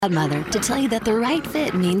Mother to tell you that the right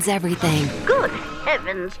fit means everything. Good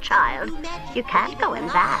heavens, child. You can't go in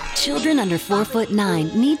that. Children under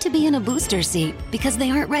 4'9" need to be in a booster seat because they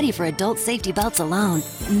aren't ready for adult safety belts alone.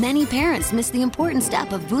 Many parents miss the important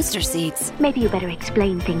step of booster seats. Maybe you better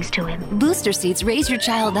explain things to him. Booster seats raise your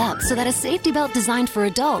child up so that a safety belt designed for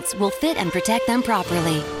adults will fit and protect them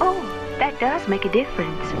properly. Oh, that does make a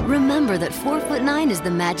difference. Remember that 4'9" is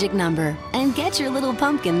the magic number, and get your little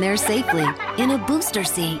pumpkin there safely in a booster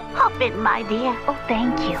seat. Hop in, my dear. Oh,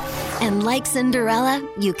 thank you. And like Cinderella,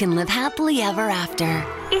 you can live happily ever after.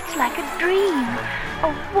 It's like a dream.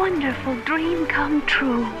 A wonderful dream come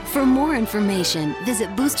true. For more information,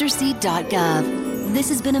 visit boosterseat.gov. This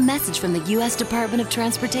has been a message from the U.S. Department of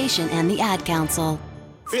Transportation and the Ad Council.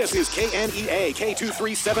 This is KNEA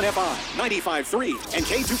K237FI 95.3 and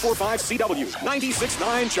K245CW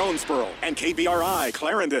 96.9 Jonesboro and KBRI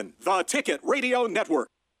Clarendon, the Ticket Radio Network.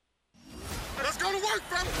 Let's go to work,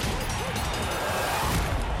 fellas!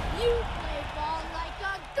 You play ball like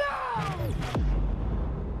a girl!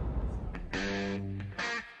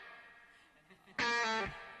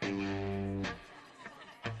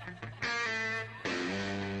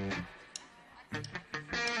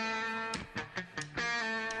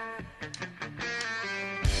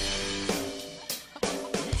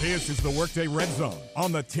 This is the Workday Redzone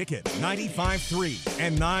on the Ticket 95.3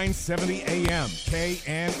 and 970 AM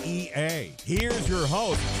KNEA. Here's your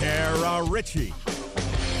host, Kara Richey.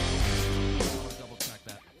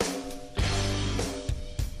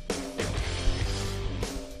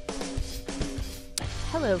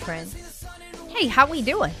 Hello, friends. Hey, how we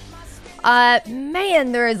doing?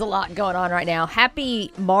 Man, there is a lot going on right now.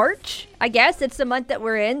 Happy March, I guess. It's the month that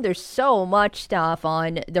we're in. There's so much stuff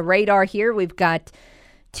on the radar here. We've got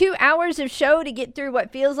 2 hours of show to get through what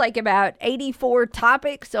feels like about 84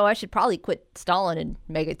 topics, so I should probably quit stalling and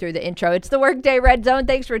make it through the intro. It's the Workday Redzone.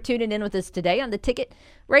 Thanks for tuning in with us today on the Ticket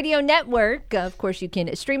Radio Network. Of course, you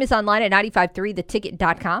can stream us online at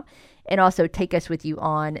 953theticket.com and also take us with you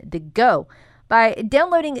on the go by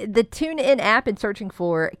downloading the TuneIn app and searching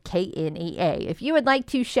for KNEA. If you would like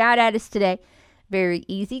to shout at us today, very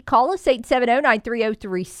easy. Call us,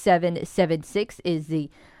 870-930-3776 is the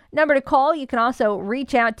number to call. You can also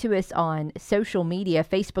reach out to us on social media,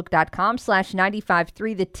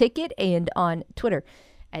 facebook.com/953theticket, and on Twitter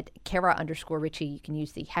at Kara_Richey. You can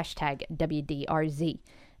use the hashtag WDRZ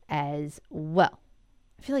as well.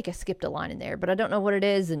 I feel like I skipped a line in there, but I don't know what it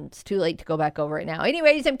is, and it's too late to go back over it now.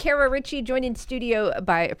 Anyways, I'm Kara Richey, joined in studio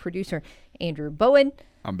by producer Andrew Bowen.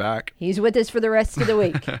 I'm back. He's with us for the rest of the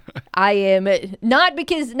week. I am not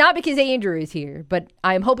because Andrew is here, but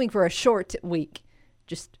I am hoping for a short week.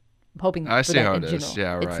 Just hoping I for see that how in it general. is.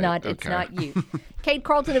 Yeah, right. It's not Okay. you. Cade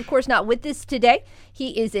Carlton, of course, not with us today.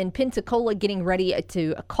 He is in Pensacola getting ready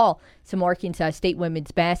to call some Arkansas State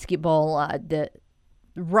women's basketball. The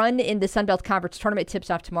run in the Sun Belt Conference tournament tips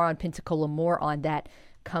off tomorrow in Pensacola. More on that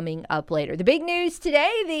coming up later. The big news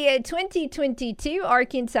today, the 2022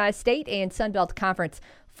 Arkansas State and Sun Belt Conference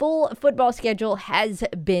full football schedule has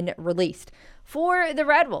been released for the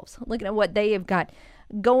Red Wolves. Looking at what they have got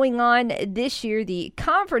going on this year, the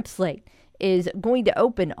conference slate is going to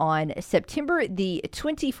open on September the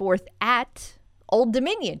 24th at Old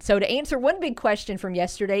Dominion. So to answer one big question from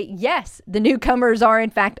yesterday, yes, the newcomers are in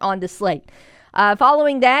fact on the slate.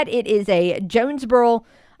 Following that, it is a Jonesboro,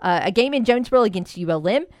 a game in Jonesboro against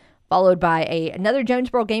ULM, followed by another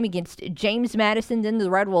Jonesboro game against James Madison. Then the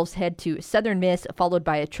Red Wolves head to Southern Miss, followed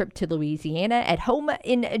by a trip to Louisiana. At home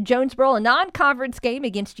in Jonesboro, a non-conference game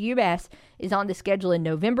against UMass is on the schedule in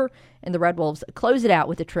November, and the Red Wolves close it out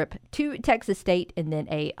with a trip to Texas State and then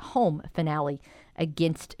a home finale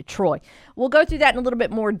against Troy. We'll go through that in a little bit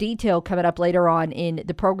more detail coming up later on in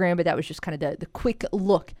the program, but that was just kind of the quick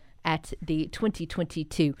look at the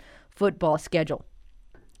 2022 football schedule.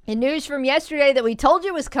 And news from yesterday that we told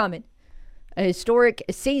you was coming. A historic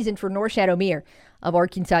season for North Shadow-Mere of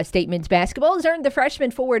Arkansas State men's basketball has earned the freshman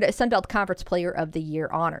forward Sun Belt Conference Player of the Year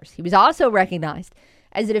honors. He was also recognized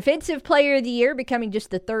as a Defensive Player of the Year, becoming just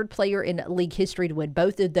the third player in league history to win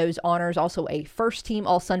both of those honors. Also a first-team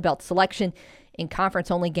All-Sun Belt selection. In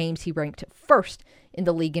conference-only games, he ranked first in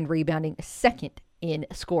the league in rebounding, second in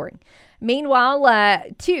scoring. Meanwhile,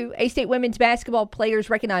 two A-State women's basketball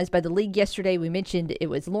players recognized by the league yesterday. We mentioned it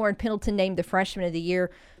was Lauren Pendleton named the Freshman of the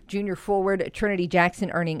Year, junior forward Trinity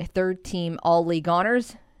Jackson earning third-team All-League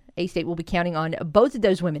honors, A-State will be counting on both of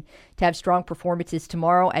those women to have strong performances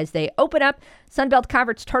tomorrow as they open up Sunbelt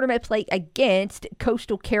Conference tournament play against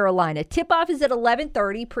Coastal Carolina. Tip-off is at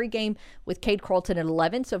 11:30, pregame with Cade Carlton at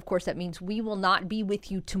 11. So, of course, that means we will not be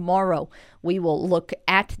with you tomorrow. We will look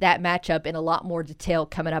at that matchup in a lot more detail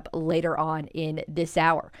coming up later on in this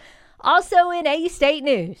hour. Also in A-State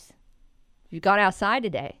news, if you've gone outside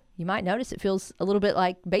today, you might notice it feels a little bit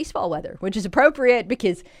like baseball weather, which is appropriate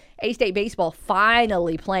because A-State baseball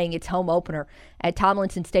finally playing its home opener at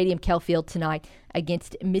Tomlinson Stadium, Kell Field tonight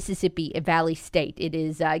against Mississippi Valley State. It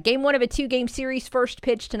is game one of a two-game series, first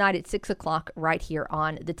pitch tonight at 6 o'clock right here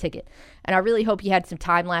on the ticket. And I really hope you had some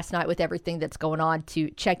time last night with everything that's going on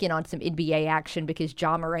to check in on some NBA action because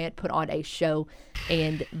John Morant put on a show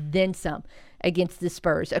and then some against the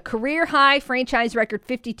Spurs. A career-high franchise record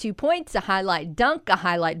 52 points, a highlight dunk, a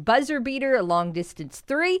highlight buzzer beater, a long-distance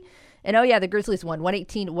three. And, oh, yeah, the Grizzlies won.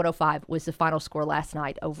 118-105 was the final score last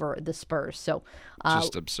night over the Spurs. So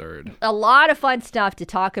just absurd. A lot of fun stuff to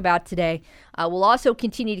talk about today. We'll also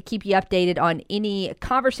continue to keep you updated on any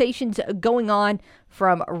conversations going on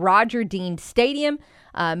from Roger Dean Stadium.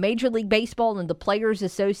 Major League Baseball and the Players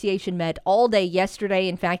Association met all day yesterday.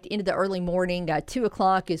 In fact, into the early morning, 2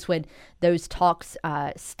 o'clock is when those talks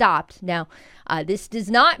stopped. Now, this does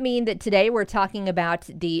not mean that today we're talking about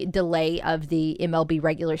the delay of the MLB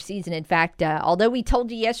regular season. In fact, although we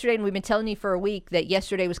told you yesterday, and we've been telling you for a week, that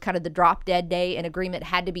yesterday was kind of the drop-dead day, an agreement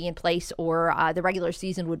had to be in place or the regular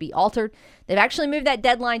season would be altered, they've actually moved that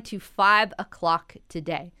deadline to 5 o'clock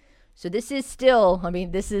today. So this is still,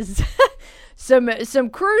 this is some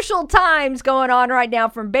crucial times going on right now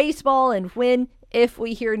from baseball, and if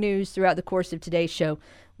we hear news throughout the course of today's show,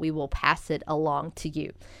 we will pass it along to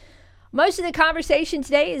you. Most of the conversation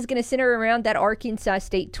today is going to center around that Arkansas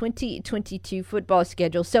State 2022 football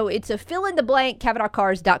schedule. So it's a fill-in-the-blank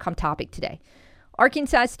CavenaughCars.com topic today.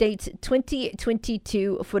 Arkansas State's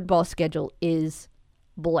 2022 football schedule is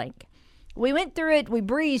blank. We went through it, we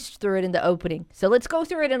breezed through it in the opening. So let's go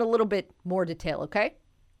through it in a little bit more detail, okay?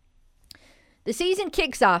 The season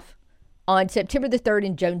kicks off on September the 3rd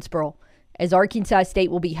in Jonesboro as Arkansas State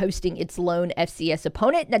will be hosting its lone FCS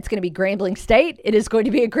opponent. That's going to be Grambling State. It is going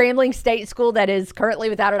to be a Grambling State school that is currently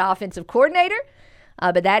without an offensive coordinator,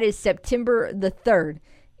 but that is September the 3rd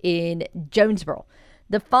in Jonesboro.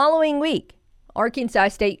 The following week, Arkansas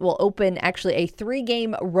State will open actually a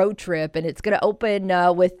 3-game road trip, and it's going to open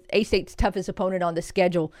with A-State's toughest opponent on the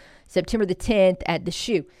schedule, September the 10th at the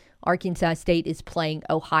Shoe. Arkansas State is playing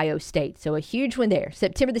Ohio State, so a huge win there.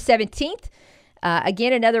 September the 17th,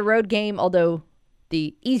 again, another road game, although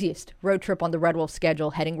the easiest road trip on the Red Wolves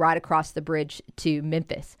schedule, heading right across the bridge to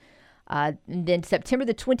Memphis. And then September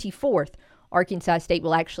the 24th, Arkansas State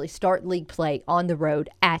will actually start league play on the road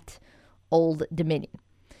at Old Dominion.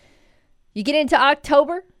 You get into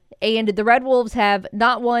October, and the Red Wolves have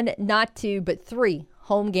not one, not two, but 3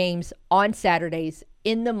 home games on Saturdays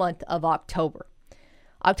in the month of October.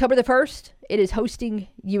 October the 1st, it is hosting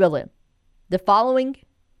ULM. The following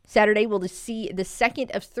Saturday will see the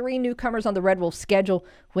second of 3 newcomers on the Red Wolves schedule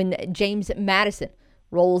when James Madison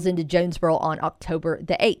rolls into Jonesboro on October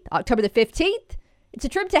the 8th. October the 15th, it's a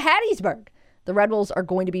trip to Hattiesburg. The Red Wolves are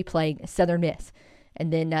going to be playing Southern Miss.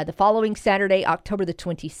 And then the following Saturday, October the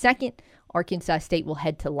 22nd, Arkansas State will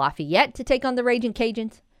head to Lafayette to take on the Ragin'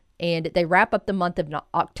 Cajuns. And they wrap up the month of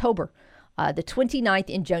October, the 29th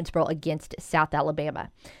in Jonesboro against South Alabama.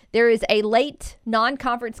 There is a late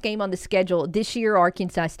non-conference game on the schedule this year,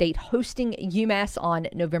 Arkansas State hosting UMass on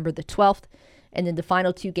November the 12th. And then the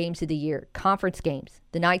final 2 games of the year, conference games,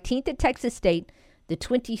 the 19th at Texas State, the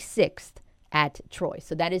 26th at Troy.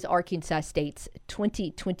 So that is Arkansas State's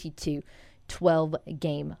 2022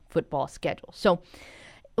 12-game football schedule. So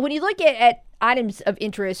when you look at items of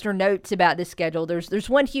interest or notes about this schedule, there's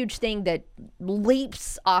one huge thing that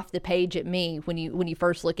leaps off the page at me when you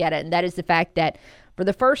first look at it, and that is the fact that for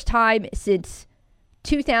the first time since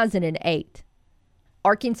 2008,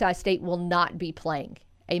 Arkansas State will not be playing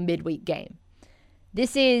a midweek game.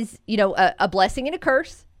 This is, a blessing and a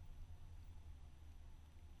curse.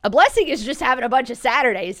 A blessing is just having a bunch of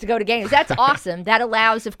Saturdays to go to games. That's awesome. That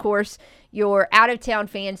allows, of course, your out-of-town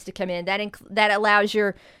fans to come in. That allows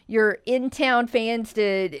your in-town fans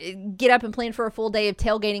to get up and plan for a full day of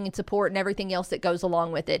tailgating and support and everything else that goes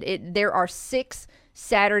along with it. There are 6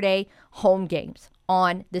 Saturday home games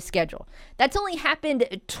on the schedule. That's only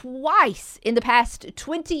happened twice in the past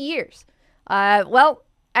 20 years.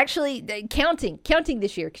 Actually, counting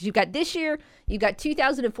this year, because you've got this year, you've got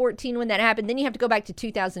 2014 when that happened, then you have to go back to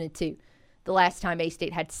 2002, the last time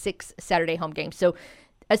A-State had 6 Saturday home games. So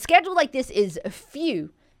a schedule like this is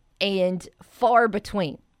few and far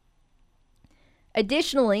between.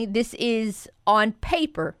 Additionally, this is on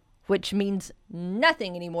paper, which means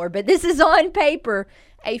nothing anymore, but this is on paper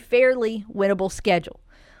a fairly winnable schedule.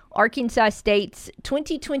 Arkansas State's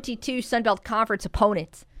 2022 Sunbelt Conference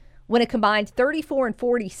opponents win a combined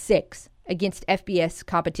 34-46 against FBS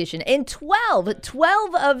competition. And 12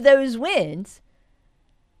 of those wins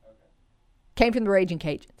came from the Raging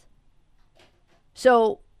Cajuns.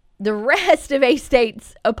 So the rest of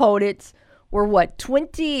A-State's opponents were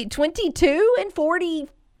 22-45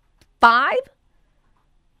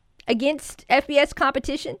 against FBS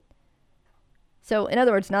competition. So, in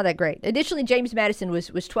other words, not that great. Additionally, James Madison was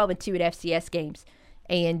 12-2 at FCS games,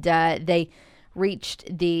 and they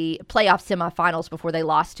reached the playoff semifinals before they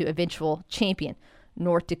lost to eventual champion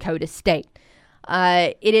North Dakota State.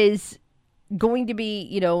 It is going to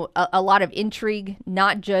be, a lot of intrigue,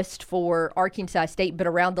 not just for Arkansas State, but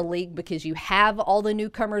around the league, because you have all the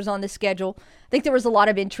newcomers on the schedule. I think there was a lot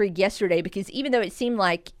of intrigue yesterday because even though it seemed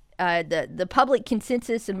like the public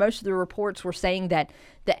consensus and most of the reports were saying that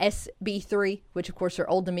the SB3, which of course are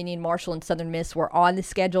Old Dominion, Marshall, and Southern Miss, were on the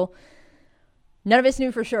schedule, none of us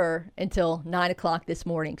knew for sure until 9 o'clock this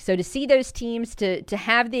morning. So to see those teams, to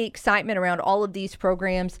have the excitement around all of these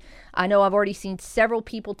programs, I know I've already seen several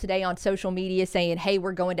people today on social media saying, hey,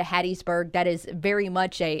 we're going to Hattiesburg. That is very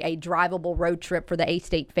much a drivable road trip for the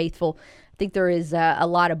A-State faithful. I think there is a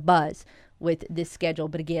lot of buzz with this schedule.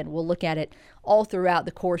 But again, we'll look at it all throughout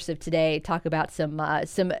the course of today, talk about some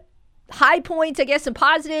high points, I guess, some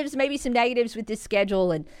positives, maybe some negatives with this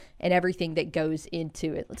schedule and everything that goes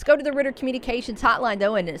into it. Let's go to the Ritter Communications hotline,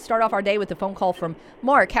 though, and start off our day with a phone call from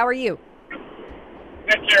Mark. How are you?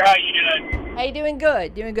 Good, sir. How you doing? Hey, doing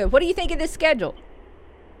good. What do you think of this schedule?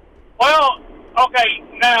 Well, okay,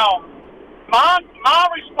 now, my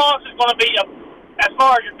response is going to be, as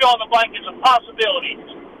far as you're filling the blank, is a possibility.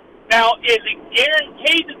 Now, is it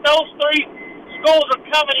guaranteed that those three schools are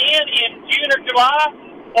coming in June or July,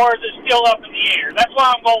 or is it still up in the air? That's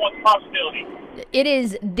why I'm going with the possibility. It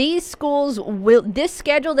is these schools this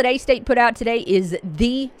schedule that A-State put out today is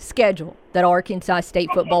the schedule that Arkansas State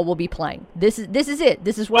football will be playing. This is it.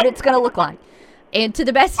 This is what it's going to look like. And to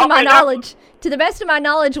the best of my knowledge,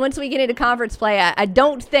 once we get into conference play, I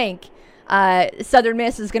don't think Southern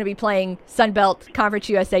Miss is going to be playing Sunbelt Conference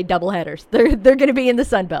USA doubleheaders. They're going to be in the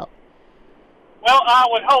Sunbelt. Well, I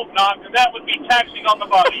would hope not, because that would be taxing on the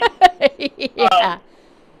body. Yeah.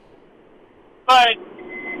 But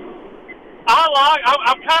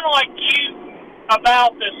I'm kind of like you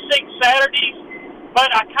about the 6 Saturdays,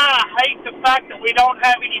 but I kind of hate the fact that we don't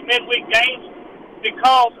have any midweek games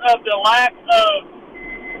because of the lack of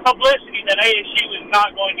publicity that ASU is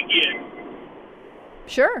not going to get.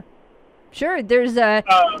 Sure. There's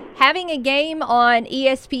having a game on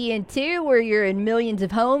ESPN2 where you're in millions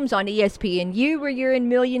of homes, on ESPNU where you're in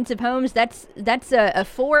millions of homes. That's a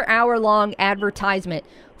 4-hour-long advertisement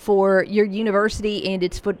for your university and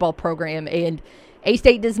its football program. And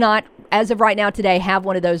A-State does not, as of right now today, have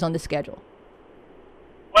one of those on the schedule.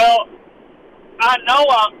 Well, I know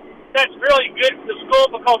that's really good for the school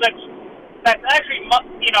because that's actually,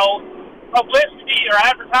 publicity or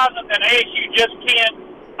advertisement that ASU just can't.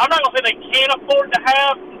 I'm not going to say they can't afford to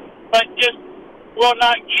have, but just will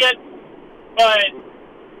not get. But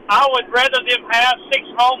I would rather them have 6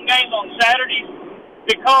 home games on Saturdays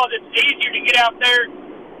because it's easier to get out there.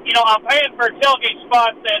 I'm paying for a tailgate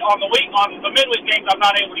spot that on the midweek games I'm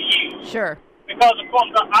not able to use. Sure. Because of course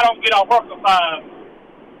I don't get off work at 5.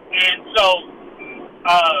 And so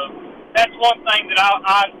that's one thing that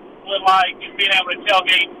I would like, is being able to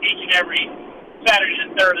tailgate each and every Saturday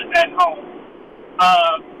and Thursday at home.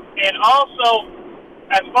 And also,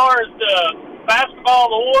 as far as the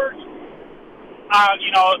basketball awards, I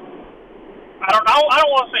don't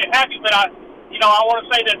want to say happy, but I want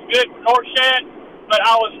to say that's good for Northshed. But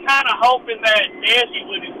I was kind of hoping that Desi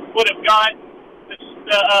would have got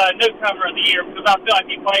the newcomer of the year because I feel like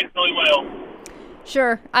he played really well.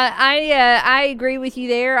 Sure, I agree with you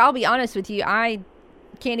there. I'll be honest with you, I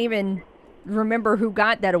can't even remember who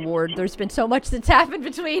got that award. There's been so much that's happened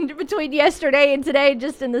between yesterday and today,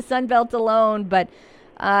 just in the Sun Belt alone. But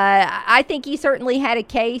I think he certainly had a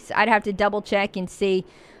case. I'd have to double check and see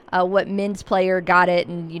what men's player got it,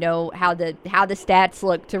 and how the stats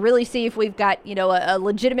look to really see if we've got a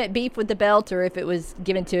legitimate beef with the belt or if it was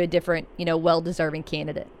given to a different well-deserving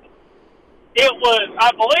candidate.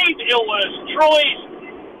 I believe it was Troy's.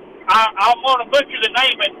 I'm going to butcher the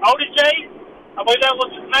name, but Odijay, I believe that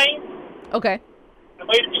was his name. Okay. I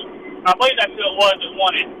believe that's who it was that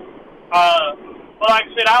won it. But like I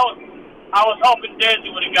said, I was hoping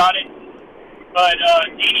Desi would have got it. But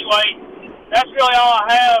anyway, That's really all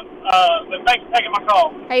I have. But thanks for taking my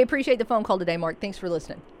call. Hey, appreciate the phone call today, Mark. Thanks for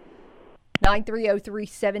listening.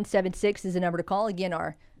 930-3776 is the number to call. Again,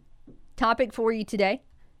 our topic for you today.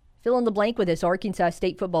 Fill in the blank with us. Arkansas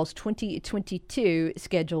State football's 2022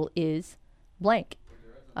 schedule is blank.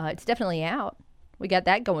 It's definitely out. We got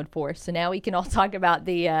that going for us. So now we can all talk about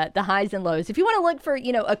the highs and lows. If you want to look for,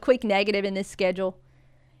 a quick negative in this schedule,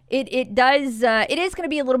 it is going to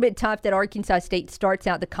be a little bit tough that Arkansas State starts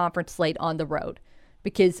out the conference slate on the road,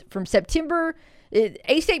 because from September,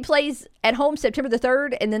 A-State plays at home September the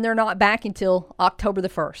 3rd, and then they're not back until October the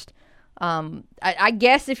 1st. I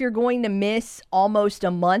guess if you're going to miss almost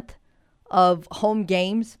a month of home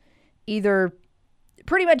games, either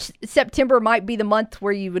pretty much September might be the month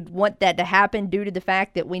where you would want that to happen, due to the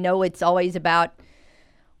fact that we know it's always about,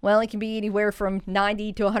 well, it can be anywhere from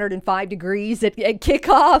 90 to 105 degrees at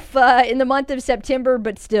kickoff in the month of September,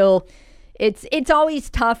 but still, it's always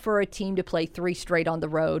tough for a team to play 3 straight on the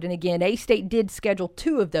road. And again, A-State did schedule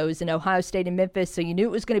 2 of those in Ohio State and Memphis, so you knew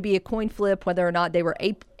it was going to be a coin flip whether or not they were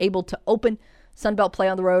able to open Sunbelt play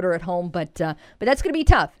on the road or at home. But that's going to be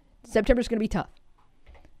tough. September's going to be tough.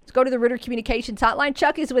 Let's go to the Ritter Communications hotline.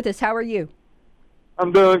 Chuck is with us. How are you?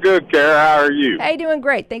 I'm doing good, Kara. How are you? Hey, doing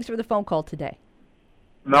great. Thanks for the phone call today.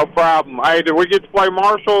 No problem. Hey, did we get to play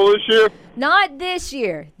Marshall this year? Not this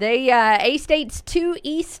year. A-State's 2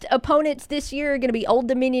 East opponents this year are going to be Old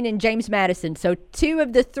Dominion and James Madison. So 2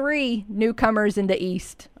 of the 3 newcomers in the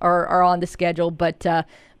East are on the schedule, but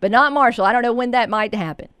not Marshall. I don't know when that might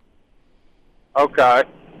happen. Okay.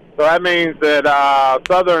 So that means that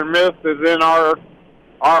Southern Miss is in are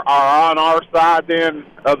on our side then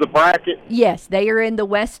of the bracket? Yes, they are in the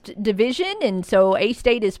West Division, and so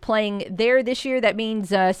A-State is playing there this year. That means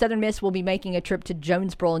Southern Miss will be making a trip to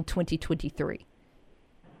Jonesboro in 2023.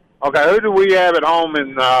 Okay, who do we have at home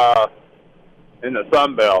in the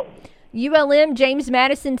Sun Belt? ULM, James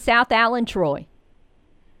Madison, South Allen, Troy.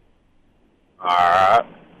 All right.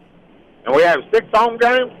 And we have 6 home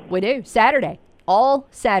games? We do. Saturday. All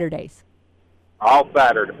Saturdays. All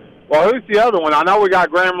Saturday. Well, who's the other one? I know we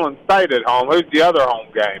got Grambling State at home. Who's the other home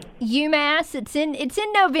game? UMass. It's in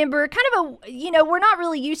November. Kind of we're not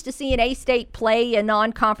really used to seeing A-State play a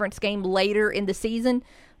non-conference game later in the season,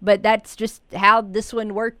 but that's just how this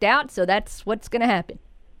one worked out, so that's what's going to happen.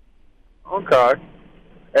 Okay.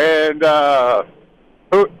 And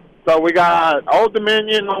so we got Old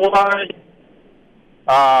Dominion away.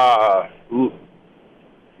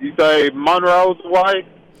 You say Monroe's away?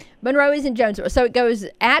 Monroe is in Jonesboro. So it goes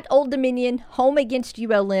at Old Dominion, home against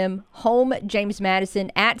ULM, home James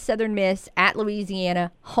Madison, at Southern Miss, at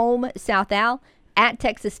Louisiana, home South Al, at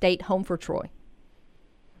Texas State, home for Troy.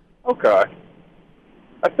 Okay.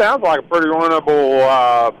 That sounds like a pretty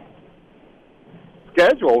winnable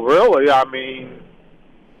schedule, really. I mean,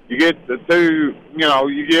 you get the 2,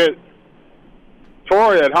 you get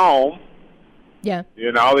Troy at home. Yeah.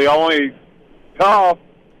 The only tough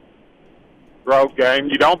road game.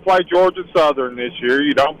 You don't play Georgia Southern this year.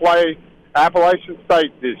 You don't play Appalachian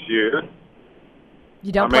State this year.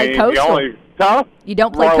 You don't play Coastal. The only tough you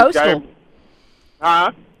don't play Coastal. Game.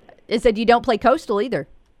 Huh? It said you don't play Coastal either.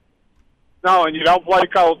 No, and you don't play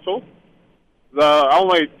Coastal. The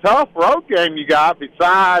only tough road game you got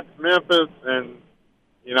besides Memphis and,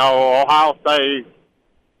 Ohio State,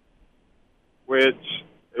 which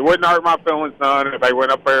it wouldn't hurt my feelings none if they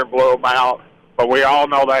went up there and blew them out. But we all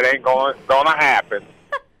know that ain't going to happen,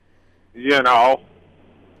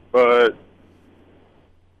 But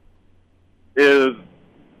is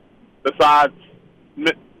besides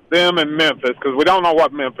them and Memphis, because we don't know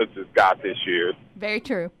what Memphis has got this year. Very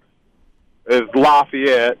true. Is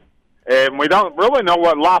Lafayette, and we don't really know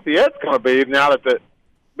what Lafayette's going to be now that the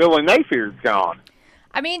Billy Napier's gone.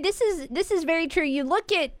 I mean, this is very true. You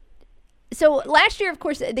look at. So last year, of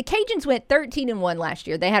course, the Cajuns went 13-1 last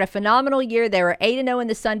year. They had a phenomenal year. They were 8-0 in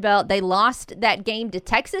the Sun Belt. They lost that game to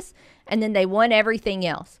Texas, and then they won everything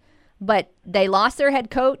else. But they lost their head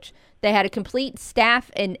coach. They had a complete staff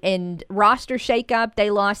and roster shakeup. They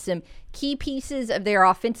lost some key pieces of their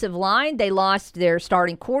offensive line. They lost their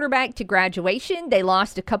starting quarterback to graduation. They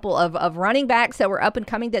lost a couple of running backs that were up and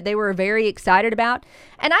coming that they were very excited about.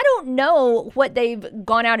 And I don't know what they've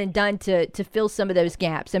gone out and done to fill some of those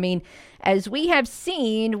gaps. I mean, as we have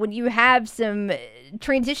seen, when you have some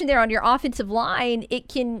transition there on your offensive line, it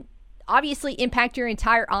can obviously impact your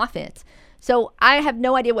entire offense. So I have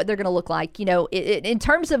no idea what they're going to look like. In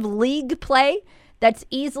terms of league play, that's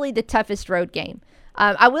easily the toughest road game.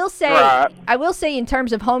 I will say in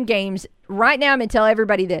terms of home games, right now I'm going to tell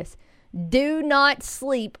everybody this. Do not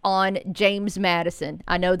sleep on James Madison.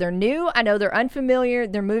 I know they're new. I know they're unfamiliar.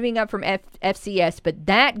 They're moving up from FCS, but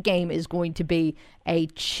that game is going to be a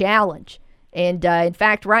challenge. And, in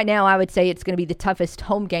fact, right now I would say it's going to be the toughest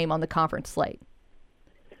home game on the conference slate.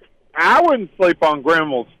 I wouldn't sleep on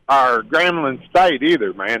Grambling State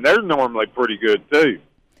either, man. They're normally pretty good, too.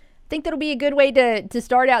 I think that'll be a good way to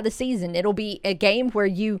start out the season. It'll be a game where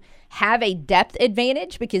you have a depth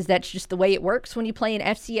advantage because that's just the way it works when you play an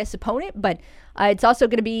FCS opponent. But it's also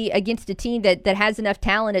going to be against a team that has enough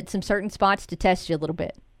talent at some certain spots to test you a little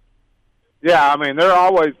bit. Yeah, I mean, they're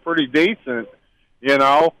always pretty decent, you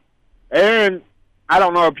know. And I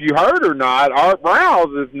don't know if you heard or not, Art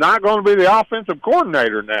Browse is not going to be the offensive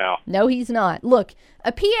coordinator now. No, he's not. Look,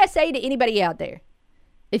 a PSA to anybody out there.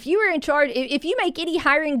 If you are in charge, if you make any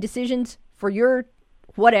hiring decisions for your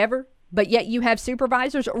whatever, but yet you have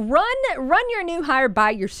supervisors, run your new hire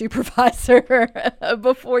by your supervisor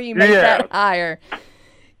before you make that hire.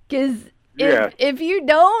 Because if you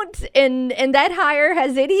don't, and that hire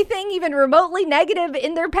has anything even remotely negative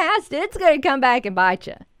in their past, it's going to come back and bite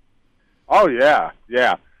you. Oh, yeah.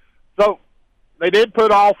 So they did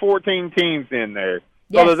put all 14 teams in there.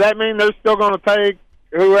 Yes. So does that mean they're still going to take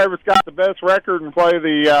whoever's got the best record and play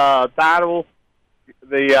the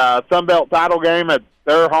Sun Belt title game at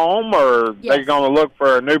their home, or yes, they're going to look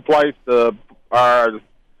for a new place or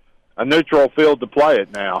a neutral field to play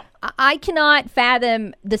it now? I cannot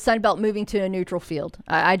fathom the Sun Belt moving to a neutral field.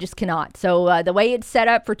 I just cannot. So the way it's set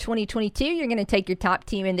up for 2022, you're going to take your top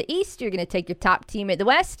team in the East, you're going to take your top team in the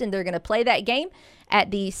West, and they're going to play that game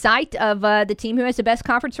at the site of the team who has the best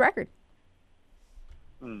conference record.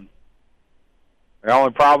 The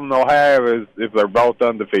only problem they'll have is if they're both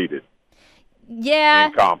undefeated. Yeah,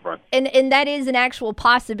 in conference. And that is an actual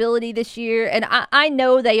possibility this year. And I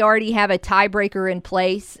know they already have a tiebreaker in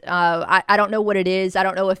place. I don't know what it is. I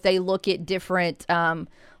don't know if they look at different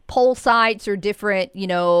poll sites or different,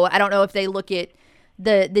 I don't know if they look at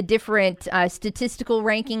the different statistical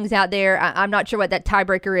rankings out there. I'm not sure what that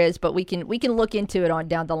tiebreaker is, but we can look into it on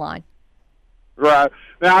down the line. Right.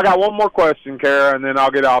 Now, I got one more question, Kara, and then I'll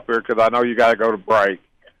get off here because I know you got to go to break.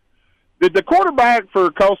 Did the quarterback for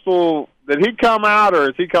Coastal, did he come out, or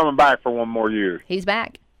is he coming back for one more year? He's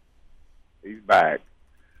back. He's back.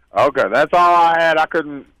 Okay, that's all I had. I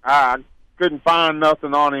couldn't find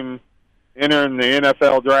nothing on him entering the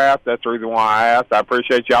NFL draft. That's the reason why I asked. I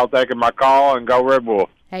appreciate y'all taking my call, and go Red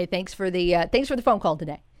Wolves. Hey, thanks for the phone call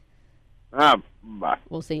today. Bye.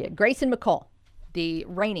 We'll see you. Grayson McCall, the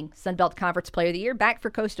reigning Sun Belt Conference Player of the Year, back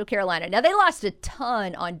for Coastal Carolina. Now, they lost a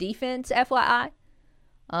ton on defense, FYI.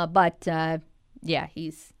 But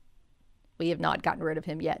we have not gotten rid of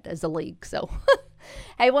him yet as a league. So,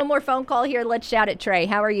 hey, one more phone call here. Let's shout at Trey.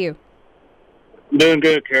 How are you? Doing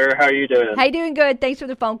good, Kara. How are you doing? Hey, doing good. Thanks for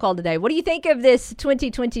the phone call today. What do you think of this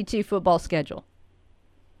 2022 football schedule?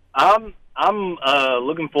 I'm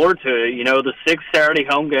looking forward to it. The 6 Saturday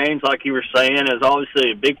home games, like you were saying, is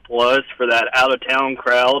obviously a big plus for that out-of-town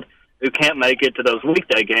crowd who can't make it to those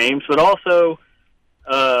weekday games. But also,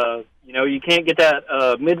 you can't get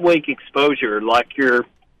that midweek exposure like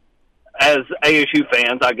as ASU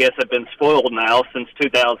fans, I guess, have been spoiled now since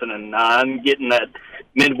 2009, getting that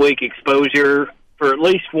midweek exposure for at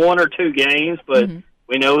least 1 or 2 games. But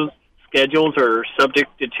we know schedules are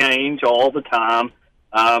subject to change all the time,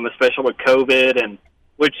 especially with COVID, and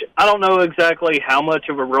which I don't know exactly how much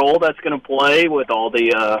of a role that's going to play with all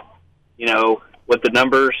the, with the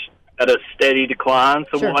numbers at a steady decline.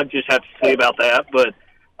 So we'll just have to see about that. But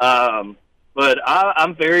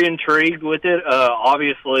I'm very intrigued with it.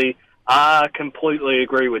 Obviously, I completely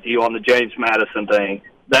agree with you on the James Madison thing.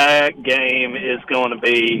 That game is going to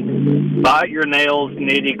be bite your nails,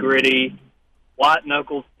 nitty-gritty, white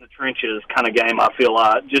knuckles in the trenches kind of game, I feel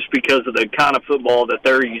like, just because of the kind of football that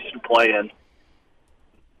they're used to playing,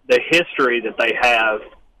 the history that they have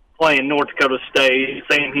playing North Dakota State,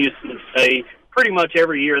 Sam Houston State, pretty much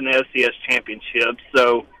every year in the FCS championship.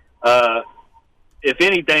 So, if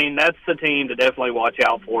anything, that's the team to definitely watch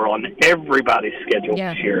out for on everybody's schedule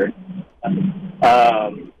this year.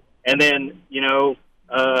 And then,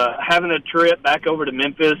 having a trip back over to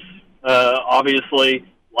Memphis, obviously,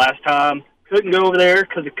 last time couldn't go over there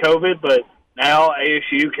because of COVID, but now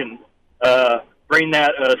ASU can bring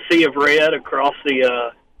that sea of red across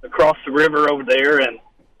the river over there and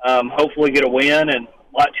hopefully get a win. And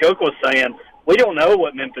like Chuck was saying, we don't know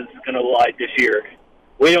what Memphis is going to look like this year.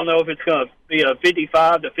 We don't know if it's going to be a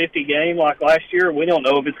 55-50 game like last year. We don't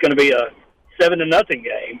know if it's going to be a 7-0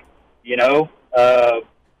 game,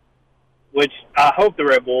 which I hope the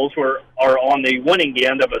Red Wolves are on the winning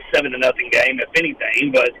end of a 7-0 game, if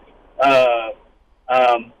anything. But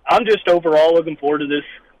I'm just overall looking forward to this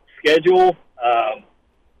schedule.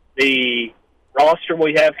 The roster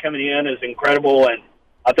we have coming in is incredible, and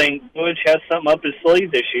I think Butch has something up his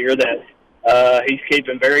sleeve this year that he's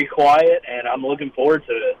keeping very quiet, and I'm looking forward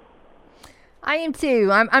to it. I am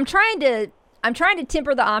too. I'm trying to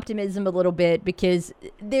temper the optimism a little bit because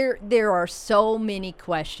there are so many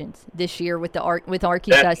questions this year with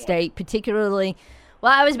Arkansas State, particularly.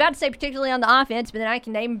 Well, I was about to say particularly on the offense, but then I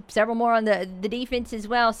can name several more on the defense as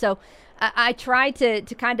well. So I try to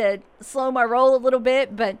kind of slow my roll a little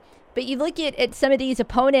bit, but you look at some of these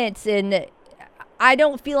opponents, and I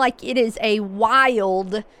don't feel like it is a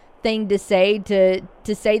wild thing to say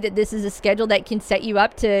that this is a schedule that can set you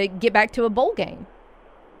up to get back to a bowl game.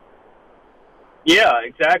 Yeah,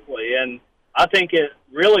 exactly. And I think it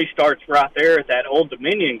really starts right there at that Old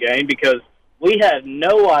Dominion game because we had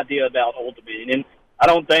no idea about Old Dominion. I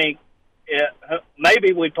don't think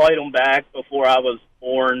maybe we played them back before I was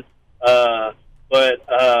born, but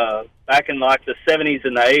back in like the 70s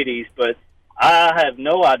and the 80s. But I have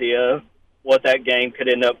no idea what that game could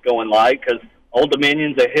end up going like because Old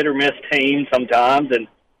Dominion's a hit or miss team sometimes, and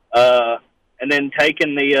then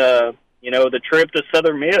taking the trip to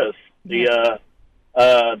Southern Miss, the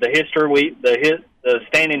history the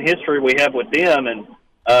standing history we have with them, and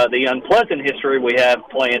the unpleasant history we have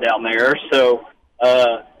playing down there. So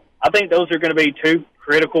I think those are going to be two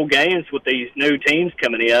critical games with these new teams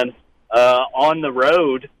coming in on the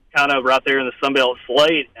road, kind of right there in the Sun Belt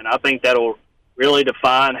slate, and I think that'll really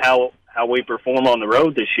define how we perform on the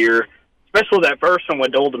road this year, especially that first one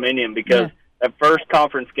with Old Dominion, because that first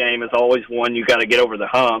conference game is always one you got to get over the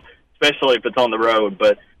hump, especially if it's on the road.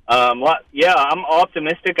 But I'm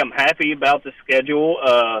optimistic. I'm happy about the schedule.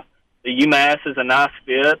 The UMass is a nice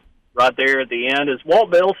fit right there at the end. Is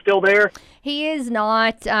Walt Bell still there? He is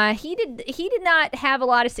not. He did not have a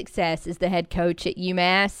lot of success as the head coach at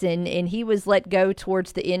UMass, and he was let go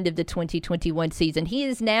towards the end of the 2021 season. He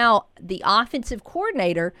is now the offensive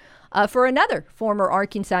coordinator for another former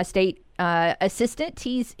Arkansas State assistant.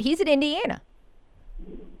 He's at Indiana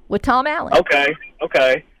with Tom Allen. Okay.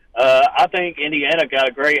 I think Indiana got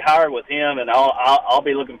a great hire with him, and I'll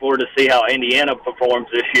be looking forward to see how Indiana performs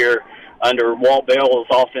this year under Walt Bell's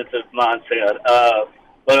offensive mindset.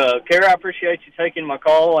 But Kara, I appreciate you taking my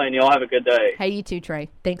call, and y'all have a good day. Hey, you too, Trey.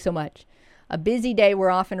 Thanks so much. A busy day.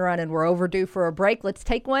 We're off and running. We're overdue for a break. Let's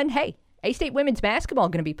take one. Hey, A-State women's basketball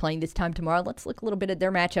going to be playing this time tomorrow. Let's look a little bit at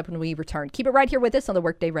their matchup when we return. Keep it right here with us on the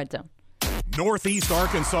Workday Red Zone. Northeast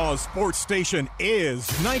Arkansas's sports station is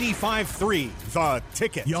 95.3 The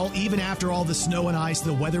Ticket. Y'all, even after all the snow and ice,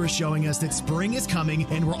 the weather is showing us that spring is coming,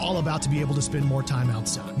 and we're all about to be able to spend more time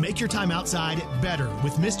outside. Make your time outside better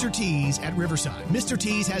with Mr. T's at Riverside. Mr.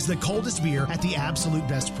 T's has the coldest beer at the absolute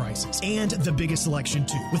best prices and the biggest selection,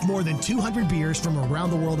 too, with more than 200 beers from around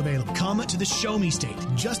the world available. Come to the Show Me State,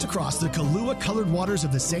 just across the Kahlua-colored waters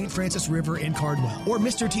of the St. Francis River in Cardwell, or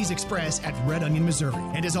Mr. T's Express at Red Onion, Missouri.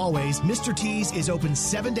 And as always, Mr. T's is open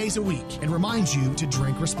 7 days a week and reminds you to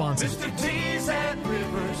drink responsibly. Mr. T's at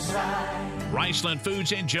Riverside. Riceland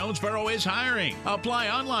Foods in Jonesboro is hiring. Apply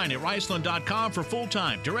online at Riceland.com for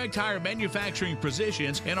full-time, direct hire manufacturing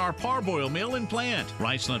positions in our parboil mill and plant.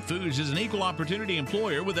 Riceland Foods is an equal opportunity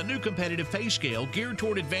employer with a new competitive pay scale geared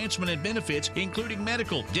toward advancement and benefits, including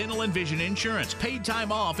medical, dental, and vision insurance, paid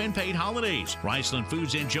time off, and paid holidays. Riceland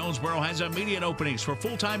Foods in Jonesboro has immediate openings for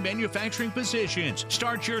full-time manufacturing positions.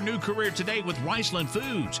 Start your new career today with Riceland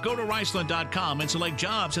Foods. Go to Riceland.com and select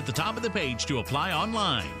jobs at the top of the page to apply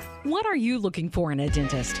online. What are you looking for in a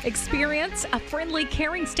dentist? Experience, a friendly,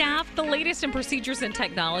 caring staff, the latest in procedures and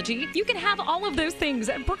technology? You can have all of those things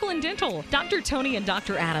at Brooklyn Dental. Dr. Tony and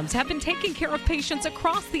Dr. Adams have been taking care of patients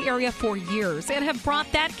across the area for years and have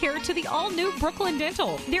brought that care to the all-new Brooklyn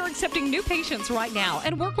Dental. They're accepting new patients right now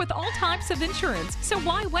and work with all types of insurance. So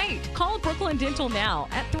why wait? Call Brooklyn Dental now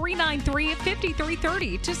at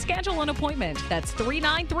 393-5330 to schedule an appointment. That's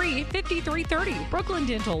 393-5330. Brooklyn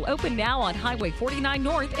Dental, open now on Highway 49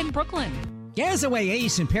 North in Brooklyn. Gasaway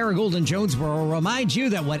Ace in Paragould and Jonesboro reminds you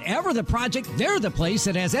that whatever the project, they're the place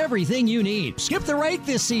that has everything you need. Skip the rake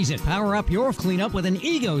this season. Power up your cleanup with an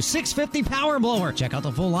Ego 650 power blower. Check out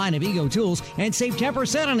the full line of Ego tools and save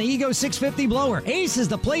 10% on the Ego 650 blower. Ace is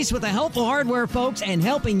the place with the helpful hardware, folks, and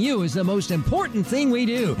helping you is the most important thing we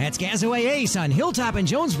do. That's Gasaway Ace on Hilltop in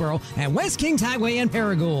Jonesboro and West Kings Highway in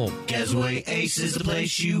Paragould. Gasaway Ace is the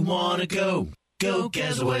place you want to go. Go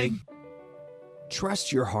Gasaway.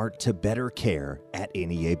 Trust your heart to better care at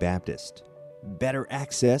NEA Baptist. Better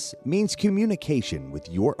access means communication with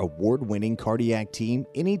your award-winning cardiac team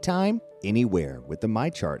anytime, anywhere with the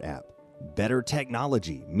MyChart app. Better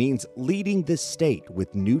technology means leading the state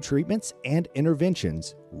with new treatments and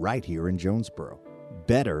interventions right here in Jonesboro.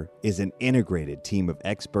 Better is an integrated team of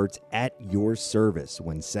experts at your service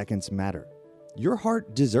when seconds matter. Your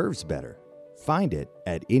heart deserves better. Find it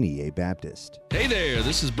at NEA Baptist. Hey there,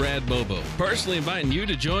 this is Brad Bobo, personally inviting you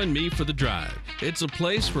to join me for The Drive. It's a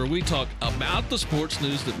place where we talk about the sports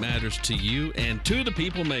news that matters to you and to the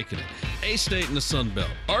people making it. A-State in the Sun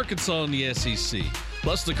Belt, Arkansas in the SEC,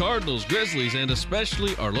 plus the Cardinals, Grizzlies, and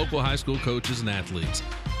especially our local high school coaches and athletes.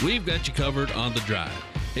 We've got you covered on The Drive.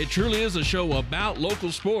 It truly is a show about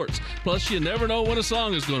local sports, plus you never know when a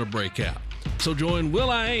song is going to break out. So join Will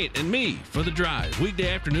I Ain't and me for The Drive,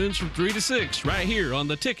 weekday afternoons from 3 to 6, right here on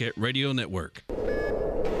the Ticket Radio Network.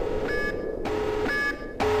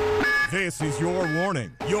 This is your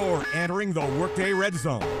warning. You're entering the Workday Red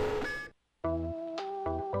Zone.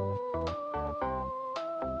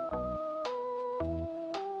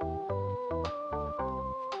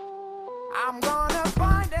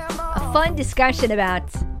 A fun discussion about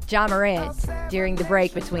Ja Morant during the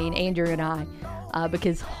break between Andrew and I.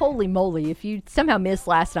 Because holy moly, if you somehow missed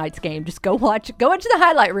last night's game, just go watch the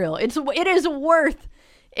highlight reel. It is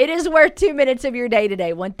worth 2 minutes of your day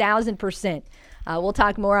today, 1,000%. We'll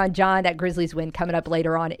talk more on John, that Grizzlies win, coming up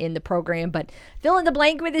later on in the program. But fill in the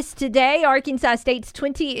blank with us today. Arkansas State's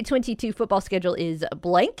 2022 football schedule is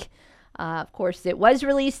blank. Of course, it was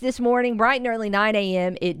released this morning, bright and early, 9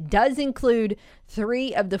 a.m. It does include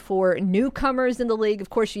 3 of the 4 newcomers in the league.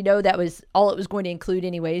 Of course, you know that was all it was going to include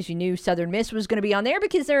anyways. You knew Southern Miss was going to be on there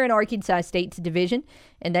because they're in Arkansas State's division,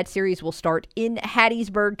 and that series will start in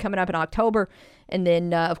Hattiesburg coming up in October. And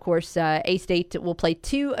then, of course, A-State will play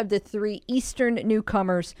 2 of the 3 Eastern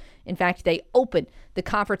newcomers. In fact, they open the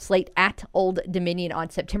conference slate at Old Dominion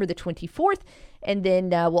on September the 24th. And then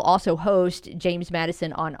we'll also host James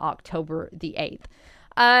Madison on October the 8th.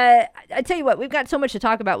 I tell you what, we've got so much to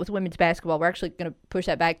talk about with women's basketball. We're actually going to push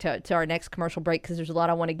that back to our next commercial break because there's a lot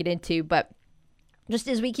I want to get into. But just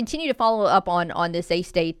as we continue to follow up on this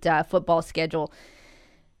A-State football schedule,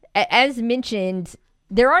 as mentioned,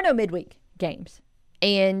 there are no midweek games.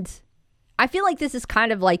 And I feel like this is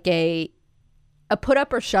kind of like a put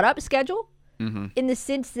up or shut up schedule in the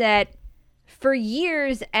sense that for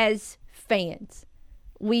years as fans,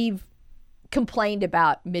 we've complained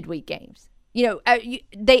about midweek games. You know,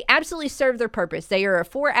 they absolutely serve their purpose. They are a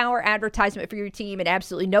 4-hour advertisement for your team, and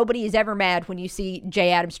absolutely nobody is ever mad when you see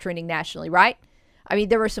Jay Adams trending nationally, right? I mean,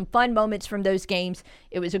 there were some fun moments from those games.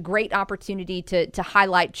 It was a great opportunity to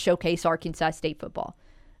highlight, showcase Arkansas State football.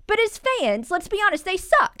 But as fans, let's be honest, they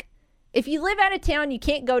suck. If you live out of town, you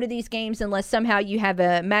can't go to these games unless somehow you have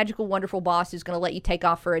a magical, wonderful boss who's going to let you take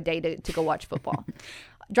off for a day to go watch football.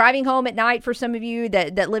 Driving home at night for some of you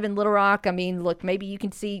that live in Little Rock, I mean, look, maybe you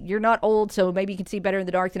can see, you're not old, so maybe you can see better in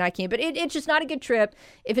the dark than I can, but it's just not a good trip.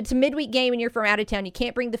 If it's a midweek game and you're from out of town, you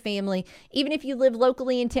can't bring the family. Even if you live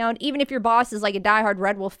locally in town, even if your boss is like a diehard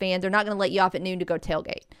Red Wolf fan, they're not going to let you off at noon to go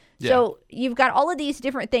tailgate. Yeah. So you've got all of these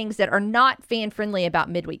different things that are not fan-friendly about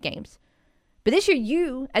midweek games. But this year,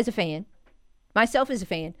 you as a fan, myself as a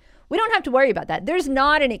fan, we don't have to worry about that. There's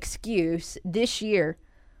not an excuse this year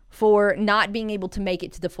for not being able to make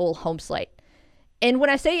it to the full home slate. And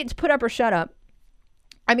when I say it's put up or shut up,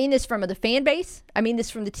 I mean this from the fan base, I mean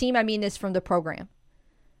this from the team, I mean this from the program.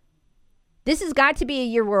 This has got to be a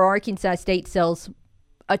year where Arkansas State sells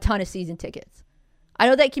a ton of season tickets. I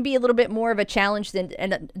know that can be a little bit more of a challenge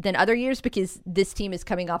than other years because this team is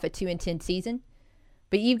coming off a 2-10 season.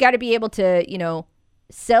 But you've got to be able to, you know,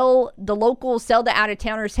 sell the locals, sell the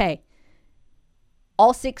out-of-towners, hey,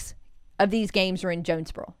 all 6 of these games are in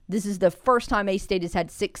Jonesboro. This is the first time A-State has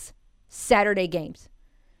had 6 Saturday games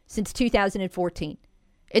since 2014.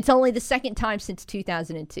 It's only the second time since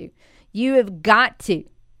 2002. You have got to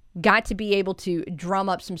be able to drum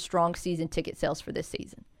up some strong season ticket sales for this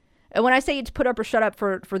season. And when I say it's put up or shut up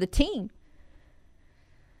for the team,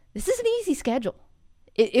 this is an easy schedule.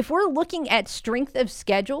 If we're looking at strength of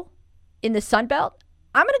schedule in the Sun Belt,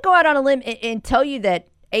 I'm going to go out on a limb and tell you that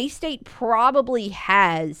A-State probably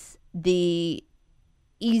has the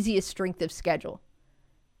easiest strength of schedule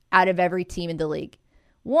out of every team in the league.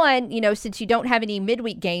 One, you know, since you don't have any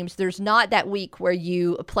midweek games, there's not that week where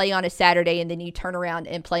you play on a Saturday and then you turn around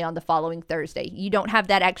and play on the following Thursday. You don't have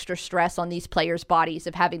that extra stress on these players' bodies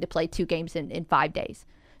of having to play 2 games in 5 days.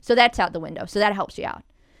 So that's out the window. So that helps you out.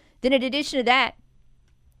 Then in addition to that,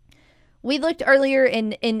 we looked earlier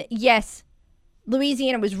and yes,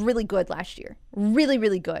 Louisiana was really good last year. Really,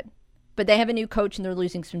 really good. But they have a new coach and they're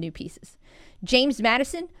losing some new pieces. James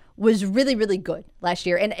Madison was really, really good last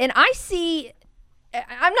year. And I see,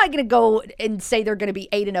 I'm not going to go and say they're going to be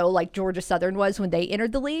 8-0 like Georgia Southern was when they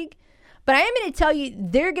entered the league. But I am going to tell you,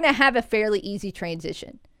 they're going to have a fairly easy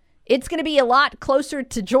transition. It's going to be a lot closer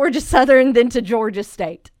to Georgia Southern than to Georgia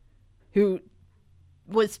State, who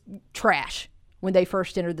was trash when they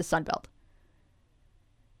first entered the Sun Belt.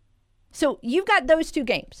 So you've got those 2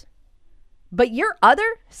 games. But your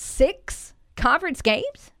other 6 conference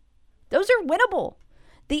games, those are winnable.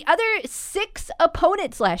 The other 6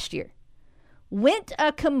 opponents last year went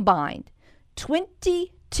a combined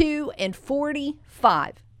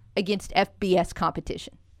 22-45 against FBS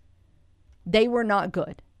competition. They were not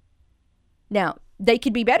good. Now, they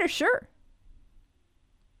could be better, sure.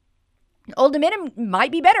 Old Dominion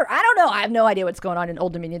might be better. I don't know. I have no idea what's going on in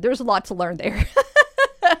Old Dominion. There's a lot to learn there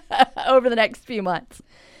over the next few months.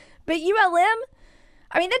 But ULM,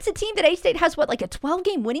 I mean, that's a team that A-State has, what, like a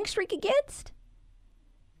 12-game winning streak against?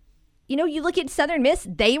 You know, you look at Southern Miss,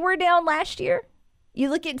 they were down last year. You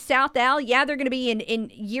look at South Al, yeah, they're going to be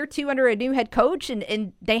in year 2 under a new head coach,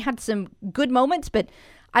 and they had some good moments, but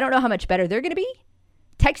I don't know how much better they're going to be.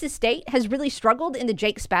 Texas State has really struggled in the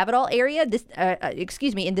Jake Spavital area. In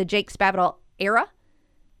the Jake Spavital era.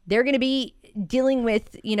 They're going to be dealing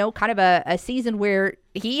with, you know, kind of a season where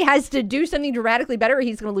he has to do something dramatically better or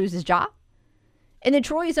he's going to lose his job. And then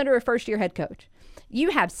Troy is under a first-year head coach.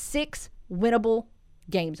 You have 6 winnable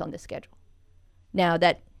games on this schedule. Now,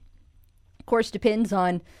 that, of course, depends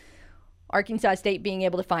on Arkansas State being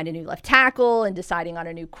able to find a new left tackle and deciding on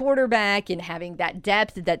a new quarterback and having that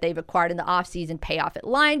depth that they've acquired in the offseason pay off at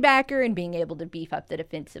linebacker and being able to beef up the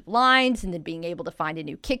defensive lines and then being able to find a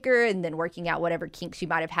new kicker and then working out whatever kinks you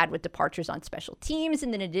might have had with departures on special teams.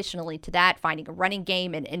 And then additionally to that, finding a running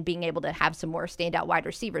game and being able to have some more standout wide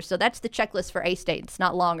receivers. So that's the checklist for A-State. It's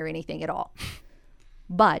not long or anything at all.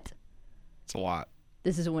 But it's a lot.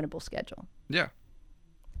 This is a winnable schedule. Yeah.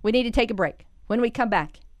 We need to take a break. When we come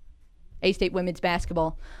back, A-State women's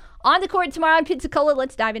basketball on the court tomorrow in Pensacola.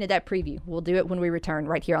 Let's dive into that preview. We'll do it when we return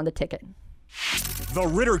right here on The Ticket. The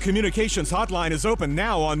Ritter Communications Hotline is open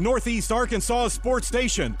now on Northeast Arkansas Sports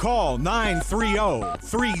Station. Call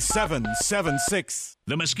 930-3776.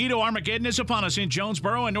 The mosquito Armageddon is upon us in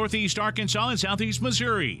Jonesboro and Northeast Arkansas and Southeast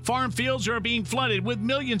Missouri. Farm fields are being flooded with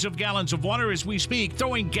millions of gallons of water as we speak,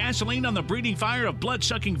 throwing gasoline on the breeding fire of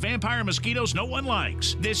blood-sucking vampire mosquitoes no one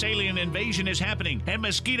likes. This alien invasion is happening, and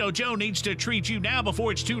Mosquito Joe needs to treat you now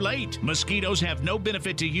before it's too late. Mosquitoes have no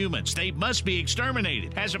benefit to humans. They must be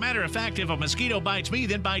exterminated. As a matter of fact, if a mosquito bites me,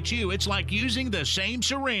 then bites you, it's like using the same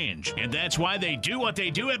syringe. And that's why they do what they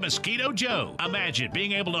do at Mosquito Joe. Imagine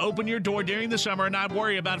being able to open your door during the summer and not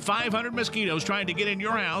worry about 500 mosquitoes trying to get in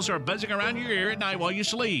your house or buzzing around your ear at night while you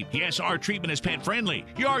sleep. Yes, our treatment is pet friendly,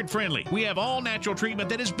 yard friendly. We have all natural treatment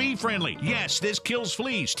that is bee friendly. Yes, this kills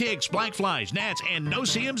fleas, ticks, black flies, gnats, and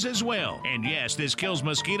no-see-ums as well. And yes, this kills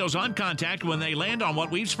mosquitoes on contact when they land on what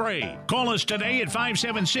we've sprayed. Call us today at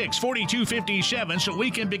 576-4257 so we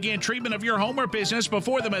can begin treatment of your home or business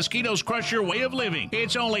before the mosquitoes crush your way of living.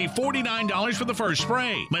 It's only $49 for the first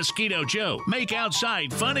spray. Mosquito Joe, make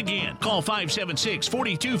outside fun again. Call 576-4257.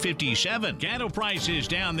 Cattle prices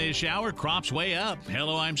down this hour, crops way up.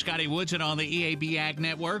 Hello, I'm Scotty Woodson on the EAB Ag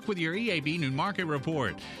Network with your EAB Noon Market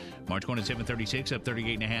Report. March corn at 736 up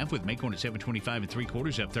 38.5 with May corn at 725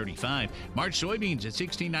 3/4 up 35. March soybeans at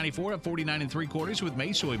 16.94 up 49 3/4 with May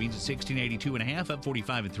soybeans at 16.82.5 up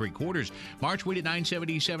 45 3/4. March wheat at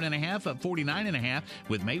 977.5 up 49.5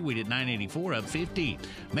 with May wheat at 984 up 50.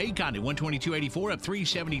 May cotton at 122.84 up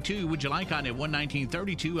 372 with July cotton at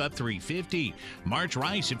 119.32 up 350. March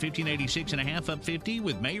rice at 15.86.5 up 50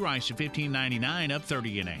 with May rice at 15.99 up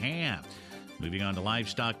 30.5. Moving on to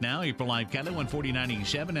livestock now. April live cattle at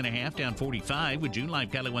 149.87.5 down 45 with June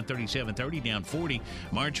live cattle at 137.30 down 40.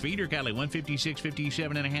 March feeder cattle at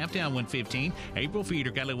 156.57.5 down 115. April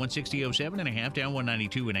feeder cattle at 160.07.5 down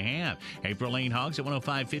 192.5. April lane hogs at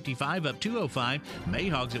 105.55 up 205. May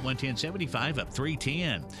hogs at 110.75 up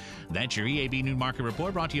 310. That's your EAB Noon Market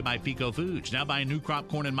Report brought to you by Pico Foods. Now buying new crop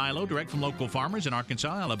corn and milo direct from local farmers in Arkansas,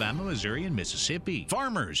 Alabama, Missouri, and Mississippi.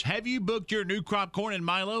 Farmers, have you booked your new crop corn and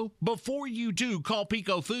milo? Before you do, call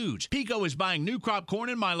Pico Foods. Pico is buying new crop corn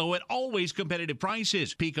and milo at always competitive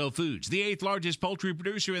prices. Pico Foods, the 8th largest poultry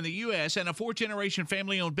producer in the U.S. and a 4th-generation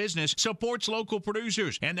family-owned business, supports local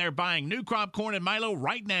producers, and they're buying new crop corn and milo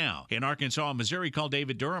right now. In Arkansas and Missouri, call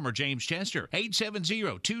David Durham or James Chester,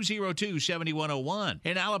 870-202-7101.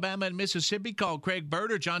 In Alabama and Mississippi, call Craig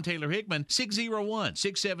Bird or John Taylor Hickman,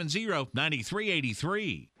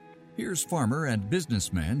 601-670-9383. Here's farmer and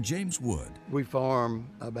businessman James Wood. We farm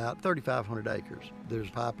about 3,500 acres. There's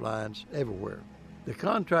pipelines everywhere. The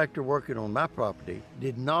contractor working on my property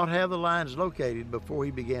did not have the lines located before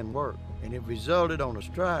he began work, and it resulted on a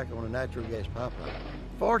strike on a natural gas pipeline.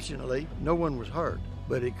 Fortunately, no one was hurt,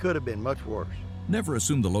 but it could have been much worse. Never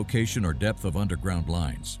assume the location or depth of underground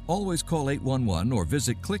lines. Always call 811 or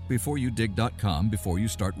visit clickbeforeyoudig.com before you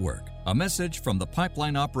start work. A message from the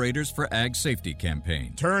Pipeline Operators for Ag Safety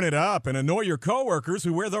Campaign. Turn it up and annoy your coworkers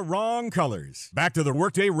who wear the wrong colors. Back to the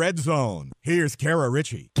Workday Red Zone. Here's Kara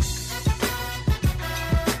Richey.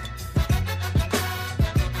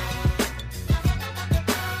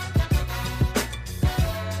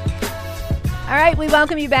 All right, we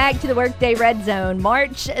welcome you back to the Workday Red Zone.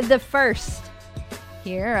 March the 1st.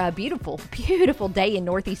 Here, a beautiful, beautiful day in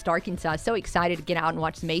Northeast Arkansas. So excited to get out and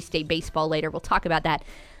watch some A-State baseball later. We'll talk about that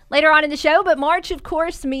later on in the show. But March, of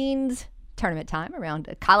course, means tournament time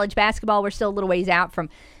around college basketball. We're still a little ways out from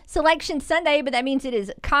Selection Sunday, but that means it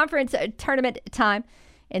is conference tournament time.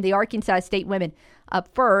 And the Arkansas State women up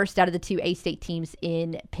first out of the two A-State teams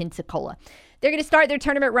in Pensacola. They're going to start their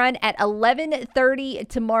tournament run at 11:30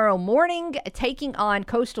 tomorrow morning, taking on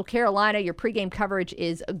Coastal Carolina. Your pregame coverage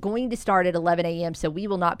is going to start at 11 a.m., so we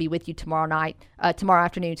will not be with you tomorrow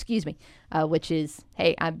afternoon, which is,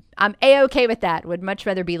 hey, I'm A-okay with that. Would much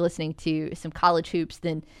rather be listening to some college hoops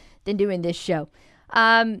than doing this show.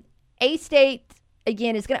 A-State,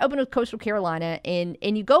 again, is going to open with Coastal Carolina, and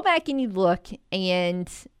you go back and you look, and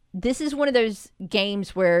this is one of those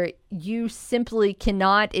games where you simply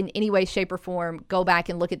cannot in any way, shape, or form go back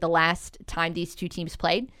and look at the last time these two teams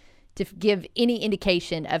played to give any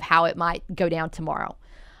indication of how it might go down tomorrow.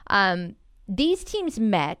 These teams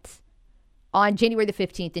met on January the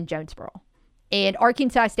 15th in Jonesboro, and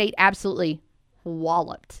Arkansas State absolutely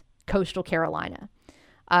walloped Coastal Carolina.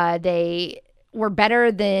 They were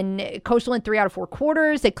better than Coastal in 3 out of 4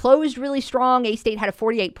 quarters. They closed really strong. A-State had a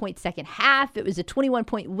 48-point second half. It was a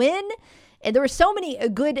 21-point win. And there were so many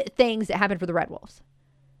good things that happened for the Red Wolves.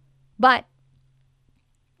 But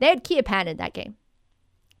they had Kia Patton in that game.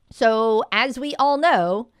 So, as we all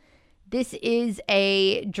know, this is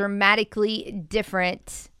a dramatically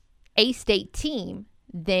different A-State team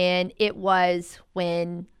than it was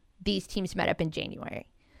when these teams met up in January.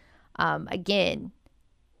 Again,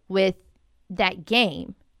 with that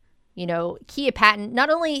game, Kia Patton, not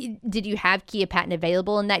only did you have Kia Patton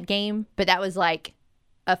available in that game, but that was like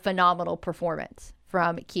a phenomenal performance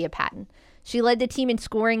from Kia Patton. She led the team in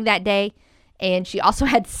scoring that day, and she also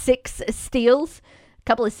had 6 steals, a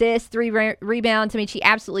couple assists, 3 rebounds. I mean, she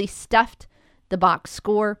absolutely stuffed the box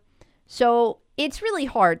score. So it's really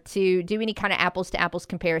hard to do any kind of apples-to-apples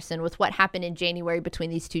comparison with what happened in January between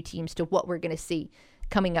these two teams to what we're going to see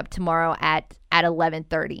coming up tomorrow at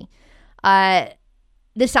 11:30.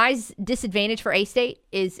 The size disadvantage for A-State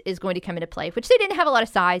is going to come into play, which they didn't have a lot of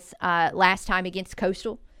size last time against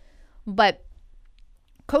Coastal. But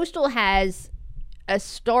Coastal has a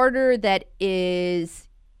starter that is...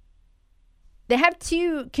 They have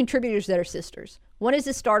 2 contributors that are sisters. One is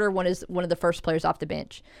a starter, one is one of the first players off the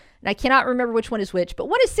bench. And I cannot remember which one is which, but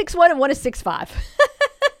one is 6'1" and one is 6'5".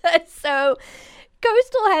 So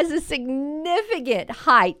Coastal has a significant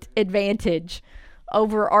height advantage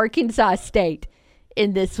over Arkansas State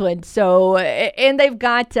in this one. So, and they've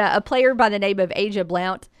got a player by the name of Aja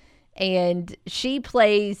Blount, and she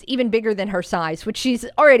plays even bigger than her size, which she's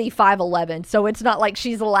already 5'11", so it's not like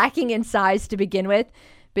she's lacking in size to begin with,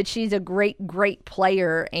 but she's a great, great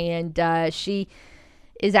player, and she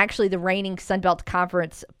is actually the reigning Sun Belt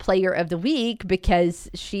Conference Player of the Week because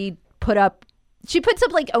she puts up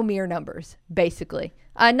like Omier numbers, basically.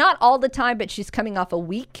 Not all the time, but she's coming off a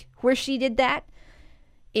week where she did that.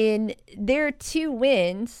 In their 2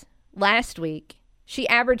 wins last week, she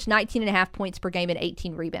averaged 19.5 points per game and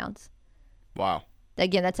 18 rebounds. Wow.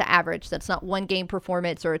 Again, that's an average. That's not one game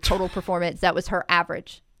performance or a total performance. That was her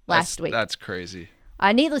average last week. That's crazy.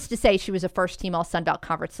 Needless to say, she was a first-team All-Sun Belt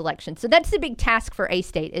Conference selection. So that's the big task for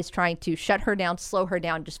A-State, is trying to shut her down, slow her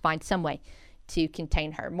down, just find some way to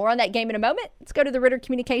contain her. More on that game in a moment. Let's go to the Ritter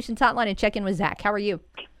Communications Hotline and check in with Zach. How are you?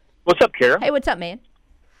 What's up, Kara? Hey, what's up, man?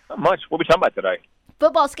 Not much. What are we talking about today?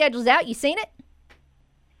 Football schedule's out. You seen it?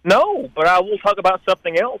 No, but I will talk about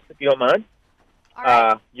something else, if you don't mind. All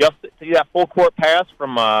right. You see that full-court pass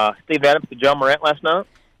from Steve Adams to John Morant last night?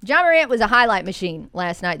 John Morant was a highlight machine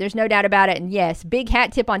last night. There's no doubt about it. And, yes, big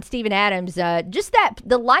hat tip on Steven Adams. Just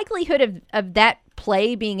the likelihood of that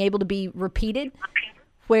play being able to be repeated,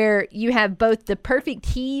 where you have both the perfect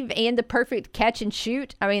heave and the perfect catch and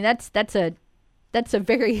shoot. I mean, that's a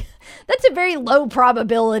very low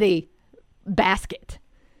probability basket.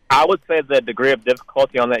 I would say the degree of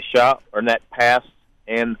difficulty on that shot or that pass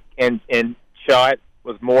and shot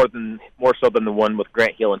was more so than the one with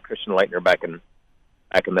Grant Hill and Christian Laettner back in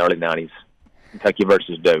the early 90s, Kentucky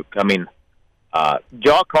versus Duke. I mean,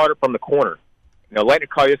 Jaw Carter from the corner, Leitner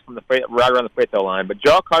caught us from right around the free throw line, but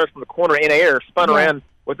Jaw caught us from the corner in air, spun around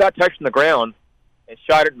without touching the ground, and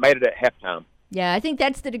shot it and made it at halftime. Yeah, I think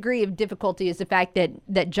that's the degrry of difficulty is the fact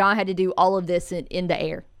that Jaw had to do all of this in the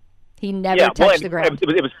air. He never touched the ground.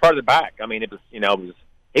 It was farther back. I mean, it was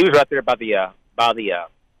he was right there by the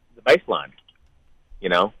baseline.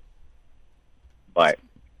 But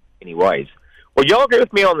anyways, well, y'all agree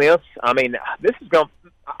with me on this. I mean,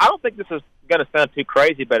 I don't think this is going to sound too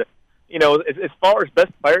crazy, but as far as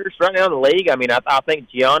best players right now in the league, I mean, I think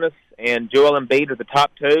Giannis and Joel Embiid are the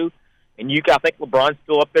top two, and I think LeBron's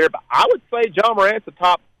still up there. But I would say John Morant's the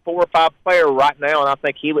top 4 or 5 player right now, and I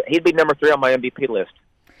think he'd be number 3 on my MVP list.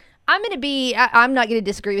 I'm not going to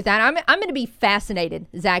disagree with that. I'm going to be fascinated,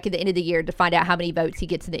 Zach, at the end of the year to find out how many votes he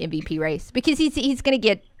gets in the MVP race, because he's going to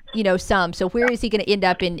get some. So where is he going to end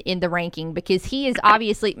up in the ranking? Because he is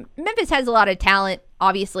obviously Memphis has a lot of talent,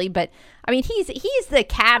 obviously, but I mean he's the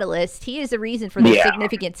catalyst. He is the reason for the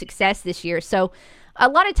significant success this year. So a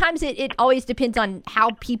lot of times it always depends on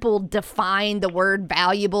how people define the word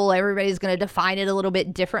valuable. Everybody's going to define it a little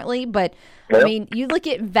bit differently, but I mean, you look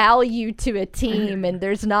at value to a team, and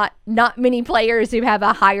there's not many players who have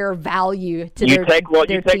a higher value to their team.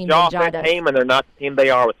 You take Josh that team, and they're not the team they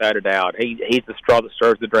are without a doubt. He's the straw that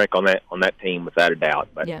stirs the drink on that team without a doubt.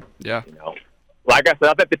 But Yeah. Like I said,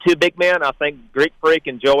 I think the 2 big men, I think Greek Freak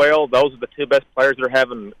and Joel, those are the 2 best players that are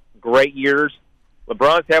having great years.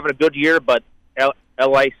 LeBron's having a good year, but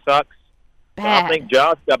L.A. sucks. So I think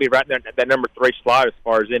Josh got to be right there at that number 3 slot as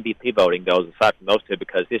far as MVP voting goes, aside from those 2,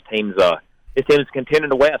 because his team's contending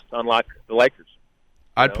the West, unlike the Lakers.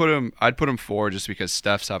 I'd put him 4 just because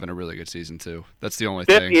Steph's having a really good season too. That's the only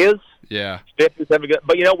Steph thing. Steph is having a good.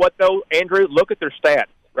 But you know what though, Andrew? Look at their stats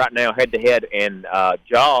right now, head to head, and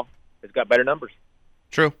Ja has got better numbers.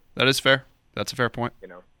 True. That is fair. That's a fair point.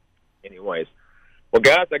 Anyways. Well,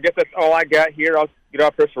 guys, I guess that's all I got here. I'll get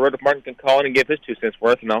off here so Rudolph Martin can call in and give his 2 cents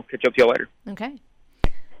worth, and I'll catch up to you later. Okay.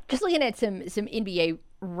 Just looking at some NBA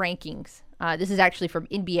rankings. This is actually from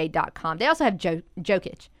NBA.com. They also have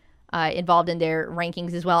Jokic involved in their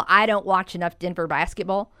rankings as well. I don't watch enough Denver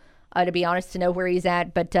basketball, to be honest, to know where he's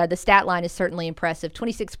at, but the stat line is certainly impressive.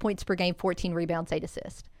 26 points per game, 14 rebounds, 8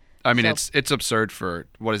 assists. I mean, it's absurd for,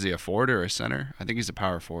 what is he, a forward or a center? I think he's a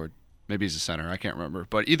power forward. Maybe he's a center. I can't remember.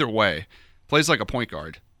 But either way, plays like a point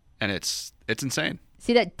guard, and it's insane.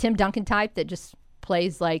 See that Tim Duncan type that just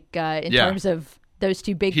plays like in terms of those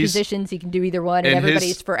 2 big positions, he can do either one, and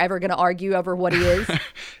everybody's forever going to argue over what he is.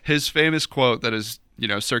 His famous quote that is,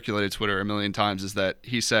 circulated Twitter a million times is that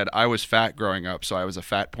he said, "I was fat growing up, so I was a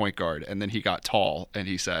fat point guard," and then he got tall, and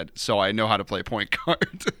he said, "So I know how to play point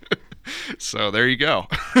guard." So there you go.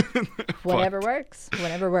 Whatever works.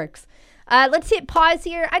 Let's hit pause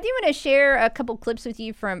here. I do want to share a couple clips with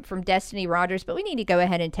you from Destiny Rogers, but we need to go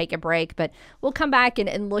ahead and take a break. But we'll come back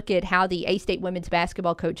and look at how the A-State women's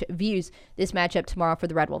basketball coach views this matchup tomorrow for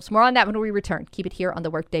the Red Wolves. More on that when we return. Keep it here on the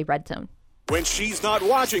Workday Redzone. When she's not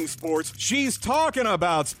watching sports, she's talking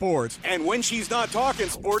about sports. And when she's not talking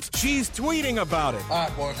sports, she's tweeting about it. All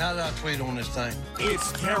right, boys, how did I tweet on this thing?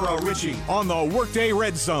 It's Kara Richey on the Workday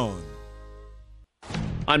Red Zone.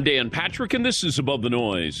 I'm Dan Patrick, and this is Above the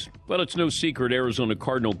Noise. Well, it's no secret Arizona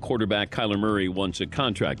Cardinal quarterback Kyler Murray wants a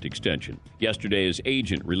contract extension. Yesterday, his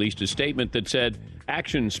agent released a statement that said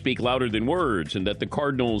actions speak louder than words and that the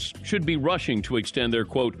Cardinals should be rushing to extend their,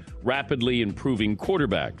 quote, rapidly improving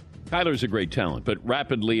quarterback. Kyler's a great talent, but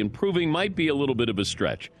rapidly improving might be a little bit of a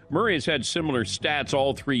stretch. Murray has had similar stats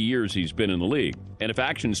all 3 years he's been in the league. And if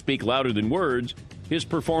actions speak louder than words, his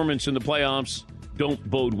performance in the playoffs don't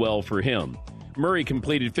bode well for him. Murray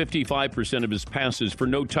completed 55% of his passes for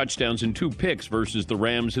no touchdowns and 2 picks versus the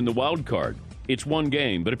Rams in the wild card. It's one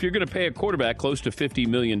game, but if you're going to pay a quarterback close to $50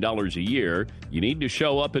 million a year, you need to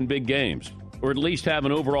show up in big games, or at least have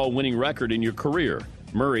an overall winning record in your career.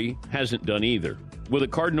 Murray hasn't done either. Will the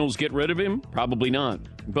Cardinals get rid of him? Probably not.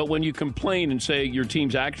 But when you complain and say your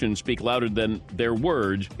team's actions speak louder than their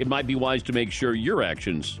words, it might be wise to make sure your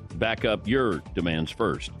actions back up your demands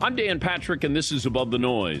first. I'm Dan Patrick, and this is Above the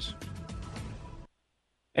Noise.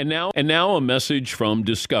 And now a message from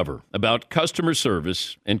Discover about customer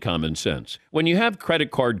service and common sense. When you have credit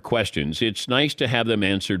card questions, it's nice to have them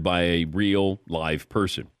answered by a real, live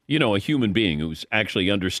person. You know, a human being who's actually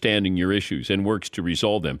understanding your issues and works to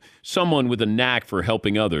resolve them. Someone with a knack for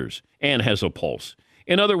helping others and has a pulse.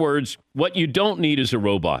 In other words, what you don't need is a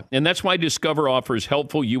robot. And that's why Discover offers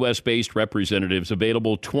helpful U.S.-based representatives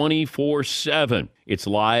available 24/7. It's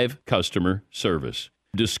live customer service.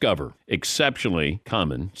 Discover exceptionally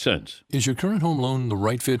common sense. Is your current home loan the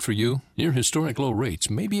right fit for you? Near historic low rates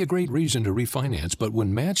may be a great reason to refinance, but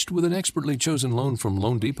when matched with an expertly chosen loan from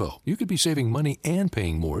Loan Depot, you could be saving money and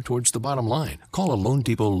paying more towards the bottom line. Call a Loan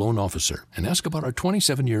Depot loan officer and ask about our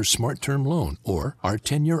 27-year Smart Term loan or our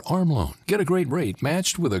 10-year ARM loan. Get a great rate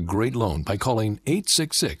matched with a great loan by calling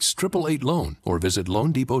 866-888-LOAN or visit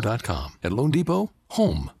loandepot.com. At Loan Depot,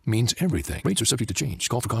 home means everything. Rates are subject to change.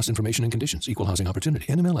 Call for cost information and conditions. Equal housing opportunity.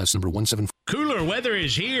 NMLS number 174. Cooler weather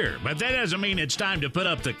is here, but that doesn't mean it's time to put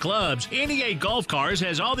up the clubs. NEA Golf Cars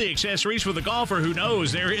has all the accessories for the golfer who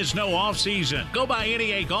knows there is no off-season. Go by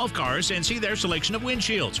NEA Golf Cars and see their selection of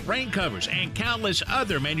windshields, rain covers, and countless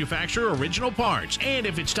other manufacturer original parts. And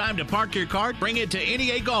if it's time to park your car, bring it to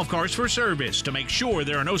NEA Golf Cars for service to make sure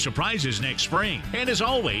there are no surprises next spring. And as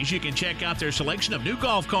always, you can check out their selection of new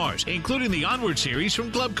golf cars, including the Onward Series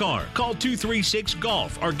from Club Car. Call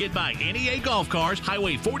 236-GOLF or get by NEA Golf Cars,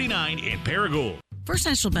 Highway 49 in Paragould. First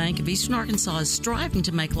National Bank of Eastern Arkansas is striving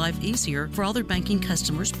to make life easier for all their banking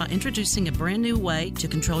customers by introducing a brand new way to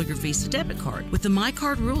control your Visa debit card. With the My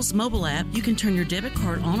Card Rules mobile app, you can turn your debit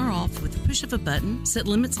card on or off with the push of a button, set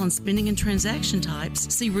limits on spending and transaction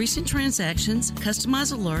types, see recent transactions,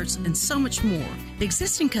 customize alerts, and so much more.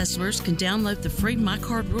 Existing customers can download the free My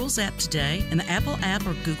Card Rules app today in the Apple app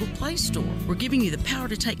or Google Play Store. We're giving you the power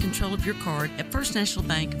to take control of your card at First National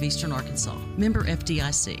Bank of Eastern Arkansas. Member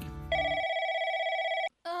FDIC.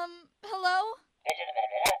 Hello?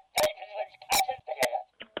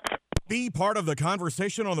 Be part of the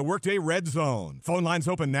conversation on the Workday Red Zone. Phone lines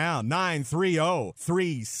open now,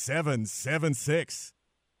 930-3776.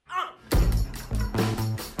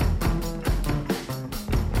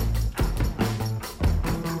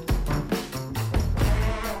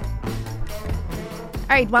 All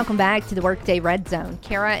right, welcome back to the Workday Red Zone.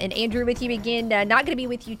 Kara and Andrew with you again. Not going to be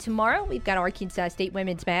with you tomorrow. We've got Arkansas State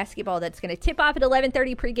women's basketball that's going to tip off at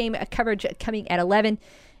 11:30. Pregame coverage coming at 11.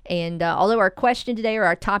 And although our question today or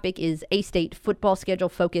our topic is A-State football schedule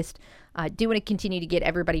focused, do want to continue to get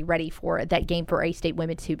everybody ready for that game for A-State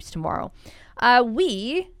women's hoops tomorrow.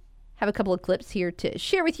 We have a couple of clips here to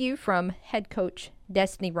share with you from head coach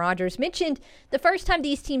Destiny Rogers. Mentioned the first time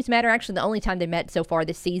these teams met, or actually the only time they met so far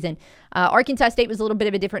this season. Arkansas State was a little bit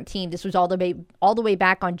of a different team. This was all the way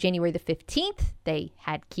back on January the 15th. They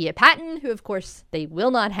had Kia Patton, who of course they will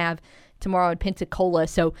not have tomorrow in Pensacola.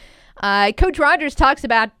 So Coach Rogers talks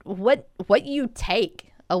about what you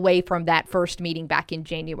take away from that first meeting back in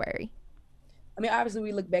January. I mean, obviously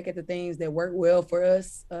we look back at the things that worked well for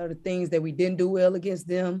us, the things that we didn't do well against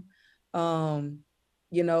them.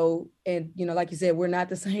 You know, and, you know, like you said, we're not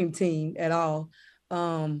the same team at all,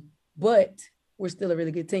 but we're still a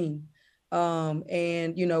really good team.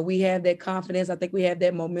 And, you know, we have that confidence. I think we have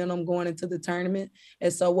that momentum going into the tournament.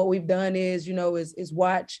 And so what we've done is, you know, is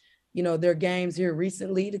watch, you know, their games here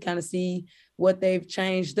recently to kind of see what they've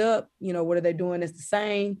changed up. You know, what are they doing that's the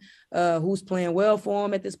same? Who's playing well for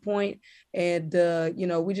them at this point? And, you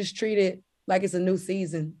know, we just treat it like it's a new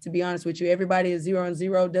season, to be honest with you. Everybody is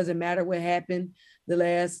 0-0. Doesn't matter what happened the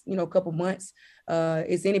last, you know, couple months.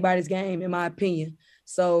 It's anybody's game, in my opinion.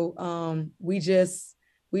 So we just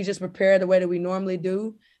prepare the way that we normally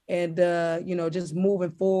do, and you know, just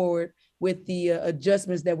moving forward with the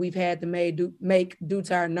adjustments that we've had to make due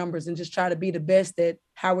to our numbers, and just try to be the best at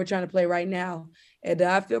how we're trying to play right now. And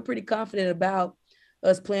I feel pretty confident about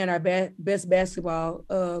us playing our best basketball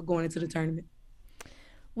going into the tournament.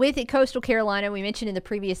 With Coastal Carolina, we mentioned in the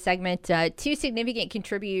previous segment, two significant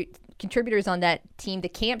contributors on that team. The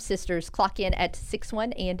Camp sisters clock in at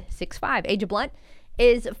 6'1" and 6'5". Aja Blunt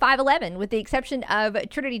is 5'11", with the exception of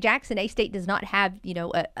Trinity Jackson. A-State does not have, you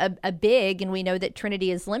know, a big, and we know that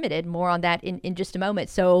Trinity is limited. More on that in just a moment.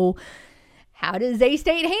 So how does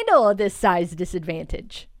A-State handle this size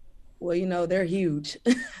disadvantage? Well, you know, they're huge.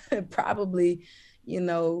 Probably, you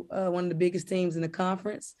know, one of the biggest teams in the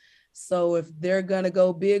conference. So if they're going to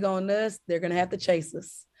go big on us, they're going to have to chase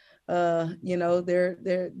us. You know,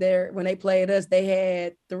 they're when they played us, they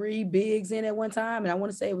had 3 bigs in at one time. And I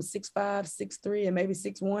want to say it was 6'5", 6'3", and maybe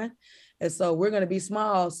 6'1". And so we're going to be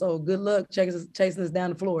small. So good luck chasing us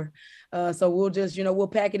down the floor. So we'll just, you know, we'll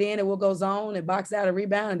pack it in and we'll go zone and box out a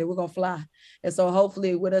rebound, and then we're going to fly. And so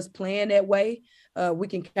hopefully with us playing that way, we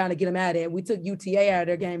can kind of get them out of it. We took UTA out of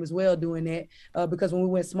their game as well doing that, because when we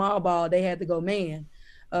went small ball, they had to go man.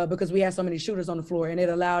 Because we had so many shooters on the floor, and it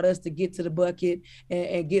allowed us to get to the bucket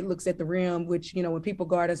and get looks at the rim, which, you know, when people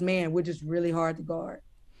guard us, man, we're just really hard to guard.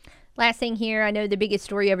 Last thing here, I know the biggest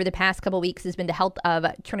story over the past couple weeks has been the health of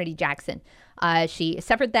Trinity Jackson. She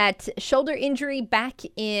suffered that shoulder injury back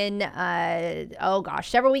in,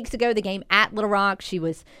 several weeks ago, the game at Little Rock. She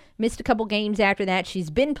missed a couple games after that. She's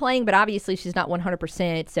been playing, but obviously she's not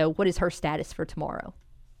 100%. So what is her status for tomorrow?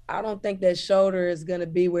 I don't think that shoulder is going to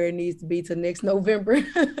be where it needs to be till next November.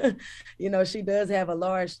 She does have a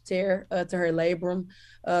large tear to her labrum.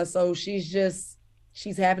 So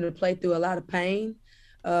she's having to play through a lot of pain.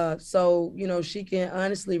 She can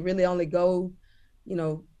honestly really only go,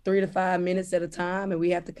 3 to 5 minutes at a time. And we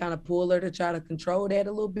have to kind of pull her to try to control that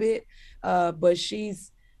a little bit. But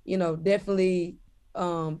she's, definitely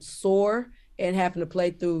sore and having to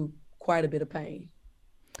play through quite a bit of pain.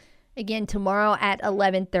 Again, tomorrow at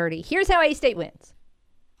 11:30. Here's how A-State wins.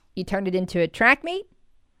 You turn it into a track meet.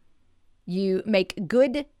 You make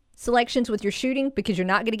good selections with your shooting because you're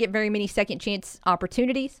not going to get very many second chance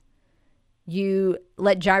opportunities. You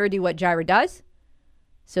let Jaira do what Jaira does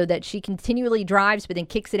so that she continually drives but then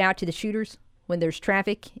kicks it out to the shooters when there's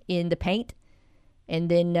traffic in the paint. And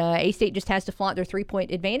then A-State just has to flaunt their three-point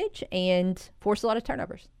advantage and force a lot of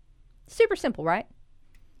turnovers. Super simple, right?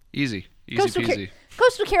 Easy peasy.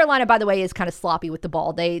 Coastal Carolina, by the way, is kind of sloppy with the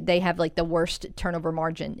ball. They have like the worst turnover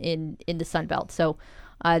margin in the Sun Belt. So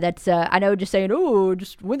that's I know just saying,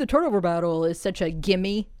 just win the turnover battle is such a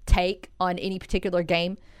gimme take on any particular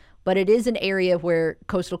game. But it is an area where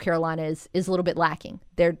Coastal Carolina is a little bit lacking.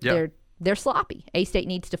 They're sloppy. A-State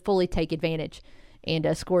needs to fully take advantage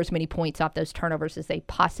and score as many points off those turnovers as they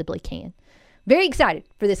possibly can. Very excited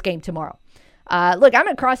for this game tomorrow. Look, I'm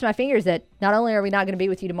going to cross my fingers that not only are we not going to be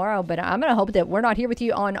with you tomorrow, but I'm going to hope that we're not here with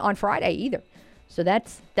you on Friday either. So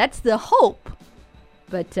that's the hope.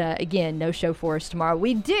 But again, no show for us tomorrow.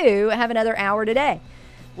 We do have another hour today.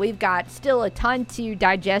 We've got still a ton to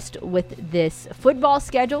digest with this football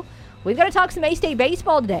schedule. We've got to talk some A-State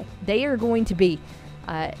baseball today. They are going to be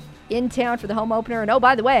in town for the home opener. And,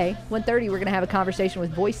 by the way, 1:30, we're going to have a conversation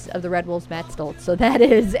with voice of the Red Wolves, Matt Stolz. So that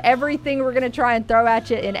is everything we're going to try and throw at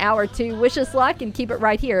you in hour 2. Wish us luck and keep it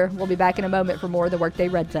right here. We'll be back in a moment for more of the Workday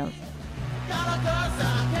Red Zone.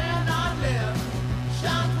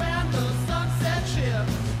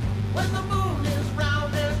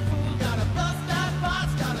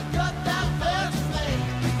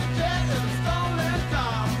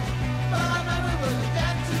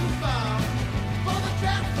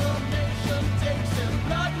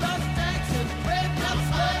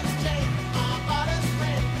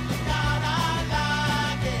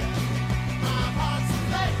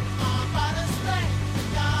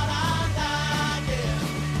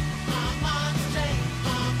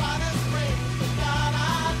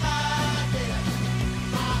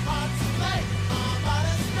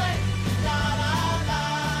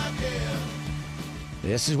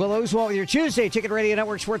 This is Will Oswalt with your Tuesday Ticket Radio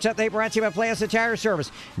Network Sports Update brought to you by Plaza Tire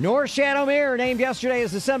Service. North Shadow Mirror named yesterday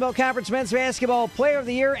as the Sun Belt Conference Men's Basketball Player of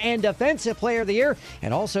the Year and Defensive Player of the Year,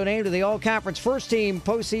 and also named to the All-Conference First Team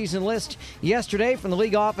postseason list yesterday from the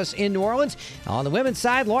league office in New Orleans. On the women's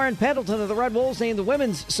side, Lauren Pendleton of the Red Wolves named the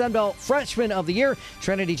Women's Sun Belt Freshman of the Year.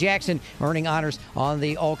 Trinity Jackson earning honors on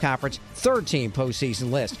the All-Conference Third Team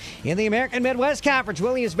postseason list. In the American Midwest Conference,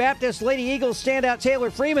 Williams Baptist Lady Eagles standout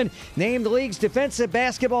Taylor Freeman named the league's Defensive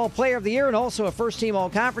Basketball Player of the Year and also a first-team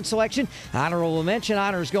All-Conference selection. Honorable mention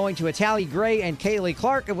honors going to Atali Gray and Kaylee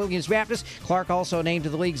Clark of Williams Baptist. Clark also named to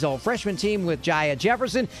the league's All-Freshman team with Jaya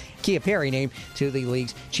Jefferson. Kia Perry named to the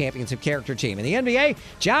league's Champions of Character team. In the NBA,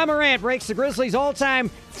 Ja Morant breaks the Grizzlies' all-time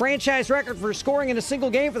franchise record for scoring in a single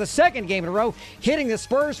game for the second game in a row, hitting the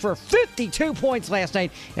Spurs for 52 points last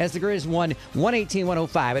night as the Grizz won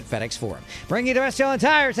 118-105 at FedEx Forum. Bring you to Westfield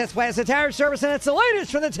Tires. That's Plaza Tire Service, and it's the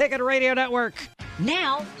latest from the Ticket Radio Network.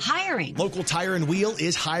 Now, hiring. Local Tire and Wheel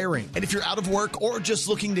is hiring. And if you're out of work or just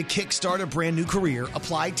looking to kickstart a brand new career,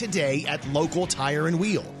 apply today at Local Tire and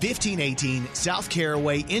Wheel, 1518 South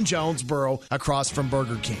Caraway in Jonesboro, across from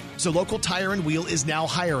Burger King. So Local Tire and Wheel is now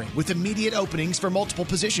hiring with immediate openings for multiple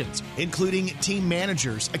positions, including team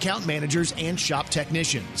managers, account managers, and shop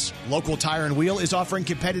technicians. Local Tire and Wheel is offering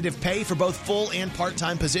competitive pay for both full and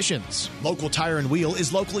part-time positions. Local Tire and Wheel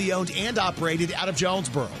is locally owned and operated out of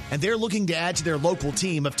Jonesboro, and they're looking to add to their local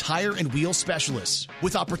team of tire and wheel specialists.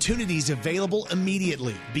 With opportunities available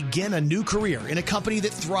immediately, begin a new career in a company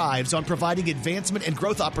that thrives on providing advancement and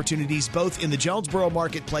growth opportunities both in the Jonesboro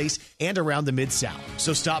marketplace and around the Mid-South.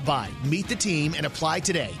 So stop by, meet the team, and apply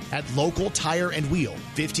today at Local Tire and Wheel,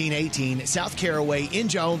 1518 South Caraway in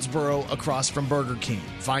Jonesboro, across from Burger King.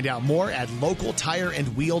 Find out more at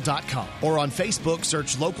localtireandwheel.com or on Facebook,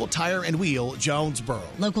 search Local Tire and Wheel Jonesboro.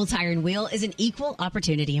 Local Tire and Wheel is an equal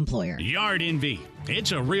opportunity employer. Yard Envy,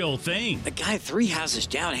 It's a real thing. The guy 3 houses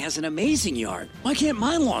down has an amazing yard. Why can't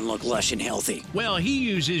my lawn look lush and healthy? Well, he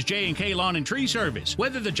uses J&K Lawn and Tree Service.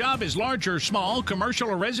 Whether the job is large or small,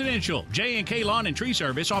 commercial or residential, J&K Lawn and Tree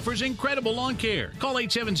Service offers incredible lawn care. Call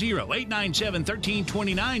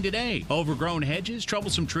 870-897-1329 today. Overgrown hedges,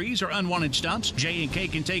 troublesome trees, or unwanted stumps, J&K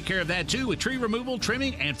can take care of that too with tree removal,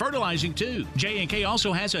 trimming, and fertilizing too. J&K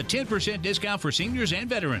also has a 10% discount for seniors and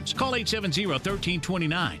veterans. Call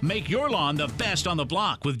 870-1329. Make your lawn the best on the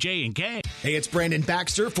block with J&K. Hey, it's Brandon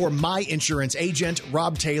Baxter for my insurance agent,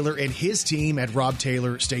 Rob Taylor, and his team at Rob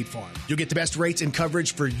Taylor State Farm. You'll get the best rates and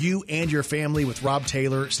coverage for you and your family with Rob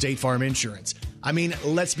Taylor State Farm Insurance. I mean,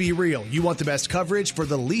 let's be real. You want the best coverage for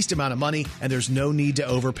the least amount of money, and there's no need to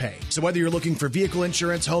overpay. So whether you're looking for vehicle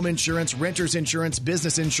insurance, home insurance, renter's insurance,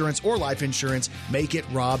 business insurance, or life insurance, make it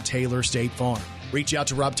Rob Taylor State Farm. Reach out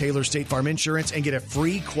to Rob Taylor State Farm Insurance and get a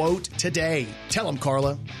free quote today. Tell them,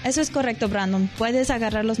 Carla. Eso es correcto, Brandon. Puedes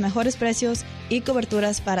agarrar los mejores precios y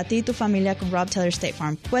coberturas para ti y tu familia con Rob Taylor State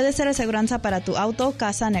Farm. Puede ser aseguranza para tu auto,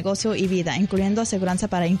 casa, negocio y vida, incluyendo aseguranza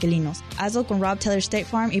para inquilinos. Hazlo con Rob Taylor State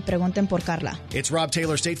Farm y pregunten por Carla. It's Rob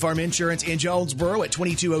Taylor State Farm Insurance in Jonesboro at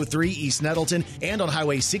 2203 East Nettleton and on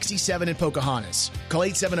Highway 67 in Pocahontas. Call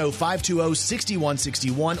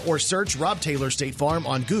 870-520-6161 or search Rob Taylor State Farm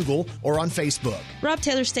on Google or on Facebook. Rob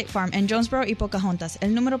Taylor State Farm en Jonesboro y Pocahontas.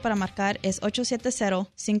 El número para marcar es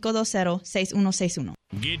 870-520-6161.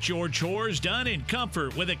 Get your chores done in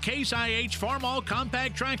comfort with a Case IH Farmall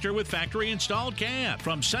compact tractor with factory-installed cab.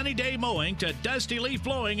 From sunny day mowing to dusty leaf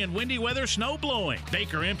blowing and windy weather snow blowing,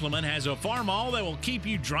 Baker Implement has a Farmall that will keep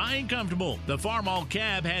you dry and comfortable. The Farmall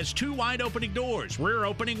cab has 2 wide opening doors, rear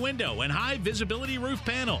opening window, and high visibility roof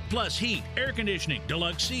panel, plus heat, air conditioning,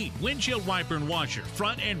 deluxe seat, windshield wiper and washer,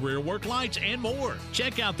 front and rear work lights, and more.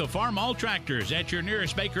 Check out the Farmall tractors at your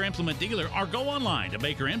nearest Baker Implement dealer or go online to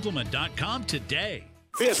bakerimplement.com today.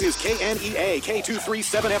 This is KNEA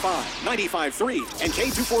K237FI 95.3 and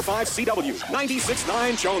K245CW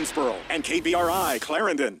 96.9 Jonesboro and KBRI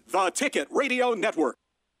Clarendon, the Ticket Radio Network.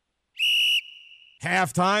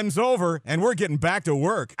 Halftime's over, and we're getting back to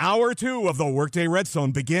work. Hour 2 of the Workday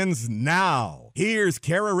Redzone begins now. Here's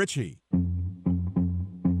Kara Richey.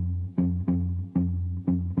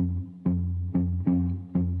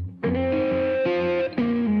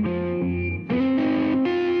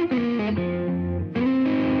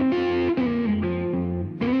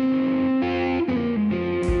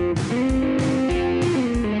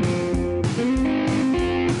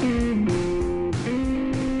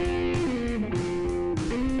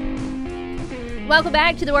 Welcome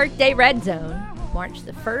back to the Workday Red Zone. March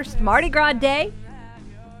the 1st, Mardi Gras Day.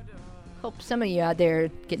 Hope some of you out there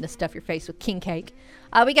getting to stuff your face with king cake.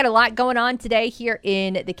 We got a lot going on today here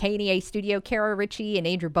in the KNEA studio. Kara Richey and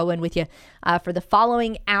Andrew Bowen with you for the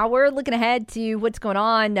following hour. Looking ahead to what's going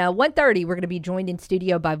on. 1:30, we're going to be joined in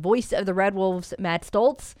studio by voice of the Red Wolves, Matt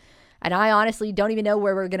Stolz. And I honestly don't even know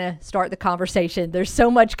where we're going to start the conversation. There's so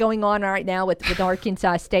much going on right now with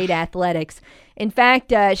Arkansas State athletics. In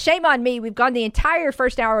fact, shame on me. We've gone the entire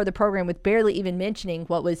first hour of the program with barely even mentioning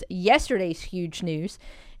what was yesterday's huge news.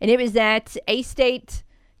 And it was that A-State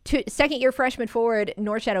second-year freshman forward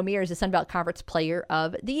Norchad Omier is the Sun Belt Conference Player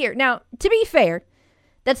of the Year. Now, to be fair,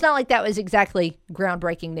 that's not like that was exactly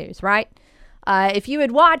groundbreaking news, right? If you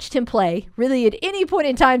had watched him play really at any point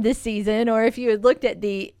in time this season, or if you had looked at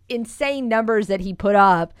the insane numbers that he put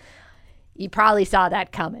up, you probably saw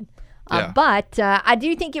that coming. Yeah. But I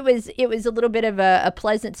do think it was a little bit of a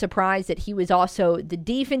pleasant surprise that he was also the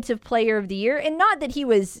Defensive Player of the Year, and not that he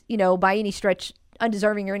was, by any stretch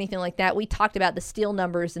undeserving or anything like that. We talked about the steal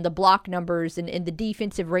numbers and the block numbers and the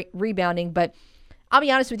defensive rebounding, but I'll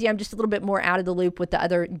be honest with you, I'm just a little bit more out of the loop with the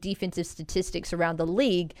other defensive statistics around the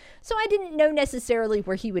league, so I didn't know necessarily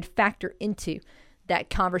where he would factor into that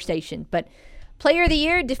conversation. But Player of the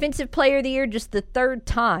Year, Defensive Player of the Year, just the third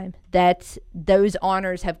time that those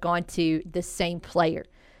honors have gone to the same player.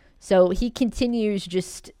 So he continues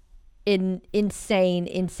just an insane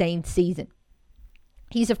season.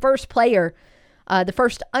 He's the first player, the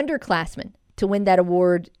first underclassman to win that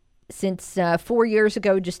award since 4 years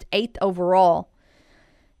ago, just 8th overall.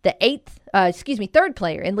 The third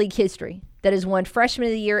player in league history that has won Freshman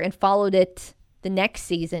of the Year and followed it the next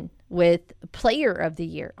season with Player of the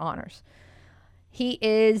Year honors. He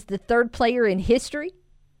is the third player in history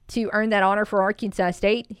to earn that honor for Arkansas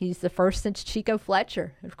State. He's the first since Chico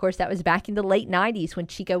Fletcher. Of course, that was back in the late 90s when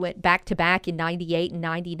Chico went back-to-back in 98 and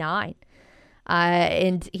 99.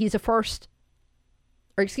 And he's third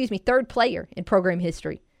player in program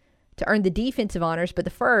history to earn the defensive honors, but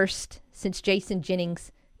the first since Jason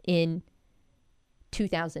Jennings in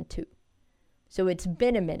 2002. So it's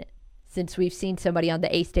been a minute since we've seen somebody on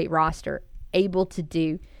the A-State roster able to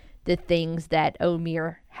do the things that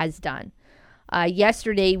Omier has done.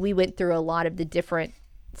 Yesterday, we went through a lot of the different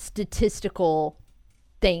statistical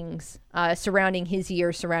things surrounding his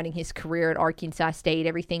year, surrounding his career at Arkansas State,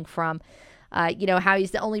 everything from, how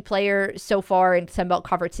he's the only player so far in Sun Belt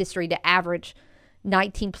Conference history to average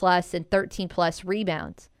 19-plus and 13-plus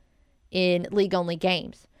rebounds in league-only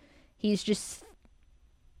games. He's just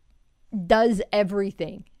does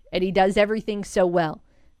everything, and he does everything so well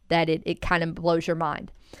that it kind of blows your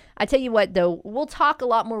mind. I tell you what, though, we'll talk a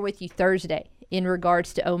lot more with you Thursday in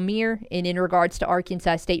regards to Omier and in regards to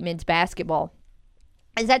Arkansas State men's basketball,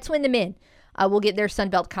 as that's when the men will get their Sun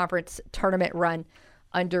Belt Conference tournament run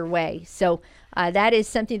underway. So that is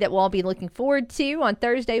something that we'll all be looking forward to. On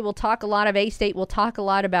Thursday, we'll talk a lot of A-State. We'll talk a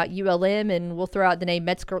lot about ULM, and we'll throw out the name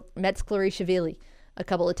Metzger-Shavili a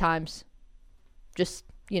couple of times, just,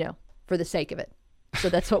 for the sake of it. So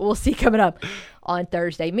that's what we'll see coming up on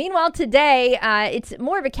Thursday. Meanwhile, today, it's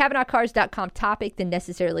more of a CavenaughCars.com topic than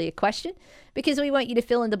necessarily a question, because we want you to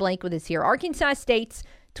fill in the blank with us here. Arkansas State's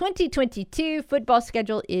 2022 football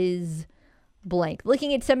schedule is blank.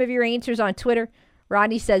 Looking at some of your answers on Twitter,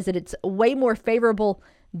 Rodney says that it's way more favorable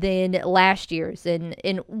than last year's. And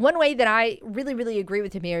in one way that I really, really agree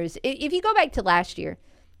with him here is if you go back to last year,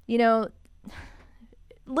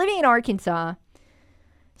 living in Arkansas,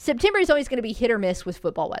 September is always going to be hit or miss with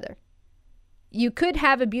football weather. You could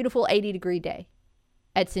have a beautiful 80-degree day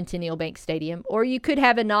at Centennial Bank Stadium, or you could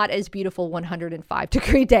have a not as beautiful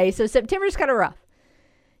 105-degree day. So September's kind of rough.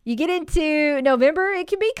 You get into November, it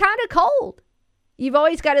can be kind of cold. You've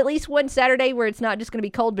always got at least one Saturday where it's not just going to be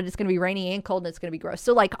cold, but it's going to be rainy and cold, and it's going to be gross.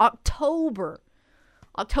 So like October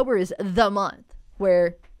is the month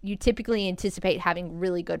where you typically anticipate having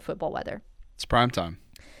really good football weather. It's prime time.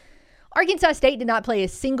 Arkansas State did not play a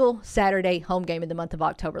single Saturday home game in the month of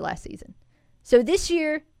October last season. So this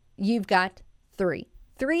year, you've got three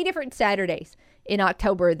different Saturdays in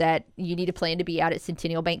October that you need to plan to be out at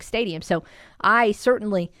Centennial Bank Stadium. So I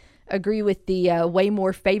certainly agree with the way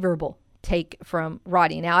more favorable take from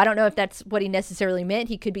Rodney. Now, I don't know if that's what he necessarily meant.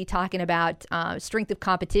 He could be talking about strength of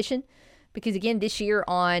competition, because again, this year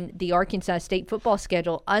on the Arkansas State football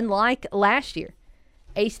schedule, unlike last year,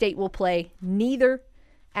 A-State will play neither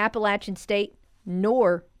Appalachian State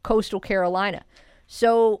nor Coastal Carolina.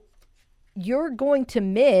 So you're going to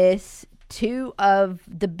miss two of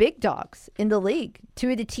the big dogs in the league,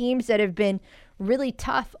 two of the teams that have been really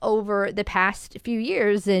tough over the past few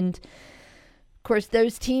years. And of course,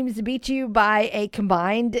 those teams beat you by a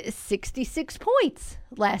combined 66 points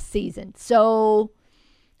last season. So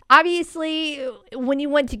obviously, when you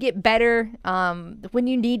want to get better, when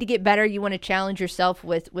you need to get better, you want to challenge yourself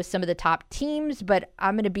with some of the top teams. But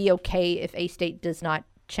I'm going to be okay if A-State does not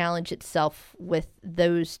challenge itself with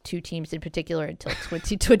those two teams in particular until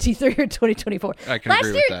 2023 or 2024. I can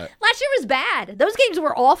agree with that. Last year was bad. Those games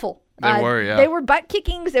were awful. They were, yeah. They were butt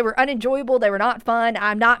kickings. They were unenjoyable. They were not fun.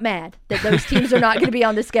 I'm not mad that those teams are not going to be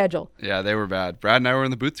on the schedule. Yeah, they were bad. Brad and I were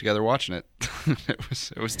in the booth together watching it.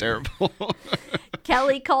 It was terrible.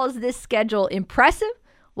 Kelly calls this schedule impressive.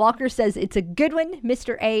 Walker says it's a good one.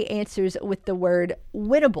 Mr. A answers with the word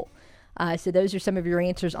winnable. So those are some of your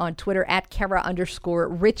answers on Twitter at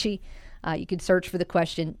Kara_Richey. You can search for the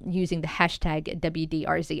question using the hashtag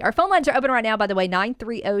WDRZ. Our phone lines are open right now, by the way.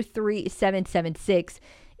 930-3776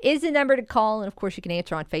 is the number to call. And, of course, you can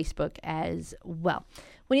answer on Facebook as well.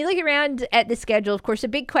 When you look around at the schedule, of course, a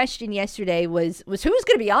big question yesterday was who's going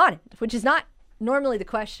to be on it, which is not normally the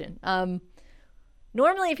question.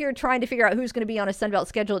 Normally, if you're trying to figure out who's going to be on a Sunbelt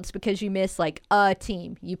schedule, it's because you miss, like, a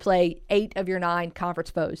team. You play 8 of your 9 conference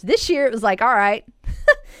foes. This year, it was like, all right,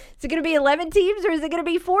 is it going to be 11 teams or is it going to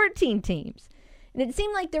be 14 teams? And it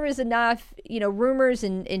seemed like there was enough, rumors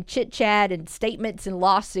and chit-chat and statements and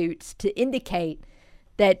lawsuits to indicate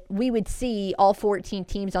that we would see all 14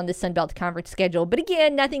 teams on the Sunbelt Conference schedule. But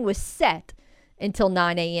again, nothing was set until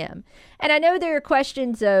 9 a.m. And I know there are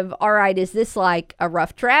questions of, all right, is this like a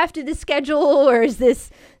rough draft of the schedule, or is this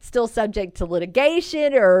still subject to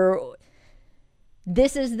litigation, or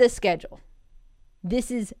this is the schedule.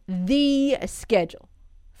 This is the schedule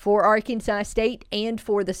for Arkansas State and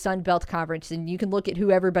for the Sun Belt Conference. And you can look at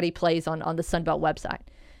who everybody plays on the Sun Belt website.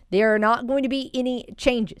 There are not going to be any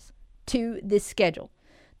changes to this schedule.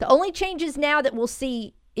 The only changes now that we'll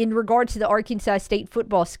see in regard to the Arkansas State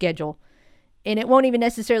football schedule, and it won't even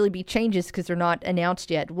necessarily be changes because they're not announced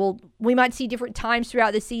yet. We might see different times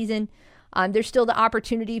throughout the season. There's still the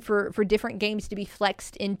opportunity for different games to be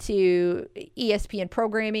flexed into ESPN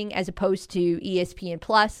programming as opposed to ESPN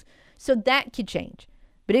Plus. So that could change.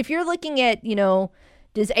 But if you're looking at,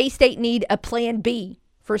 does A-State need a plan B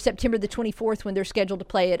for September the 24th when they're scheduled to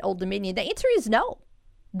play at Old Dominion? The answer is no.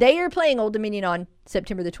 They are playing Old Dominion on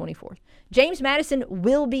September the 24th. James Madison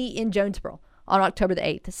will be in Jonesboro on October the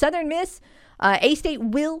 8th. Southern Miss, A-State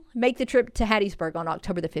will make the trip to Hattiesburg on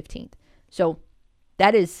October the 15th. So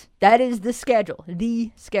that is the schedule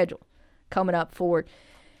coming up for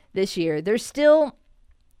this year. There's still,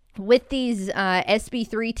 with these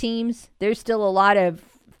SB3 teams, there's still a lot of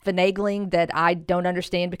finagling that I don't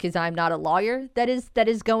understand because I'm not a lawyer that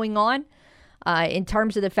is going on. In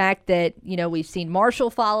terms of the fact that, we've seen Marshall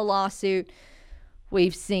file a lawsuit,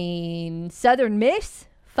 we've seen Southern Miss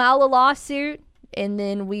file a lawsuit, and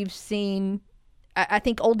then we've seen, I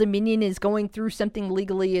think Old Dominion is going through something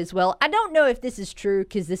legally as well. I don't know if this is true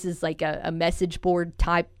because this is like a message board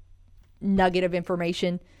type nugget of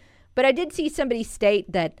information, but I did see somebody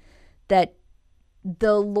state that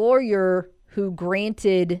the lawyer who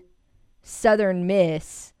granted Southern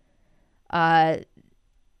Miss, that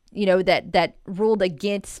ruled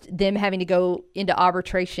against them having to go into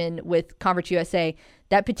arbitration with Conference USA,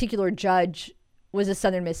 that particular judge was a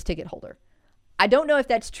Southern Miss ticket holder. I don't know if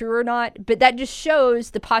that's true or not, but that just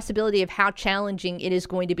shows the possibility of how challenging it is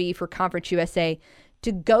going to be for Conference USA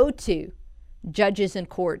to go to judges and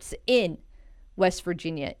courts in West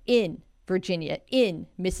Virginia, in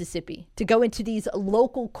Mississippi, to go into these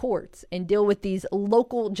local courts and deal with these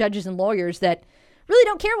local judges and lawyers that really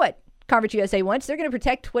don't care what Conference USA wants. They're going to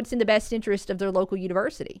protect what's in the best interest of their local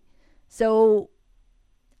university. So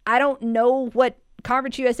I don't know what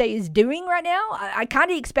Conference USA is doing right now. I kind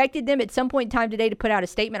of expected them at some point in time today to put out a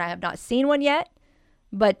statement. I have not seen one yet.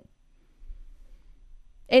 But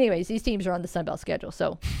anyways, these teams are on the Sun Belt schedule.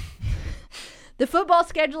 So the football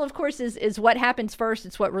schedule, of course, is what happens first.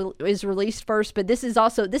 It's what is released first. But this is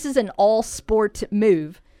an all-sport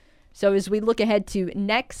move. So as we look ahead to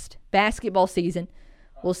next basketball season,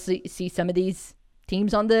 we'll see some of these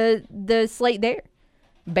teams on the slate there.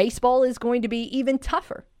 Baseball is going to be even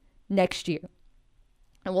tougher next year.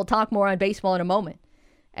 And we'll talk more on baseball in a moment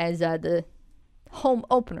as the home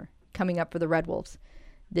opener coming up for the Red Wolves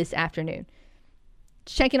this afternoon.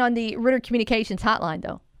 Checking on the Ritter Communications hotline,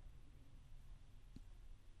 though.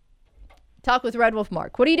 Talk with Red Wolf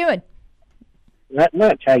Mark. What are you doing? Not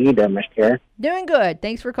much. How you doing, Miss Kara? Doing good.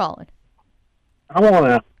 Thanks for calling. I want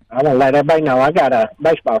to let everybody know I got a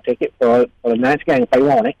baseball ticket for the night's game if they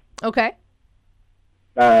want it. Okay.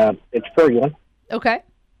 It's a free one. Okay.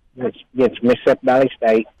 It's Mississippi Valley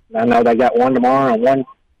State. I know they got one tomorrow and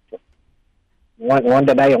one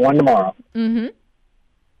today and one tomorrow. Mm-hmm.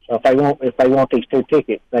 So if they want these two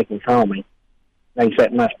tickets, they can call me. They can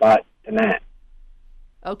set my spot tonight.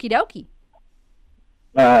 Okie dokie.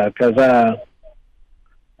 Because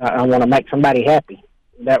I want to make somebody happy.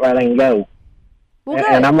 That way they can go. Well,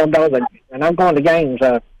 and I'm gonna go. And I'm going to games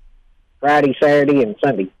Friday, Saturday, and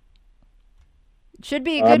Sunday. Should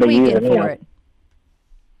be a good weekend for it.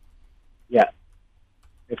 Yeah,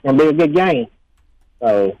 it's going to be a good game.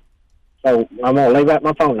 So I'm going to leave out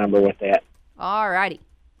my phone number with that. All righty.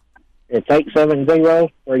 It's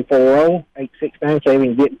 870-340-8697. So you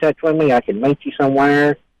can get in touch with me. I can meet you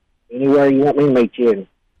somewhere, anywhere you want me to meet you. And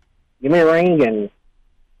give me a ring, and if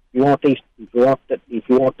you want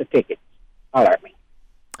the tickets, holler at me.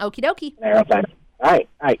 Okie dokie. All right.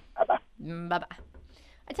 Bye-bye. Bye-bye.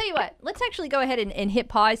 I tell you what, let's actually go ahead and hit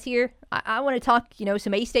pause here. I want to talk,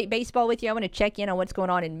 some A-State baseball with you. I want to check in on what's going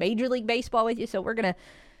on in Major League Baseball with you. So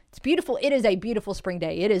it's beautiful. It is a beautiful spring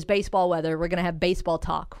day. It is baseball weather. We're going to have baseball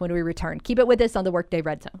talk when we return. Keep it with us on the Workday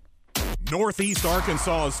Redzone. Northeast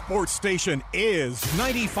Arkansas's sports station is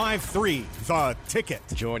 95.3 The Ticket.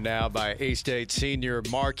 Joined now by A-State senior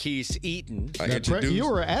Marquise Eaton. You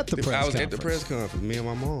were at the press conference. I was at the press conference, me and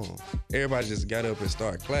my mom. Everybody just got up and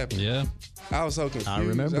started clapping. Yeah. I was so confused. I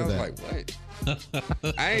remember that. I was like, what?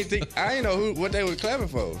 I ain't know what they were clapping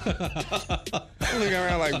for. I'm looking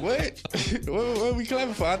around like, what? what are we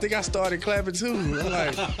clapping for? I think I started clapping too. I'm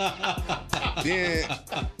like,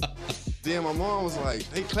 then my mom was like,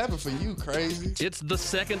 they clapping for you, crazy. It's the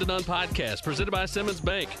Second to None podcast presented by Simmons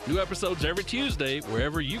Bank. New episodes every Tuesday,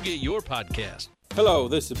 wherever you get your podcast. Hello,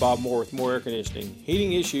 this is Bob Moore with Moore Air Conditioning.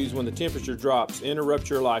 Heating issues when the temperature drops interrupt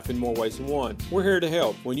your life in more ways than one. We're here to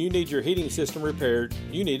help. When you need your heating system repaired,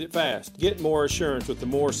 you need it fast. Get more assurance with the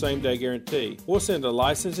Moore same-day guarantee. We'll send a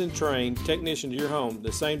licensed and trained technician to your home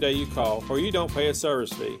the same day you call, or you don't pay a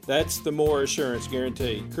service fee. That's the Moore Assurance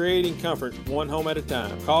Guarantee. Creating comfort one home at a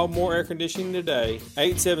time. Call Moore Air Conditioning today,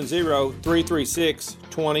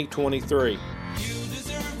 870-336-2023.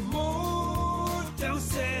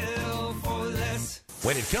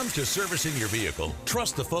 When it comes to servicing your vehicle,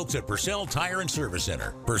 trust the folks at Purcell Tire and Service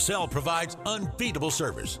Center. Purcell provides unbeatable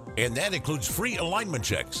service, and that includes free alignment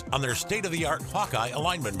checks on their state-of-the-art Hawkeye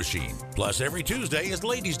alignment machine. Plus, every Tuesday is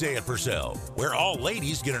Ladies' Day at Purcell, where all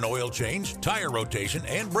ladies get an oil change, tire rotation,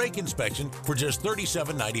 and brake inspection for just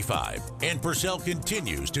 $37.95. And Purcell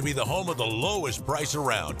continues to be the home of the lowest price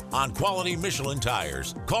around on quality Michelin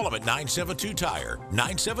tires. Call them at 972-TIRE,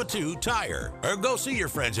 972-TIRE, or go see your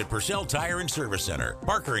friends at Purcell Tire and Service Center,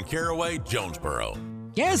 Parker and Caraway, Jonesboro.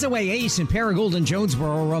 Gasaway Ace in Paragould and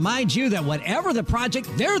Jonesboro reminds you that whatever the project,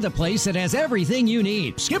 they're the place that has everything you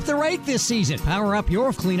need. Skip the rake this season. Power up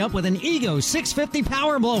your cleanup with an Ego 650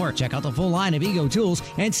 power blower. Check out the full line of Ego tools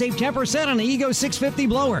and save 10% on the Ego 650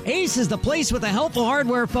 blower. Ace is the place with the helpful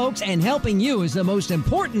hardware, folks, and helping you is the most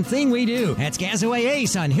important thing we do. That's Gasaway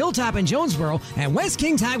Ace on Hilltop in Jonesboro and West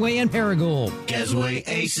Kings Highway in Paragould. Gasaway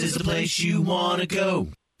Ace is the place you want to go.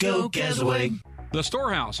 Go Gasaway. The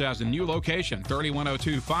Storehouse has a new location,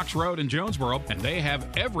 3102 Fox Road in Jonesboro, and they have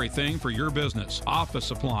everything for your business. Office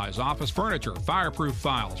supplies, office furniture, fireproof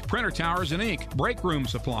files, printer towers and ink, break room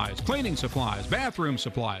supplies, cleaning supplies, bathroom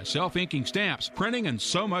supplies, self-inking stamps, printing, and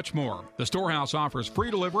so much more. The Storehouse offers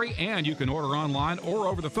free delivery, and you can order online or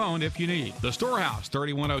over the phone if you need. The Storehouse,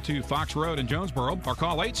 3102 Fox Road in Jonesboro, or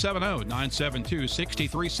call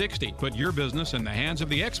 870-972-6360. Put your business in the hands of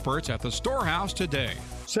the experts at the Storehouse today.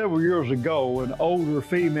 Several years ago, an older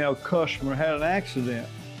female customer had an accident.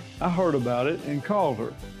 I heard about it and called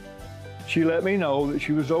her. She let me know that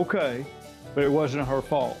she was okay, but it wasn't her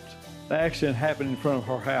fault. The accident happened in front of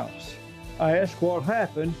her house. I asked what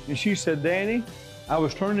happened, and she said, "Danny, I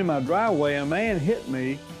was turning in my driveway, and a man hit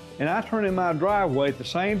me, and I turn in my driveway at the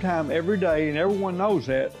same time every day, and everyone knows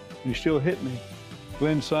that, and he still hit me."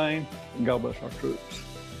 Glenn's sane, and God bless our troops.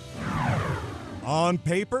 On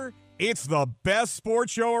paper, it's the best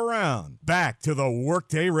sports show around. Back to the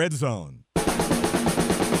Workday Red Zone.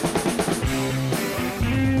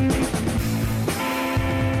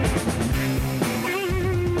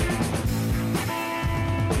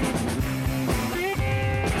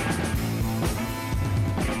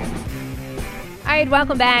 All right,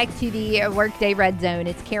 welcome back to the Workday Red Zone.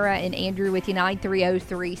 It's Kara and Andrew with you,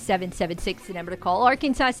 930-3776, the number to call.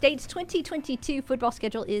 Arkansas State's 2022 football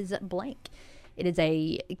schedule is blank. It is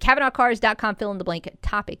a CavanaughCars.com fill-in-the-blank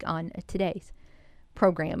topic on today's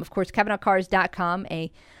program. Of course, CavanaughCars.com, a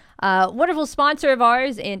wonderful sponsor of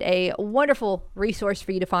ours and a wonderful resource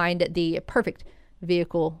for you to find the perfect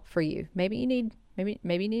vehicle for you. Maybe you need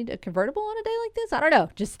a convertible on a day like this. I don't know.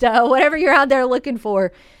 Just whatever you're out there looking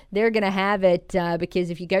for, they're going to have it because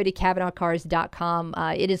if you go to CavanaughCars.com,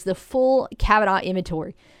 it is the full Kavanaugh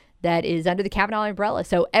inventory that is under the Kavanaugh umbrella.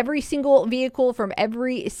 So every single vehicle from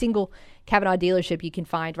every single Kavanaugh dealership you can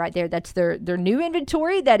find right there. That's their new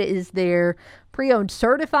inventory. That is their pre-owned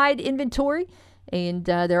certified inventory. And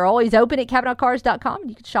they're always open at CavanaughCars.com.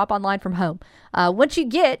 You can shop online from home. Once you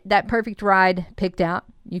get that perfect ride picked out,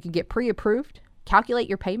 you can get pre-approved, calculate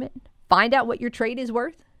your payment, find out what your trade is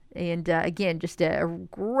worth. And again, just a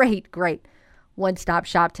great one-stop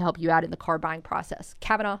shop to help you out in the car buying process.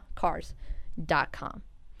 CavanaughCars.com.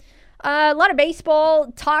 A lot of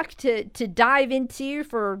baseball talk to dive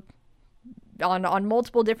into on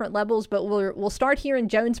multiple different levels, but we'll start here in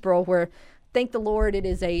Jonesboro, where, thank the Lord, it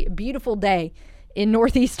is a beautiful day in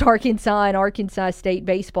Northeast Arkansas, and Arkansas State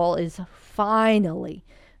baseball is finally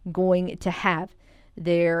going to have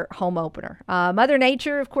their home opener. Mother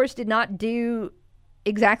Nature, of course, did not do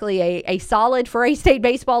exactly a solid for A-State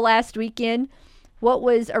baseball last weekend. What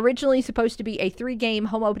was originally supposed to be a 3-game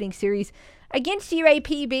home opening series against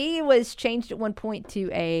UAPB was changed at one point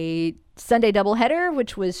to a Sunday doubleheader,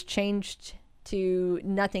 which was changed to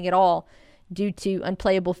nothing at all due to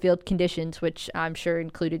unplayable field conditions, which I'm sure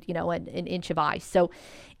included, an inch of ice. So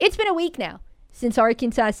it's been a week now since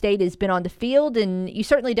Arkansas State has been on the field, and you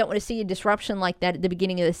certainly don't want to see a disruption like that at the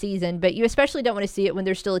beginning of the season, but you especially don't want to see it when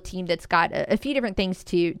there's still a team that's got a few different things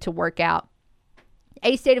to work out.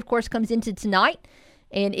 A-State, of course, comes into tonight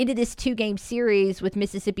and into this 2-game series with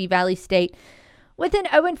Mississippi Valley State with an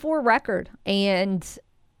 0-4 record, and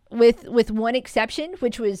with one exception,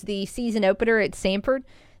 which was the season opener at Samford.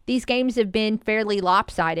 These games have been fairly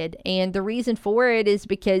lopsided, and the reason for it is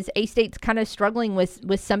because A-State's kind of struggling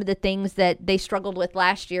with some of the things that they struggled with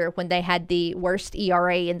last year when they had the worst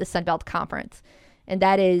ERA in the Sun Belt Conference, and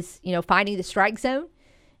that is, finding the strike zone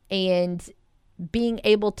and being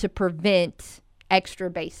able to prevent extra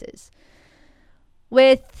bases.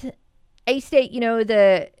 With A-State,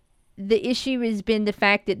 the issue has been the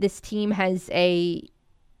fact that this team has a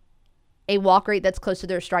a walk rate that's close to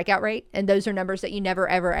their strikeout rate. And those are numbers that you never,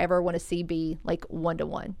 ever, ever want to see be like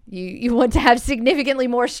 1-to-1. You want to have significantly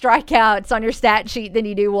more strikeouts on your stat sheet than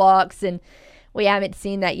you do walks. And we haven't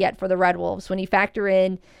seen that yet for the Red Wolves. When you factor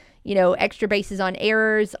in, extra bases on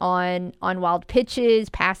errors, on wild pitches,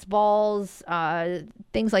 pass balls,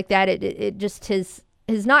 things like that, it just has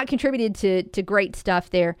not contributed to great stuff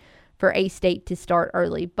there for A-State to start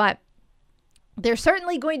early. But they're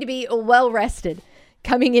certainly going to be well-rested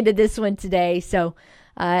coming into this one today. So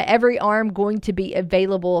every arm going to be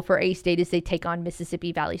available for A-State as they take on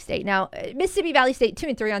Mississippi Valley State. Now, Mississippi Valley State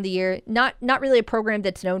 2-3 on the year, not really a program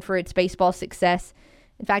that's known for its baseball success.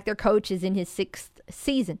 In fact, their coach is in his 6th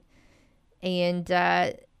season and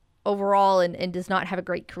overall and does not have a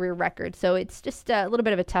great career record. So it's just a little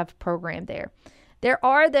bit of a tough program there. There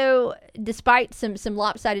are, though, despite some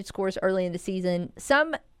lopsided scores early in the season,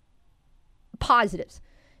 some positives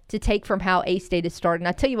to take from how A-State has started. And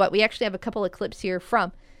I'll tell you what, we actually have a couple of clips here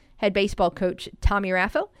from head baseball coach Tommy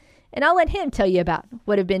Raffo, and I'll let him tell you about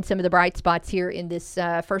what have been some of the bright spots here in this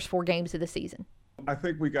first 4 games of the season. I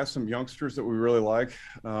think we got some youngsters that we really like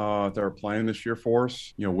that are playing this year for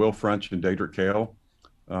us. Will French and Daedric Kale.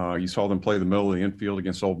 You saw them play the middle of the infield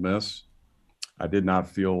against Ole Miss. I did not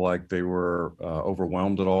feel like they were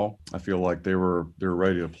overwhelmed at all. I feel like they were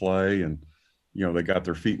ready to play, and they got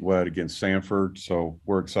their feet wet against Sanford, so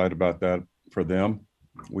we're excited about that for them.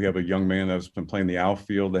 We have a young man that's been playing the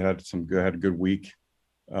outfield that had a good week.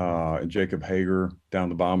 And Jacob Hager down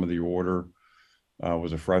the bottom of the order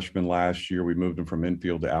was a freshman last year. We moved him from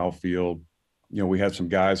infield to outfield. We had some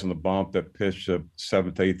guys on the bump that pitched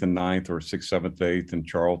 7th, 8th, and 9th, or 6th, 7th, 8th, and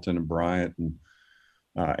Charlton and Bryant and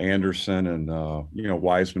Anderson and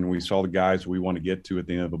Wiseman. We saw the guys we want to get to at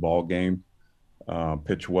the end of the ball game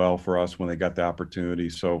pitch well for us when they got the opportunity.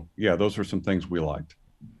 So, yeah, those are some things we liked.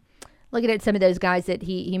 Looking at some of those guys that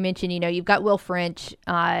he mentioned, you've got Will French,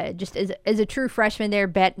 just as a true freshman there,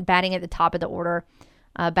 batting at the top of the order,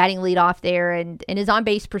 batting leadoff there, and his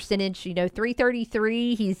on-base percentage,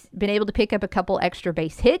 .333. He's been able to pick up a couple extra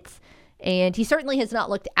base hits, and he certainly has not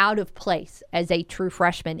looked out of place as a true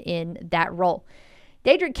freshman in that role.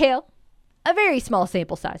 Daedric Kale, a very small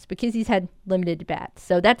sample size because he's had limited bats.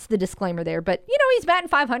 So that's the disclaimer there. But, he's batting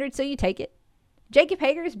 .500, so you take it. Jacob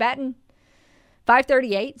Hager's batting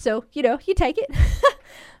 .538, so, you take it.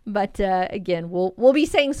 But, again, we'll be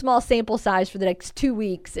saying small sample size for the next 2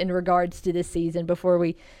 weeks in regards to this season before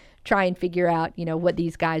we try and figure out, what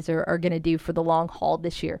these guys are going to do for the long haul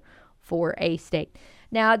this year for A-State.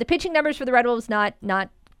 Now, the pitching numbers for the Red Wolves not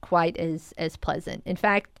quite as pleasant. In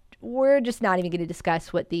fact, we're just not even going to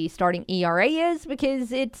discuss what the starting ERA is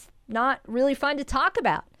because it's not really fun to talk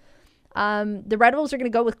about. The Red Wolves are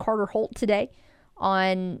going to go with Carter Holt today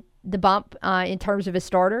on the bump in terms of a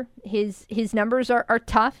starter. His numbers are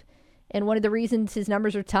tough, and one of the reasons his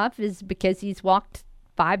numbers are tough is because he's walked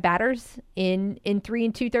 5 batters in 3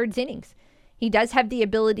 2/3 innings. He does have the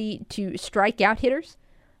ability to strike out hitters,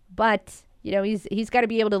 but he's got to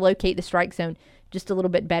be able to locate the strike zone just a little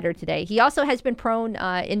bit better today. He also has been prone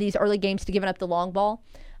in these early games to giving up the long ball.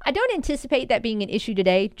 I don't anticipate that being an issue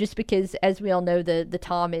today just because, as we all know, the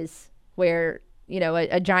Tom is where,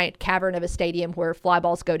 a giant cavern of a stadium where fly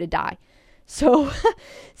balls go to die. So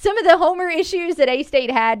some of the homer issues that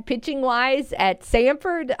A-State had pitching-wise at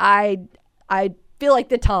Sanford, I feel like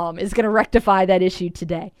the Tom is going to rectify that issue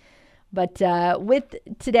today. But with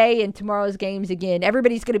today and tomorrow's games, again,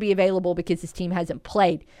 everybody's going to be available because this team hasn't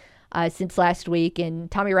played since last week.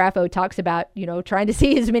 And Tommy Raffo talks about, trying to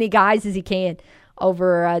see as many guys as he can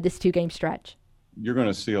over this 2-game stretch. You're going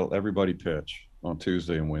to see everybody pitch on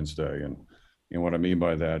Tuesday and Wednesday. And what I mean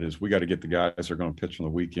by that is we got to get the guys that are going to pitch on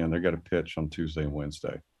the weekend. They got to pitch on Tuesday and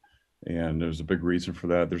Wednesday. And there's a big reason for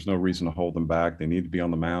that. There's no reason to hold them back. They need to be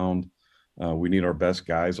on the mound. We need our best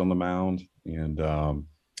guys on the mound. And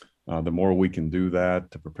the more we can do that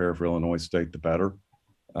to prepare for Illinois State, the better.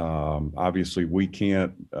 Obviously, we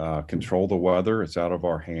can't control the weather. It's out of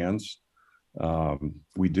our hands.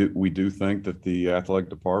 We do think that the athletic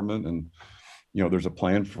department and, there's a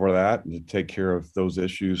plan for that and to take care of those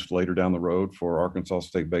issues later down the road for Arkansas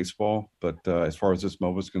State baseball. But as far as this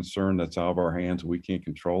moment is concerned, that's out of our hands. We can't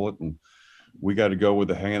control it. And we got to go with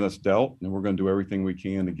the hand that's dealt. And we're going to do everything we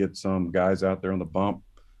can to get some guys out there on the bump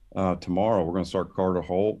tomorrow. We're going to start Carter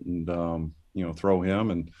Holt and, throw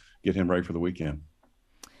him and get him ready for the weekend.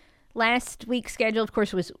 Last week's schedule, of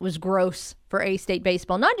course, was gross for A-State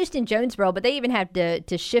baseball. Not just in Jonesboro, but they even had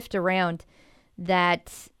to shift around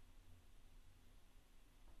that.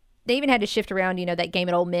 They even had to shift around, that game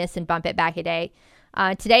at Ole Miss and bump it back a day.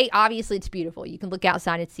 Today, obviously, it's beautiful. You can look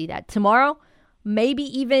outside and see that. Tomorrow, maybe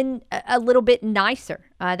even a little bit nicer.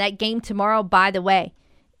 That game tomorrow, by the way,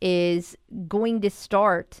 is going to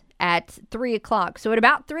start at 3 o'clock. So at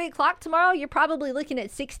about 3 o'clock tomorrow, you're probably looking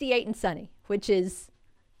at 68 and sunny, which is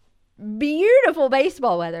beautiful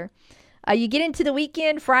baseball weather. You get into the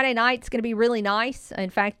weekend. Friday night's going to be really nice. In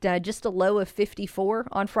fact, just a low of 54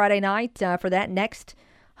 on Friday night for that next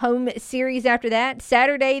home series after that.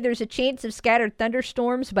 Saturday, there's a chance of scattered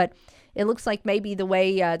thunderstorms, but it looks like maybe the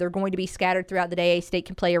way they're going to be scattered throughout the day, A-State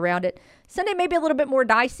can play around it. Sunday may be a little bit more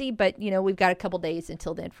dicey, but, we've got a couple days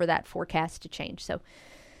until then for that forecast to change. So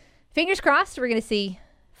fingers crossed, we're going to see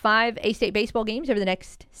 5 A-State baseball games over the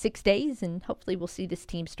next 6 days, and hopefully we'll see this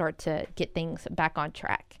team start to get things back on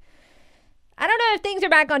track. I don't know if things are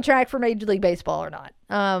back on track for Major League Baseball or not.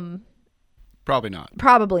 Probably not.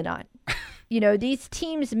 Probably not. These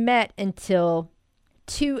teams met until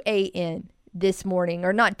 2 a.m. this morning,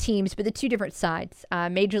 or not teams, but the two different sides,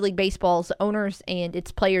 Major League Baseball's owners and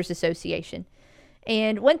its Players Association.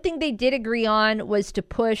 And one thing they did agree on was to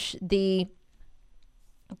push the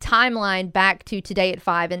timeline back to today at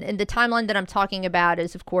 5. And the timeline that I'm talking about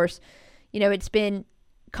is, of course, it's been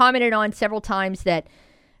commented on several times that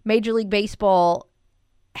Major League Baseball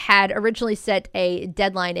had originally set a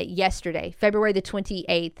deadline at yesterday, February the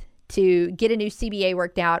 28th, to get a new CBA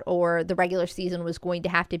worked out, or the regular season was going to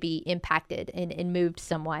have to be impacted and moved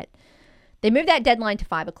somewhat. They moved that deadline to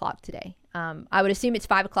 5 o'clock today. I would assume it's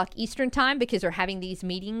 5 o'clock Eastern time because they're having these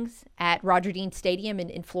meetings at Roger Dean Stadium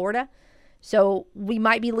in Florida. So we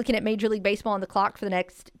might be looking at Major League Baseball on the clock for the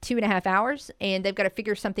next 2.5 hours, and they've got to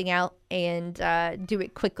figure something out and do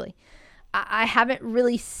it quickly. I haven't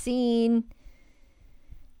really seen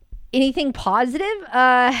anything positive.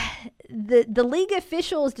 The league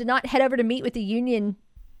officials did not head over to meet with the union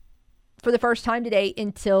for the first time today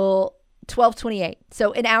until 12:28.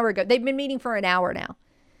 So an hour ago. They've been meeting for an hour now.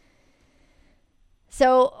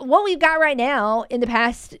 So what we've got right now in the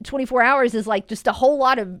past 24 hours is like just a whole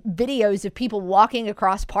lot of videos of people walking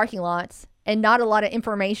across parking lots and not a lot of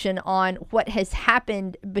information on what has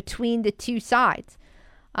happened between the two sides.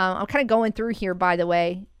 I'm kind of going through here, by the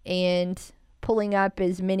way, and pulling up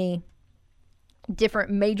as many different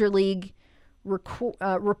Major League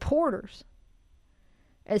reporters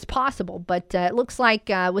as possible. But it looks like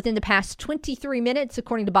within the past 23 minutes,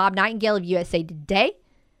 according to Bob Nightingale of USA Today,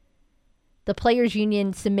 the Players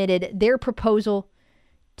Union submitted their proposal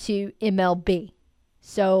to MLB.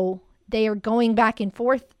 So they are going back and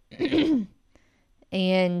forth. And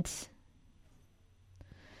at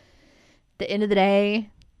the end of the day,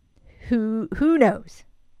 who knows?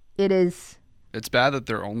 It's bad that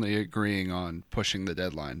they're only agreeing on pushing the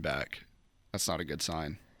deadline back. That's not a good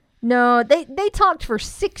sign. No, they talked for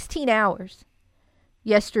 16 hours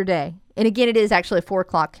yesterday. And again, it is actually a 4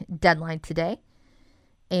 o'clock deadline today.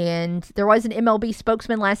 And there was an MLB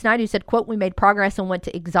spokesman last night who said, quote, "We made progress and want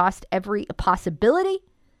to exhaust every possibility."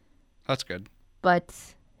 That's good. But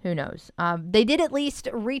who knows? They did at least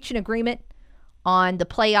reach an agreement on the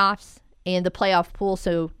playoffs and the playoff pool.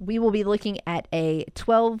 So we will be looking at a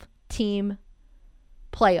 12-team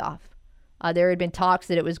playoff. There had been talks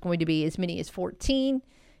that it was going to be as many as 14.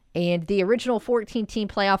 And the original 14-team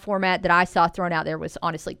playoff format that I saw thrown out there was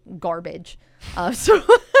honestly garbage. So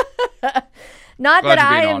not Glad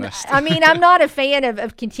that I am, honest. I mean, I'm not a fan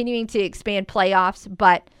of continuing to expand playoffs,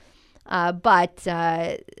 but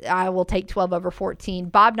I will take 12 over 14.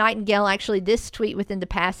 Bob Nightingale, actually, this tweet within the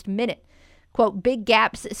past minute, quote, "Big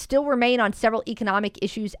gaps still remain on several economic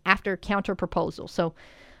issues after counter proposal." So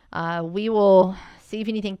we will see if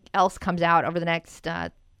anything else comes out over the next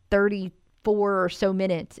 34 or so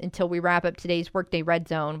minutes until we wrap up today's Workday Red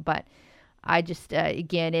Zone. But I just,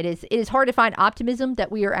 again, it is hard to find optimism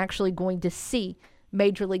that we are actually going to see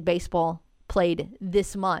Major League Baseball played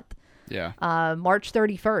this month. Yeah. March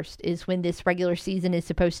 31st is when this regular season is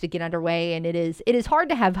supposed to get underway, and it is hard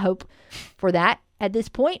to have hope for that at this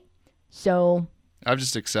point. So I've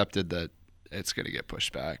just accepted that it's going to get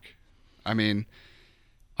pushed back. I mean,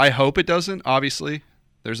 I hope it doesn't, obviously.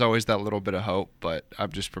 There's always that little bit of hope, but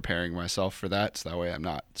I'm just preparing myself for that so that way I'm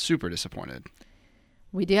not super disappointed.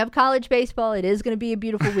 We do have college baseball. It is going to be a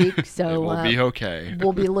beautiful week, so it will be okay.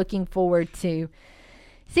 We'll be looking forward to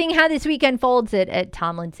seeing how this week unfolds at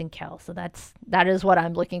Tomlinson Kell. So that is what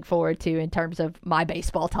I'm looking forward to in terms of my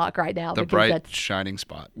baseball talk right now. The bright, shining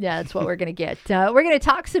spot. Yeah, that's what we're going to get. We're going to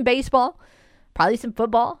talk some baseball, probably some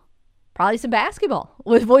football, probably some basketball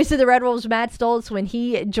with voice of the Red Wolves, Matt Stolz, when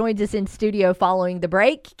he joins us in studio following the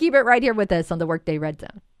break. Keep it right here with us on the Workday Red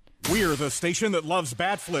Zone. We're the station that loves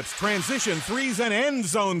bat flips, transition threes, and end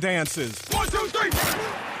zone dances. 1, 2,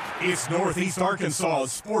 3. It's Northeast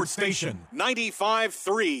Arkansas's sports station.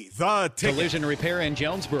 95.3 The Ticket. Collision Repair in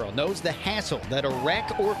Jonesboro knows the hassle that a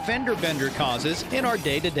wreck or fender bender causes in our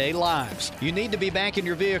day-to-day lives. You need to be back in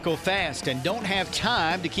your vehicle fast and don't have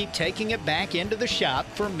time to keep taking it back into the shop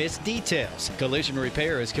for missed details. Collision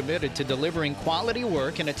Repair is committed to delivering quality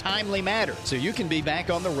work in a timely manner so you can be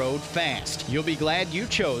back on the road fast. You'll be glad you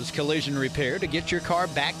chose Collision Repair to get your car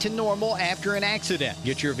back to normal after an accident.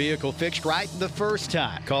 Get your vehicle fixed right the first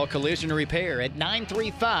time. Call Collision Repair at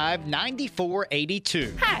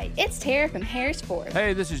 935-9482. Hi, it's Tara from Harris Ford.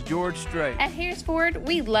 Hey, this is George Strait. At Harris Ford,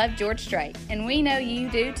 we love George Strait, and we know you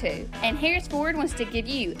do too. And Harris Ford wants to give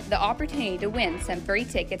you the opportunity to win some free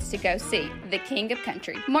tickets to go see the King of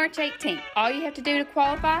Country, March 18th. All you have to do to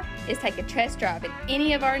qualify is take a test drive in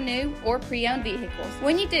any of our new or pre-owned vehicles.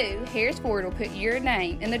 When you do, Harris Ford will put your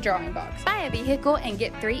name in the drawing box. Buy a vehicle and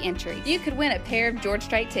get 3 entries. You could win a pair of George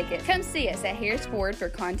Strait tickets. Come see us at Harris Ford for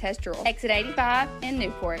contest draw. Exit 85 in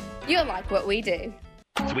Newport. You'll like what we do.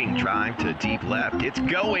 Swing drive to deep left. It's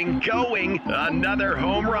going. Another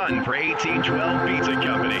home run for 1812 Pizza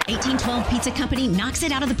Company. 1812 Pizza Company knocks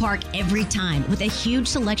it out of the park every time with a huge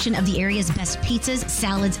selection of the area's best pizzas,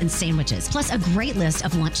 salads, and sandwiches, plus a great list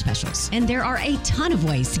of lunch specials. And there are a ton of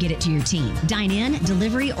ways to get it to your team. Dine in,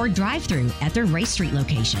 delivery, or drive-through at their Race Street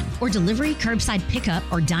location. Or delivery, curbside pickup,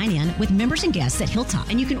 or dine in with members and guests at Hilltop.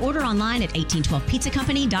 And you can order online at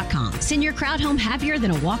 1812pizzacompany.com. Send your crowd home happier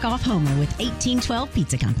than a walk-off homer with 1812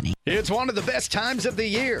 Pizza Company. It's one of the best times of the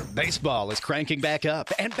year. Baseball is cranking back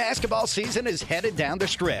up, and basketball season is headed down the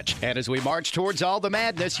stretch. And as we march towards all the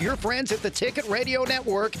madness, your friends at the Ticket Radio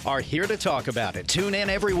Network are here to talk about it. Tune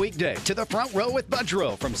in every weekday to the Front Row with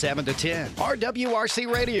Budrow from 7 to 10.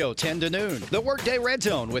 RWRC Radio 10 to noon. The Workday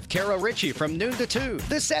Redzone with Richey from noon to 2.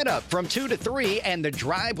 The Setup from 2 to 3. And The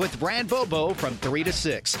Drive with Brad Bobo from 3 to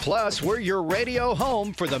 6. Plus, we're your radio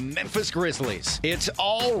home for the Memphis Grizzlies. It's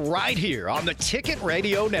all right here on the Ticket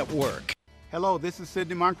Radio Network. Hello, this is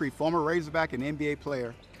Sidney Moncrief, former Razorback and NBA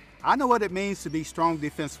player. I know what it means to be strong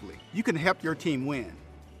defensively. You can help your team win.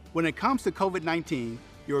 When it comes to COVID-19,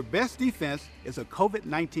 your best defense is a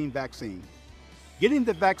COVID-19 vaccine. Getting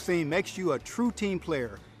the vaccine makes you a true team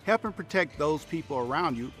player, helping protect those people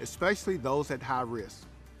around you, especially those at high risk.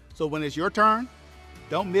 So when it's your turn,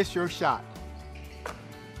 don't miss your shot.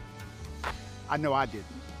 I know I didn't.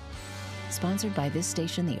 Sponsored by this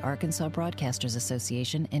station, the Arkansas Broadcasters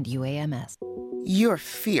Association, and UAMS. You're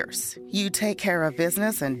fierce. You take care of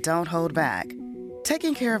business and don't hold back.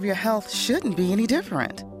 Taking care of your health shouldn't be any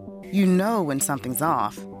different. You know when something's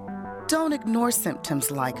off. Don't ignore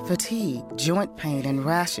symptoms like fatigue, joint pain, and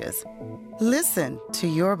rashes. Listen to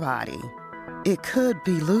your body. It could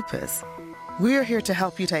be lupus. We're here to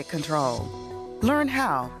help you take control. Learn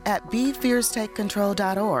how at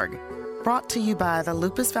BeFierceTakeControl.org. Brought to you by the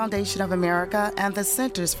Lupus Foundation of America and the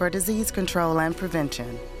Centers for Disease Control and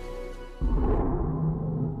Prevention.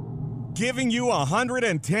 Giving you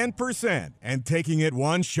 110% and taking it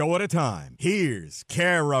one show at a time. Here's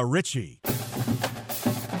Richey.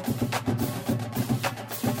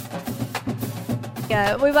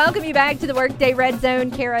 We welcome you back to the Workday Red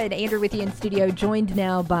Zone. Kara and Andrew with you in studio, joined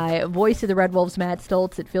now by voice of the Red Wolves, Matt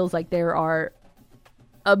Stolz. It feels like there are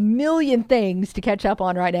a million things to catch up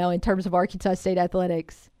on right now in terms of Arkansas State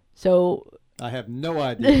athletics. So I have no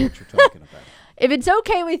idea what you're talking about. If it's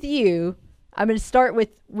okay with you, I'm going to start with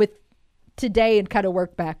today and kind of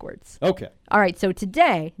work backwards. Okay. All right. So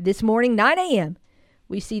today, this morning, 9 a.m.,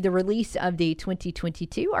 we see the release of the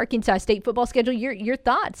 2022 Arkansas State football schedule. Your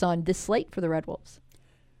thoughts on this slate for the Red Wolves?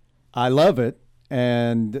 I love it.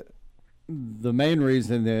 And the main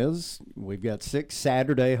reason is we've got 6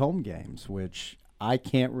 Saturday home games, which I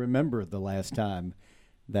can't remember the last time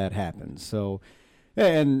that happened. So,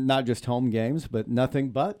 and not just home games, but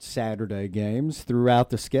nothing but Saturday games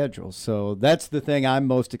throughout the schedule. So that's the thing I'm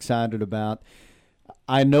most excited about.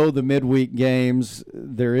 I know the midweek games,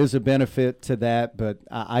 there is a benefit to that, but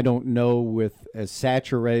I don't know with as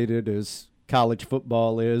saturated as college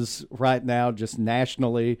football is right now, just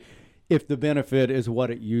nationally, if the benefit is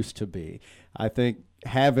what it used to be. I think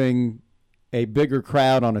having a bigger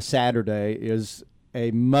crowd on a Saturday is a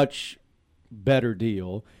much better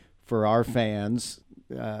deal for our fans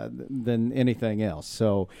than anything else.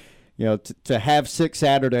 So, you know, to have 6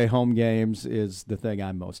 Saturday home games is the thing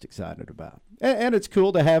I'm most excited about. And it's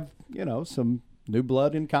cool to have, you know, some new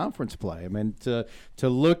blood in conference play. I mean, to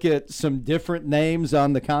look at some different names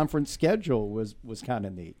on the conference schedule was kind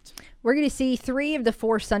of neat. We're going to see 3 of the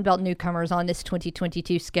 4 Sunbelt newcomers on this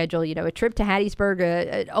 2022 schedule. You know, a trip to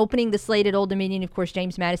Hattiesburg, opening the slate at Old Dominion. Of course,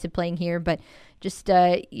 James Madison playing here, but just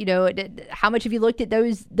you know, how much have you looked at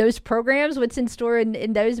those programs? What's in store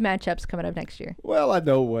in those matchups coming up next year? Well, I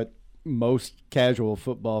know what most casual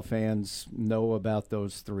football fans know about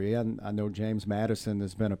those 3. I know James Madison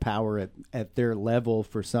has been a power at their level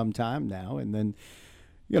for some time now, and then,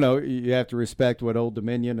 you know, you have to respect what Old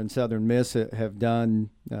Dominion and Southern Miss have done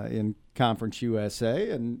in Conference USA.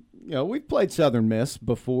 And, you know, we've played Southern Miss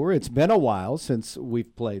before. It's been a while since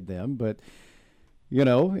we've played them, but, you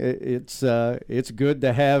know, it's good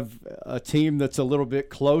to have a team that's a little bit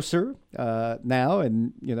closer now.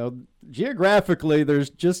 And, you know, geographically, there's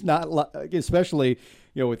just not, especially,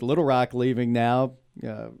 you know, with Little Rock leaving now,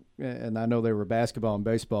 and I know they were basketball and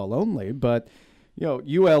baseball only, but, you know,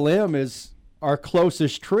 ULM is our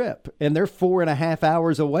closest trip, and they're 4.5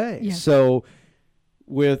 hours away. Yeah. So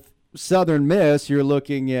with Southern Miss, you're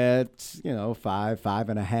looking at, you know,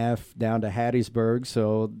 5.5 down to Hattiesburg.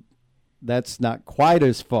 So that's not quite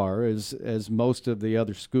as far as most of the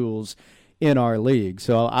other schools in our league.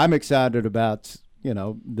 So I'm excited about, you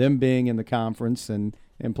know, them being in the conference and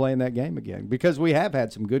playing that game again, because we have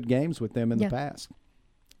had some good games with them in the past.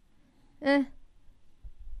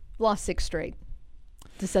 Lost 6 straight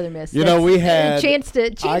to Southern Miss. You know, we had a chance to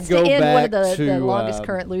end one of the longest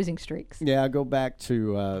current losing streaks. Yeah, I go back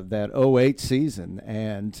to that 08 season,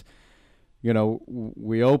 and, you know,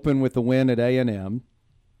 we opened with the win at A&M,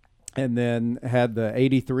 and then had the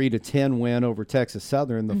 83-10 win over Texas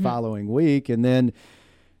Southern the following week, and then,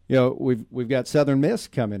 you know, we've got Southern Miss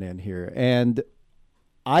coming in here, and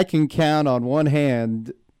I can count on one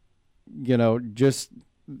hand, you know, just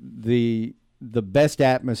the best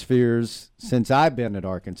atmospheres since I've been at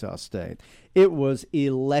Arkansas State. It was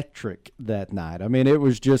electric that night. I mean, it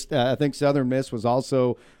was just I think Southern Miss was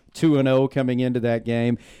also 2-0 coming into that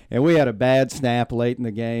game, and we had a bad snap late in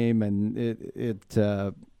the game, and it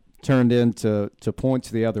turned into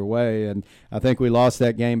points the other way, and I think we lost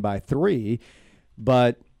that game by 3.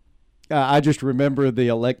 But I just remember the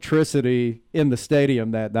electricity in the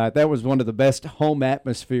stadium that night. That was one of the best home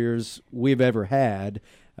atmospheres we've ever had.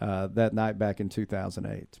 That night back in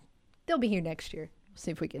 2008. They'll be here next year. We'll see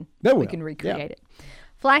if we can recreate it.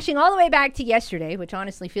 Flashing all the way back to yesterday, which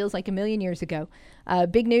honestly feels like a million years ago.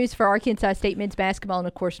 Big news for Arkansas State men's basketball and,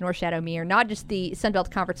 of course, North Shadow Mere. Not just the Sun Belt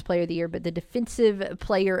Conference Player of the Year, but the Defensive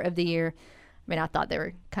Player of the Year. I mean, I thought they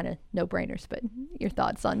were kind of no-brainers, but your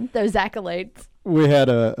thoughts on those accolades? We had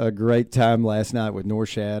a great time last night with North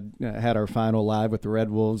Shad. Had our final live with the Red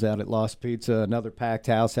Wolves out at Lost Pizza, another packed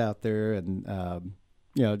house out there, and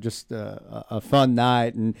you know, just a fun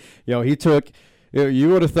night. And, you know, he took, you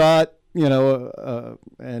would have thought, you know,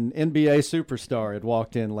 an NBA superstar had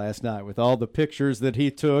walked in last night with all the pictures that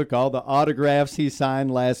he took, all the autographs he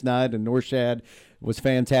signed last night, and North Shad was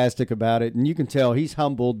fantastic about it. And you can tell he's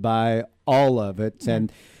humbled by all of it.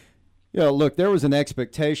 And, you know, look, there was an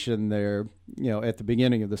expectation there, you know, at the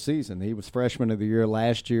beginning of the season. He was Freshman of the Year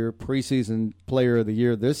last year, preseason Player of the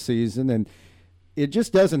Year this season, and it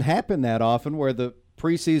just doesn't happen that often where the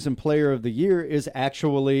preseason Player of the Year is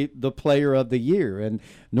actually the Player of the Year. And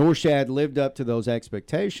North Shad lived up to those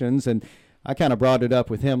expectations, and I kind of brought it up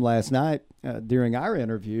with him last night during our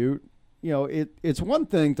interview. You know, it's one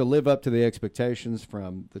thing to live up to the expectations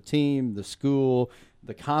from the team, the school,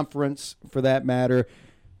 the conference for that matter,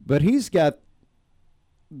 but he's got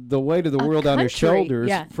the weight of the world on his shoulders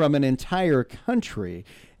from an entire country.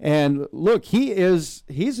 And look,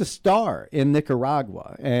 he's a star in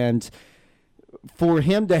Nicaragua, and for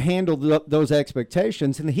him to handle those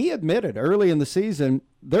expectations, and he admitted early in the season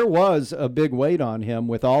there was a big weight on him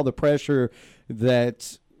with all the pressure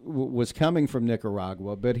that was coming from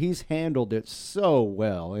Nicaragua, but he's handled it so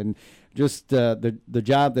well. And just the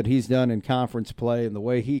job that he's done in conference play and the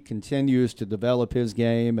way he continues to develop his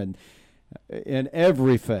game and in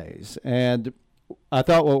every phase. And I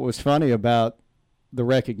thought what was funny about the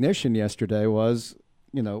recognition yesterday was,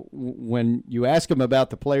 you know, when you ask him about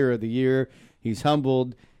the Player of the Year, he's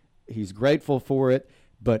humbled, he's grateful for it,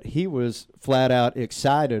 but he was flat out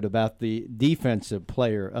excited about the Defensive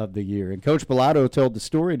Player of the Year. And Coach Bellato told the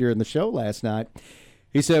story during the show last night.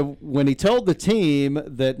 He said when he told the team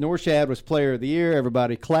that North Shad was Player of the Year,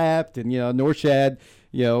 everybody clapped, and, you know, North Shad,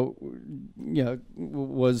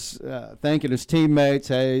 was thanking his teammates.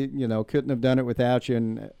 Hey, you know, couldn't have done it without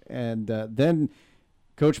you. And then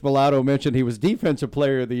Coach Bellato mentioned he was Defensive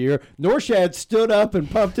Player of the Year. North Shad stood up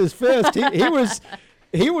and pumped his fist. He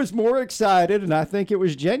He was more excited, and I think it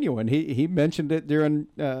was genuine. He mentioned it during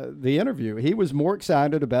the interview. He was more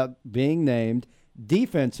excited about being named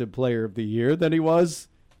Defensive Player of the Year than he was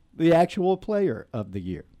the actual Player of the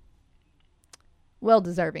Year. Well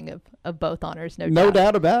deserving of both honors, no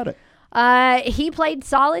doubt about it. He played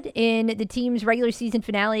solid in the team's regular season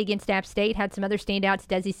finale against App State. Had some other standouts.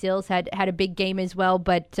 Desi Sills had a big game as well.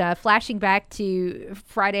 But flashing back to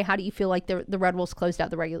Friday, how do you feel like the Red Wolves closed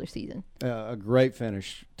out the regular season? A great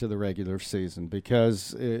finish to the regular season,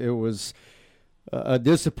 because it was a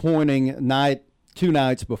disappointing night 2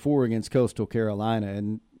 nights before against Coastal Carolina.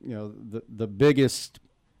 And, the biggest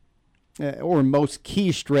or most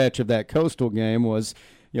key stretch of that Coastal game was –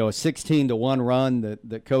 a 16-1 run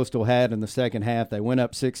that Coastal had in the second half. They went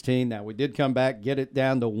up 16. Now, we did come back, get it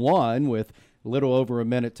down to 1 with a little over a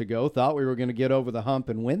minute to go. Thought we were going to get over the hump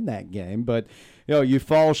and win that game. But, you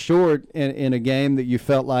fall short in a game that you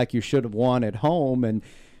felt like you should have won at home. And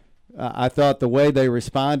I thought the way they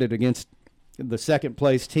responded against the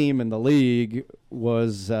second-place team in the league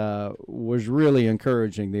was really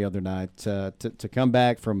encouraging the other night to come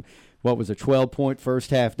back from – what was a 12-point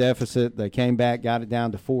first-half deficit. They came back, got it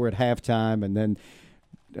down to 4 at halftime, and then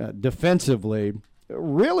defensively,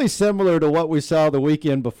 really similar to what we saw the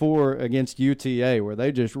weekend before against UTA, where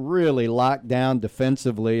they just really locked down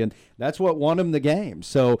defensively, and that's what won them the game.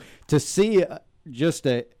 So to see just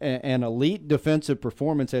an elite defensive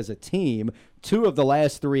performance as a team, 2 of the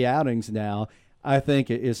last 3 outings now, I think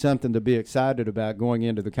it is something to be excited about going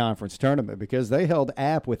into the conference tournament, because they held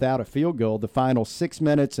App without a field goal the final 6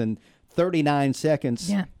 minutes and 39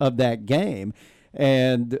 seconds of that game.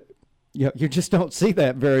 And you just don't see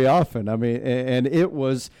that very often. I mean, and it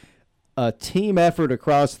was a team effort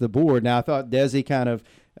across the board. Now, I thought Desi kind of,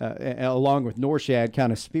 along with Norshad,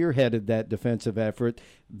 kind of spearheaded that defensive effort.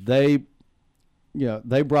 They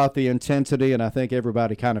brought the intensity, and I think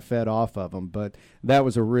everybody kind of fed off of them. But that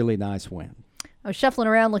was a really nice win. I was shuffling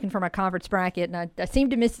around looking for my conference bracket, and I seem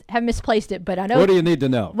to have misplaced it, but I know. What do you need to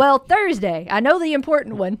know? Well, Thursday. I know the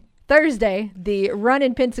important one. Thursday, the run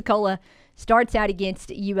in Pensacola starts out against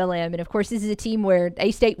ULM. And, of course, this is a team where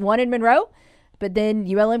A-State won in Monroe, but then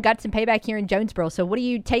ULM got some payback here in Jonesboro. So what do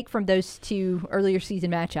you take from those 2 earlier season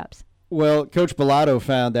matchups? Well, Coach Bellato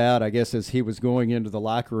found out, I guess, as he was going into the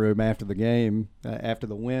locker room after the game, after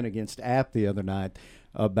the win against App the other night,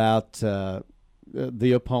 about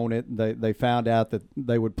the opponent. They found out that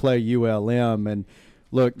they would play ULM, and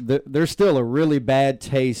look, there's still a really bad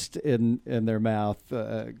taste in their mouth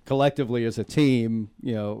collectively as a team,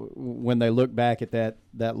 when they look back at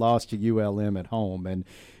that loss to ULM at home. And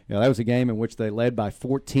that was a game in which they led by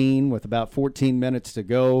 14 with about 14 minutes to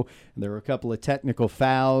go. And there were a couple of technical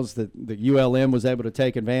fouls that ULM was able to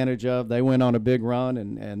take advantage of. They went on a big run,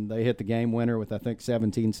 and they hit the game winner with, I think,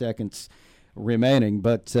 17 seconds remaining.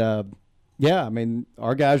 But yeah, I mean,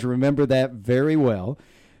 our guys remember that very well.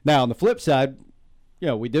 Now, on the flip side,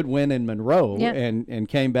 we did win in Monroe and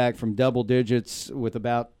came back from double digits with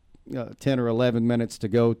about 10 or 11 minutes to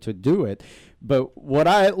go to do it. But what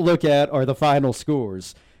I look at are the final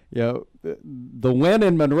scores. The win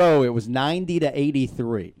in Monroe, it was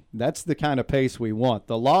 90-83. That's the kind of pace we want.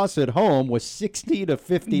 The loss at home was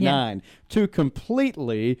 60-59. 2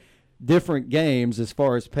 completely different games as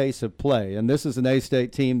far as pace of play. And this is an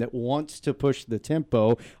A-State team that wants to push the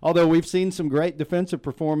tempo. Although we've seen some great defensive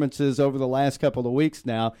performances over the last couple of weeks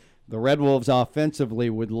now, the Red Wolves offensively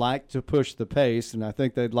would like to push the pace, and I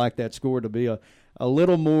think they'd like that score to be a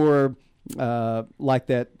little more like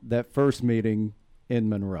that first meeting in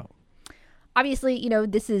Monroe. Obviously,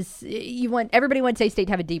 this is everybody wants A-State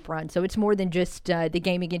to have a deep run, so it's more than just the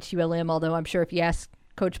game against ULM, although I'm sure if you ask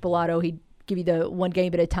Coach Bellato, he'd give you the one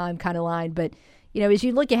game at a time kind of line. But, as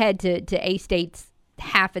you look ahead to A-State's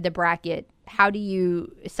half of the bracket, how do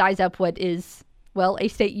you size up what is,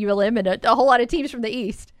 A-State, ULM, and a whole lot of teams from the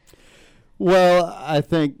East? Well, I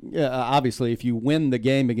think, obviously, if you win the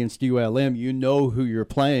game against ULM, you know who you're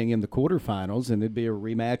playing in the quarterfinals, and it'd be a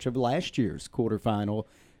rematch of last year's quarterfinal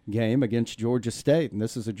game against Georgia State. And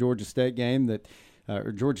this is a Georgia State game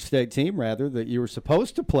or Georgia State team, rather, that you were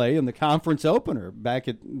supposed to play in the conference opener back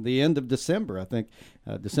at the end of December. I think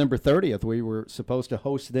December 30th, we were supposed to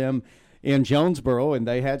host them in Jonesboro, and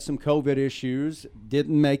they had some COVID issues,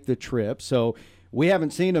 didn't make the trip. So we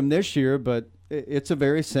haven't seen them this year, but it's a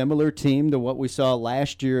very similar team to what we saw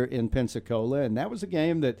last year in Pensacola, and that was a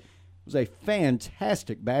game that was a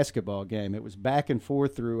fantastic basketball game. It was back and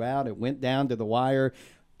forth throughout. It went down to the wire,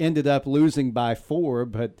 ended up losing by 4,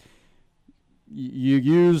 but you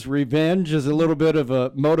use revenge as a little bit of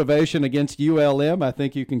a motivation against ULM. I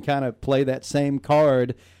think you can kind of play that same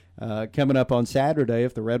card coming up on Saturday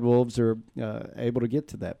if the Red Wolves are able to get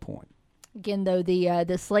to that point. Again, though,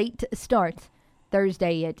 the slate starts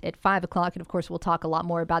Thursday at 5 o'clock, and, of course, we'll talk a lot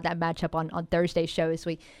more about that matchup on Thursday's show as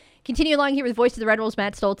we continue along here with the voice of the Red Wolves,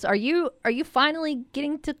 Matt Stolz. Are you finally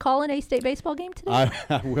getting to call an A-State baseball game today?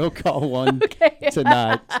 I will call one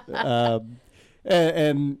tonight.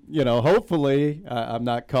 And hopefully I'm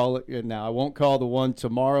not calling – now, I won't call the one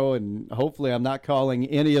tomorrow, and hopefully I'm not calling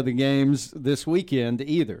any of the games this weekend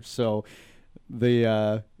either. So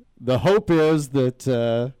the hope is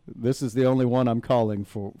that this is the only one I'm calling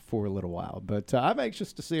for a little while. But I'm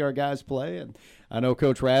anxious to see our guys play, and I know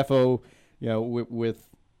Coach Raffo, with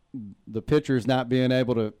the pitchers not being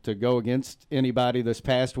able to go against anybody this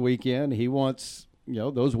past weekend, he wants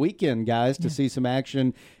those weekend guys to see some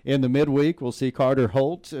action in the midweek. We'll see Carter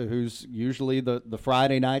Holt, who's usually the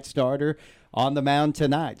Friday night starter, on the mound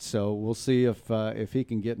tonight. So we'll see if he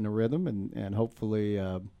can get in a rhythm and hopefully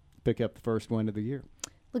pick up the first win of the year.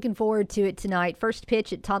 Looking forward to it tonight. First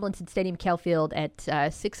pitch at Tomlinson Stadium, Kelfield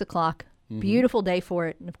at 6 o'clock. Mm-hmm. Beautiful day for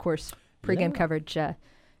it. And, of course, pregame coverage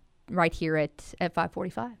right here at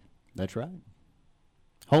 5:45. That's right.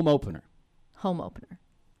 Home opener.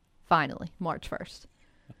 Finally, March 1st.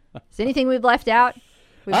 Is anything we've left out?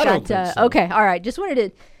 I don't think so. Okay, all right. Just wanted to.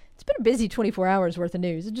 It's been a busy 24 hours worth of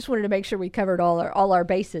news. I just wanted to make sure we covered all our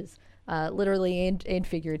bases, literally and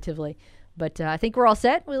figuratively. But I think we're all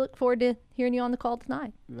set. We look forward to hearing you on the call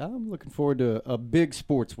tonight. I'm looking forward to a big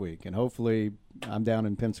sports week, and hopefully I'm down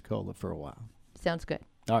in Pensacola for a while. Sounds good.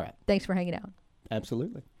 All right. Thanks for hanging out.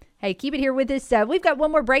 Absolutely. Hey, keep it here with us. We've got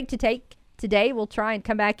one more break to take today. We'll try and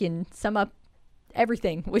come back and sum up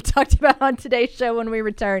everything we talked about on today's show when we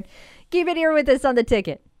return. Keep it here with us on The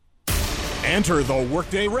Ticket. Enter the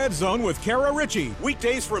Workday Red Zone with Kara Richey.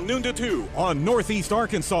 Weekdays from noon to 2 on Northeast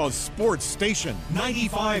Arkansas's sports station,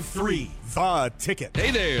 95.3 The Ticket. Hey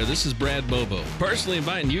there, this is Brad Bobo, personally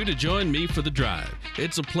inviting you to join me for The Drive.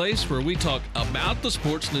 It's a place where we talk about the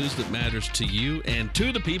sports news that matters to you and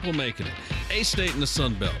to the people making it. A-State in the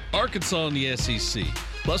Sun Belt, Arkansas in the SEC,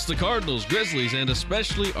 plus the Cardinals, Grizzlies, and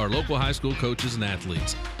especially our local high school coaches and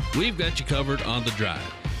athletes. We've got you covered on The Drive.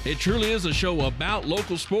 It truly is a show about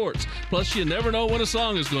local sports, plus you never know when a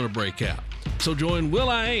song is going to break out. So join Will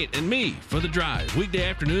I Ain't and me for The Drive, weekday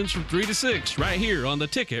afternoons from 3 to 6, right here on the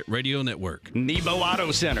Ticket Radio Network. Nebo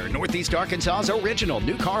Auto Center, Northeast Arkansas's original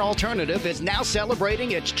new car alternative, is now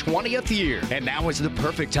celebrating its 20th year. And now is the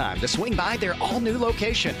perfect time to swing by their all-new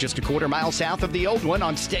location, just a quarter mile south of the old one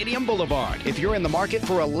on Stadium Boulevard. If you're in the market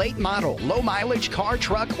for a late model, low-mileage car,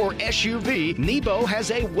 truck, or SUV, Nebo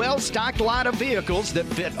has a well-stocked line of vehicles that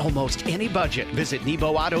fit almost any budget. Visit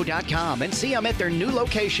NeboAuto.com and see them at their new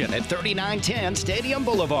location at 3910 Stadium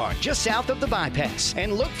Boulevard, just south of the bypass.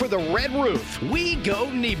 And look for the red roof. We go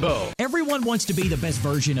Nebo. Everyone wants to be the best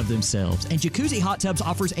version of themselves, and Jacuzzi Hot Tubs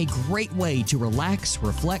offers a great way to relax,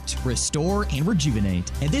 reflect, restore, and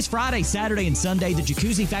rejuvenate. And this Friday, Saturday, and Sunday, the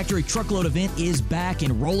Jacuzzi Factory Truckload event is back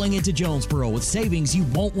and rolling into Jonesboro with savings you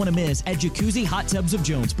won't want to miss at Jacuzzi Hot Tubs of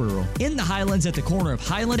Jonesboro. In the Highlands at the corner of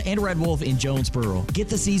Highland and Red Wolf in Jonesboro. Get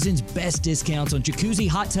the season's best discounts on Jacuzzi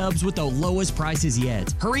Hot Tubs with the lowest prices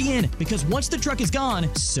yet. Hurry in, because once the truck is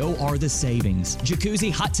gone, so are the savings.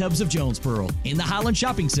 Jacuzzi Hot Tubs of Jonesboro in the Highland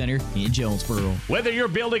Shopping Center in Jonesboro. Whether you're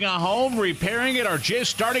building a home, repairing it, or just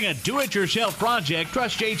starting a do-it-yourself project,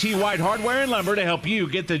 trust JT White Hardware and Lumber to help you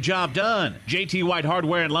get the job done. JT White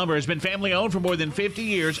Hardware and Lumber has been family-owned for more than 50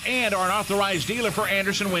 years and are an authorized dealer for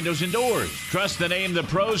Anderson Windows and Doors. Trust the name the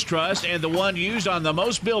pros trust and the one used on the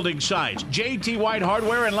most building sites. JT White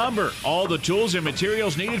Hardware and Lumber. All the tools and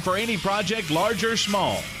materials needed for any project, large or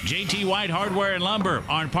small. JT White Hardware and Lumber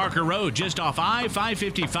on Parker Road, just off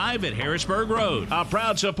I-555 at Harrisburg Road. A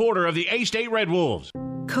proud supporter of the A-State Red Wolves.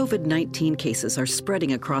 COVID-19 cases are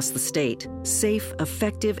spreading across the state. Safe,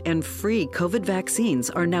 effective, and free COVID vaccines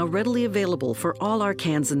are now readily available for all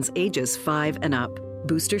Arkansans ages 5 and up.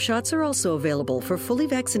 Booster shots are also available for fully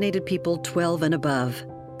vaccinated people 12 and above.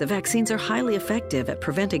 The vaccines are highly effective at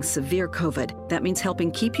preventing severe COVID. That means helping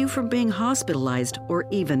keep you from being hospitalized or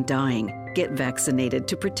even dying. Get vaccinated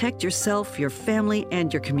to protect yourself, your family,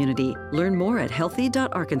 and your community. Learn more at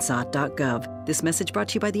healthy.arkansas.gov. This message brought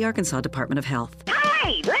to you by the Arkansas Department of Health.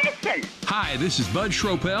 Hey, listen! Hi, this is Bud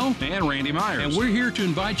Schropel and Randy Myers, and we're here to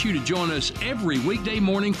invite you to join us every weekday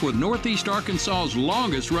morning for Northeast Arkansas's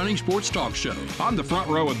longest-running sports talk show. On the Front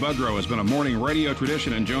Row with Budrow has been a morning radio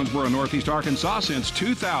tradition in Jonesboro, Northeast Arkansas since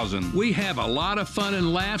 2000. We have a lot of fun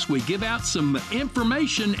and laughs. We give out some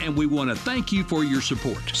information, and we want to thank you for your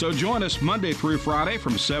support. So join us Monday through Friday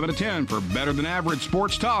from 7 to 10 for better-than-average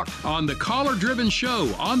sports talk on the caller-driven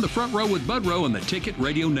show on the Front Row with Budrow on the Ticket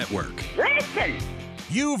Radio Network. Listen!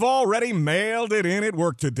 You've already mailed it in at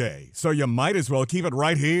work today, so you might as well keep it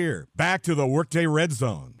right here. Back to the Workday Red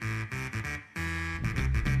Zone.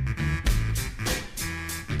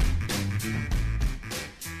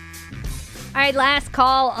 All right, last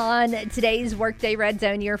call on today's Workday Red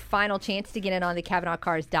Zone. Your final chance to get in on the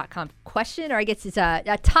CavenaughCars.com question, or I guess it's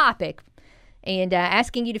a topic, and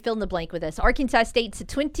asking you to fill in the blank with us. Arkansas State's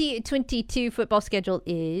 2022 football schedule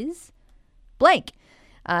is blank.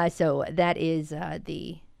 So that is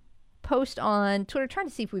the post on Twitter. Trying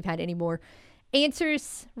to see if we've had any more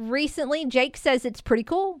answers recently. Jake says it's pretty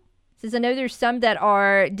cool. Says, I know there's some that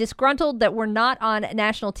are disgruntled that were not on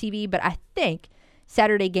national TV, but I think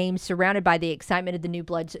Saturday games surrounded by the excitement of the new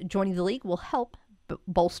bloods joining the league will help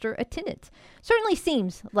bolster attendance. Certainly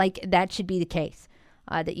seems like that should be the case.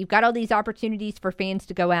 That you've got all these opportunities for fans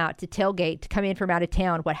to go out, to tailgate, to come in from out of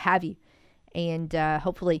town, what have you. And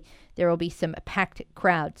hopefully there will be some packed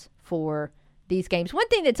crowds for these games. One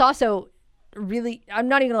thing that's also really, I'm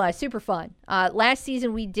not even going to lie, super fun. Last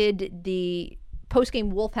season we did the post-game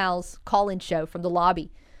Wolf Howls call-in show from the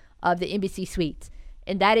lobby of the Embassy Suites.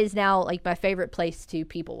 And that is now like my favorite place to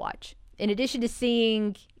people watch. In addition to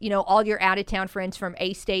seeing, all your out-of-town friends from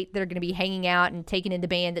A-State that are going to be hanging out and taking in the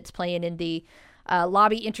band that's playing in the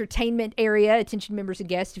lobby entertainment area, attention members and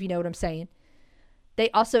guests, if you know what I'm saying. They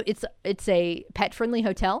also, it's a pet-friendly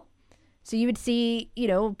hotel. So you would see,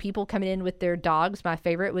 people coming in with their dogs. My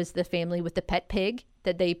favorite was the family with the pet pig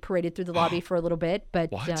that they paraded through the lobby for a little bit. But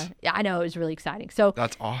yeah, I know, it was really exciting. So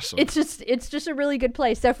that's awesome. It's just a really good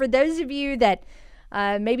place. So for those of you that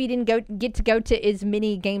maybe didn't get to go to as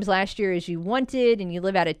many games last year as you wanted, and you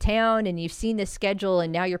live out of town and you've seen this schedule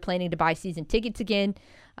and now you're planning to buy season tickets again,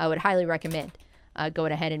 I would highly recommend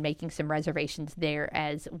going ahead and making some reservations there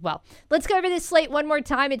as well. Let's go over this slate one more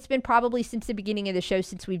time. It's been probably since the beginning of the show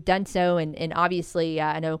since we've done so. And obviously,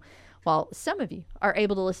 I know while some of you are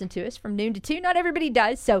able to listen to us from noon to 2, not everybody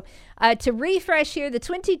does. So to refresh here, the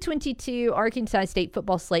 2022 Arkansas State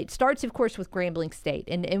football slate starts, of course, with Grambling State.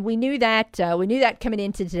 And we knew that coming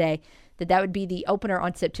into today, that would be the opener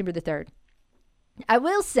on September the 3rd. I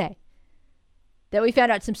will say that we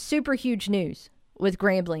found out some super huge news with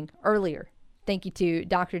Grambling earlier. Thank you to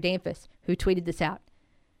Dr. Danfus, who tweeted this out.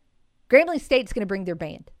 Grambling State's going to bring their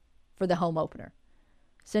band for the home opener.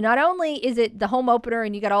 So not only is it the home opener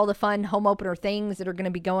and you got all the fun home opener things that are going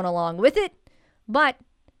to be going along with it, but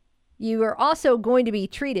you are also going to be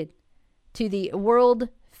treated to the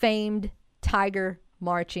world-famed Tiger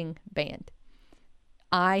Marching Band.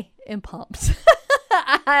 I am pumped.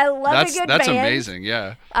 I love a good band. That's amazing,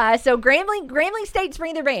 yeah. So Grambling State's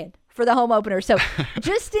bringing their band for the home opener. So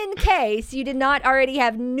just in case you did not already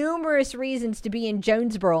have numerous reasons to be in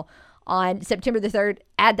Jonesboro on September the 3rd,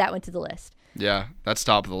 add that one to the list. Yeah, that's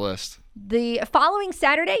top of the list. The following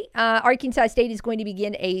Saturday, Arkansas State is going to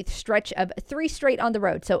begin a stretch of 3 straight on the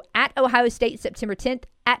road. So at Ohio State, September 10th,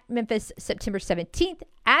 at Memphis, September 17th,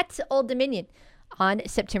 at Old Dominion on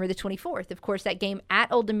September the 24th. Of course, that game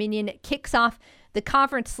at Old Dominion kicks off the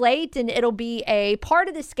conference slate, and it'll be a part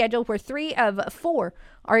of the schedule where 3 of 4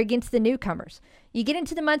 are against the newcomers. You get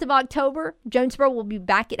into the month of October, Jonesboro will be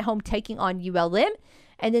back at home taking on ULM,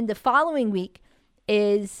 and then the following week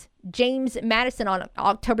is James Madison on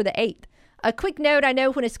October the 8th. A quick note, I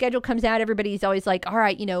know when a schedule comes out, everybody's always like, all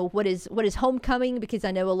right, what is homecoming? Because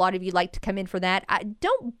I know a lot of you like to come in for that. I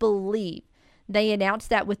don't believe they announced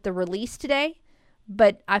that with the release today,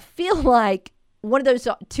 but I feel like one of those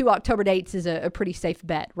 2 October dates is a pretty safe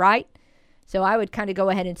bet, right? So I would kind of go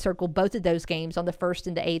ahead and circle both of those games on the 1st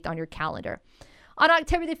and the 8th on your calendar. On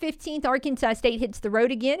October the 15th, Arkansas State hits the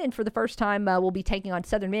road again, and for the first time, we'll be taking on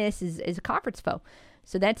Southern Miss as a conference foe.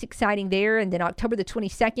 So that's exciting there. And then October the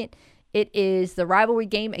 22nd, it is the rivalry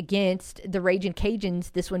game against the Ragin'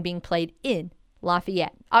 Cajuns, this one being played in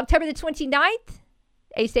Lafayette. October the 29th,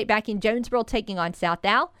 A-State back in Jonesboro taking on South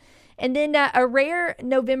Al. And then a rare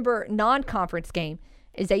November non-conference game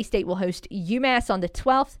as A-State will host UMass on the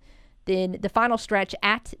 12th. Then the final stretch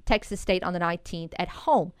at Texas State on the 19th at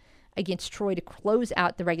home against Troy to close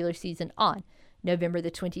out the regular season on November the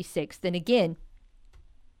 26th. And again,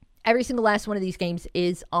 every single last one of these games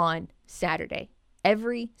is on Saturday.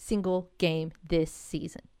 Every single game this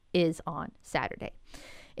season is on Saturday.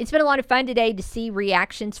 It's been a lot of fun today to see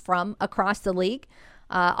reactions from across the league.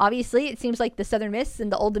 Obviously, it seems like the Southern Miss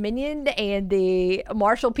and the Old Dominion and the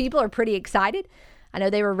Marshall people are pretty excited. I know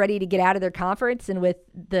they were ready to get out of their conference, and with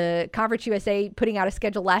the Conference USA putting out a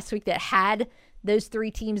schedule last week that had those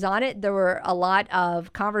 3 teams on it, there were a lot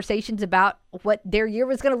of conversations about what their year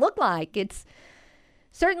was going to look like. It's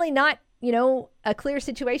certainly not, a clear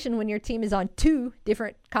situation when your team is on 2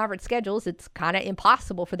 different conference schedules. It's kind of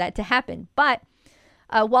impossible for that to happen. But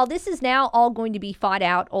While this is now all going to be fought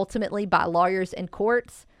out ultimately by lawyers and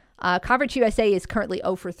courts, Conference USA is currently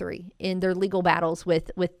 0 for 3 in their legal battles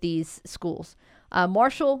with these schools.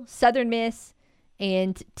 Marshall, Southern Miss,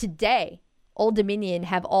 and today, Old Dominion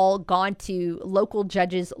have all gone to local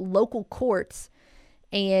judges, local courts,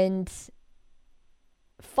 and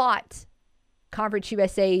fought Conference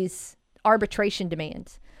USA's arbitration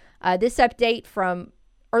demands. This update from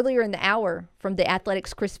earlier in the hour from the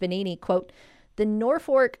Athletics' Chris Vanini, quote, "The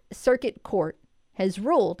Norfolk Circuit Court has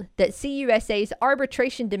ruled that CUSA's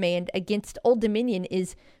arbitration demand against Old Dominion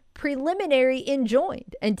is preliminary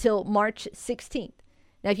enjoined until March 16th.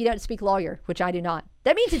 Now, if you don't speak lawyer, which I do not,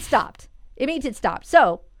 that means it stopped. It means it stopped.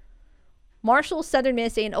 So, Marshall, Southern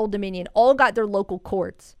Miss, and Old Dominion all got their local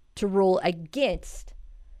courts to rule against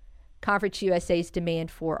Conference USA's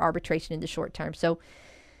demand for arbitration in the short term. So,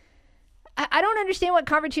 I don't understand what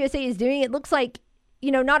Conference USA is doing. It looks like,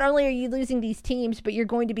 not only are you losing these teams, but you're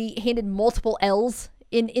going to be handed multiple L's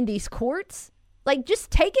in these courts. Like, just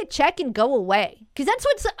take a check and go away. Because that's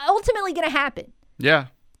what's ultimately going to happen. Yeah.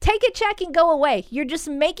 Take a check and go away. You're just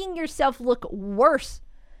making yourself look worse.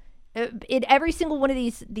 In every single one of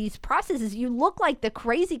these processes, you look like the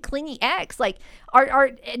crazy clingy ex. Like,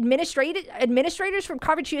 are administrators from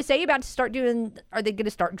Conference USA about to start doing? Are they going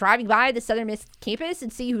to start driving by the Southern Miss campus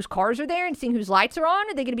and see whose cars are there and seeing whose lights are on?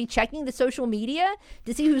 Are they going to be checking the social media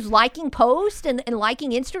to see who's liking posts and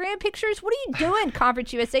liking Instagram pictures? What are you doing,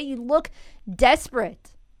 Conference USA? You look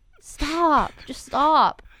desperate. Stop. Just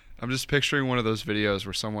stop. I'm just picturing one of those videos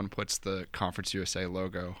where someone puts the Conference USA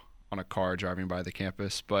logo on a car driving by the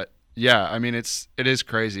campus, but. Yeah, I mean, it is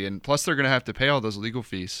crazy. And plus they're going to have to pay all those legal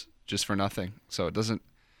fees just for nothing. So it doesn't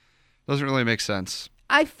really make sense.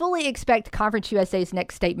 I fully expect Conference USA's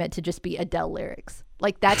next statement to just be Adele lyrics.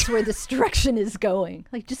 Like, that's where this direction is going.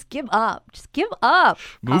 Like, just give up. Just give up.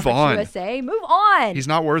 Move Conference on. USA, move on. He's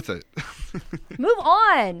not worth it. Move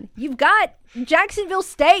on. You've got Jacksonville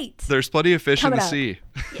State. There's plenty of fish in the sea.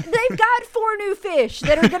 They've got 4 new fish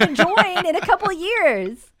that are going to join in a couple of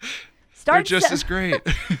years. They're just as great.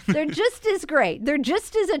 They're just as great. They're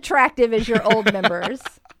just as attractive as your old members.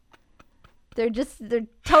 They're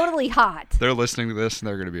totally hot. They're listening to this and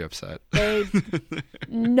they're going to be upset.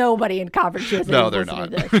 Nobody in Conference USA no, is they're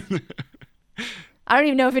listening not. to this. I don't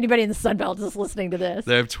even know if anybody in the Sun Belt is listening to this.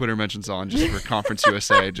 They have Twitter mentions on just for Conference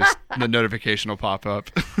USA. Just the notification will pop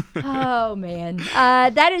up. Oh, man.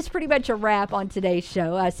 That is pretty much a wrap on today's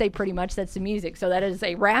show. I say pretty much, that's the music. So that is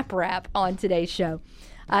a wrap on today's show.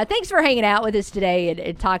 Thanks for hanging out with us today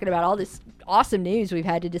and talking about all this awesome news we've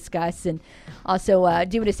had to discuss. And also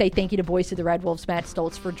do want to say thank you to voice of the Red Wolves, Matt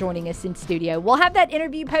Stolz, for joining us in studio. We'll have that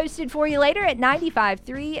interview posted for you later at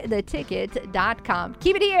 953theticket.com.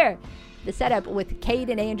 Keep it here. The setup with Cade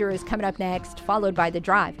and Andrew is coming up next, followed by The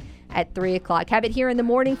Drive at 3 o'clock. Have it here in the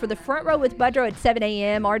morning for the Front Row with Budrow at 7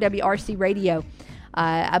 a.m., RWRC Radio.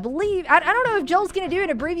 I believe, I don't know if Joel's going to do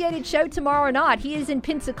an abbreviated show tomorrow or not. He is in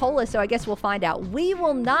Pensacola, so I guess we'll find out. We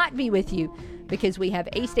will not be with you because we have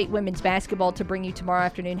A-State women's basketball to bring you tomorrow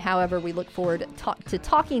afternoon. However, we look forward to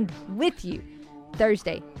talking with you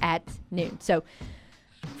Thursday at noon. So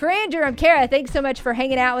for Andrew, I'm Kara. Thanks so much for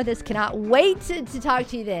hanging out with us. Cannot wait to talk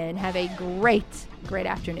to you then. Have a great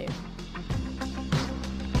afternoon.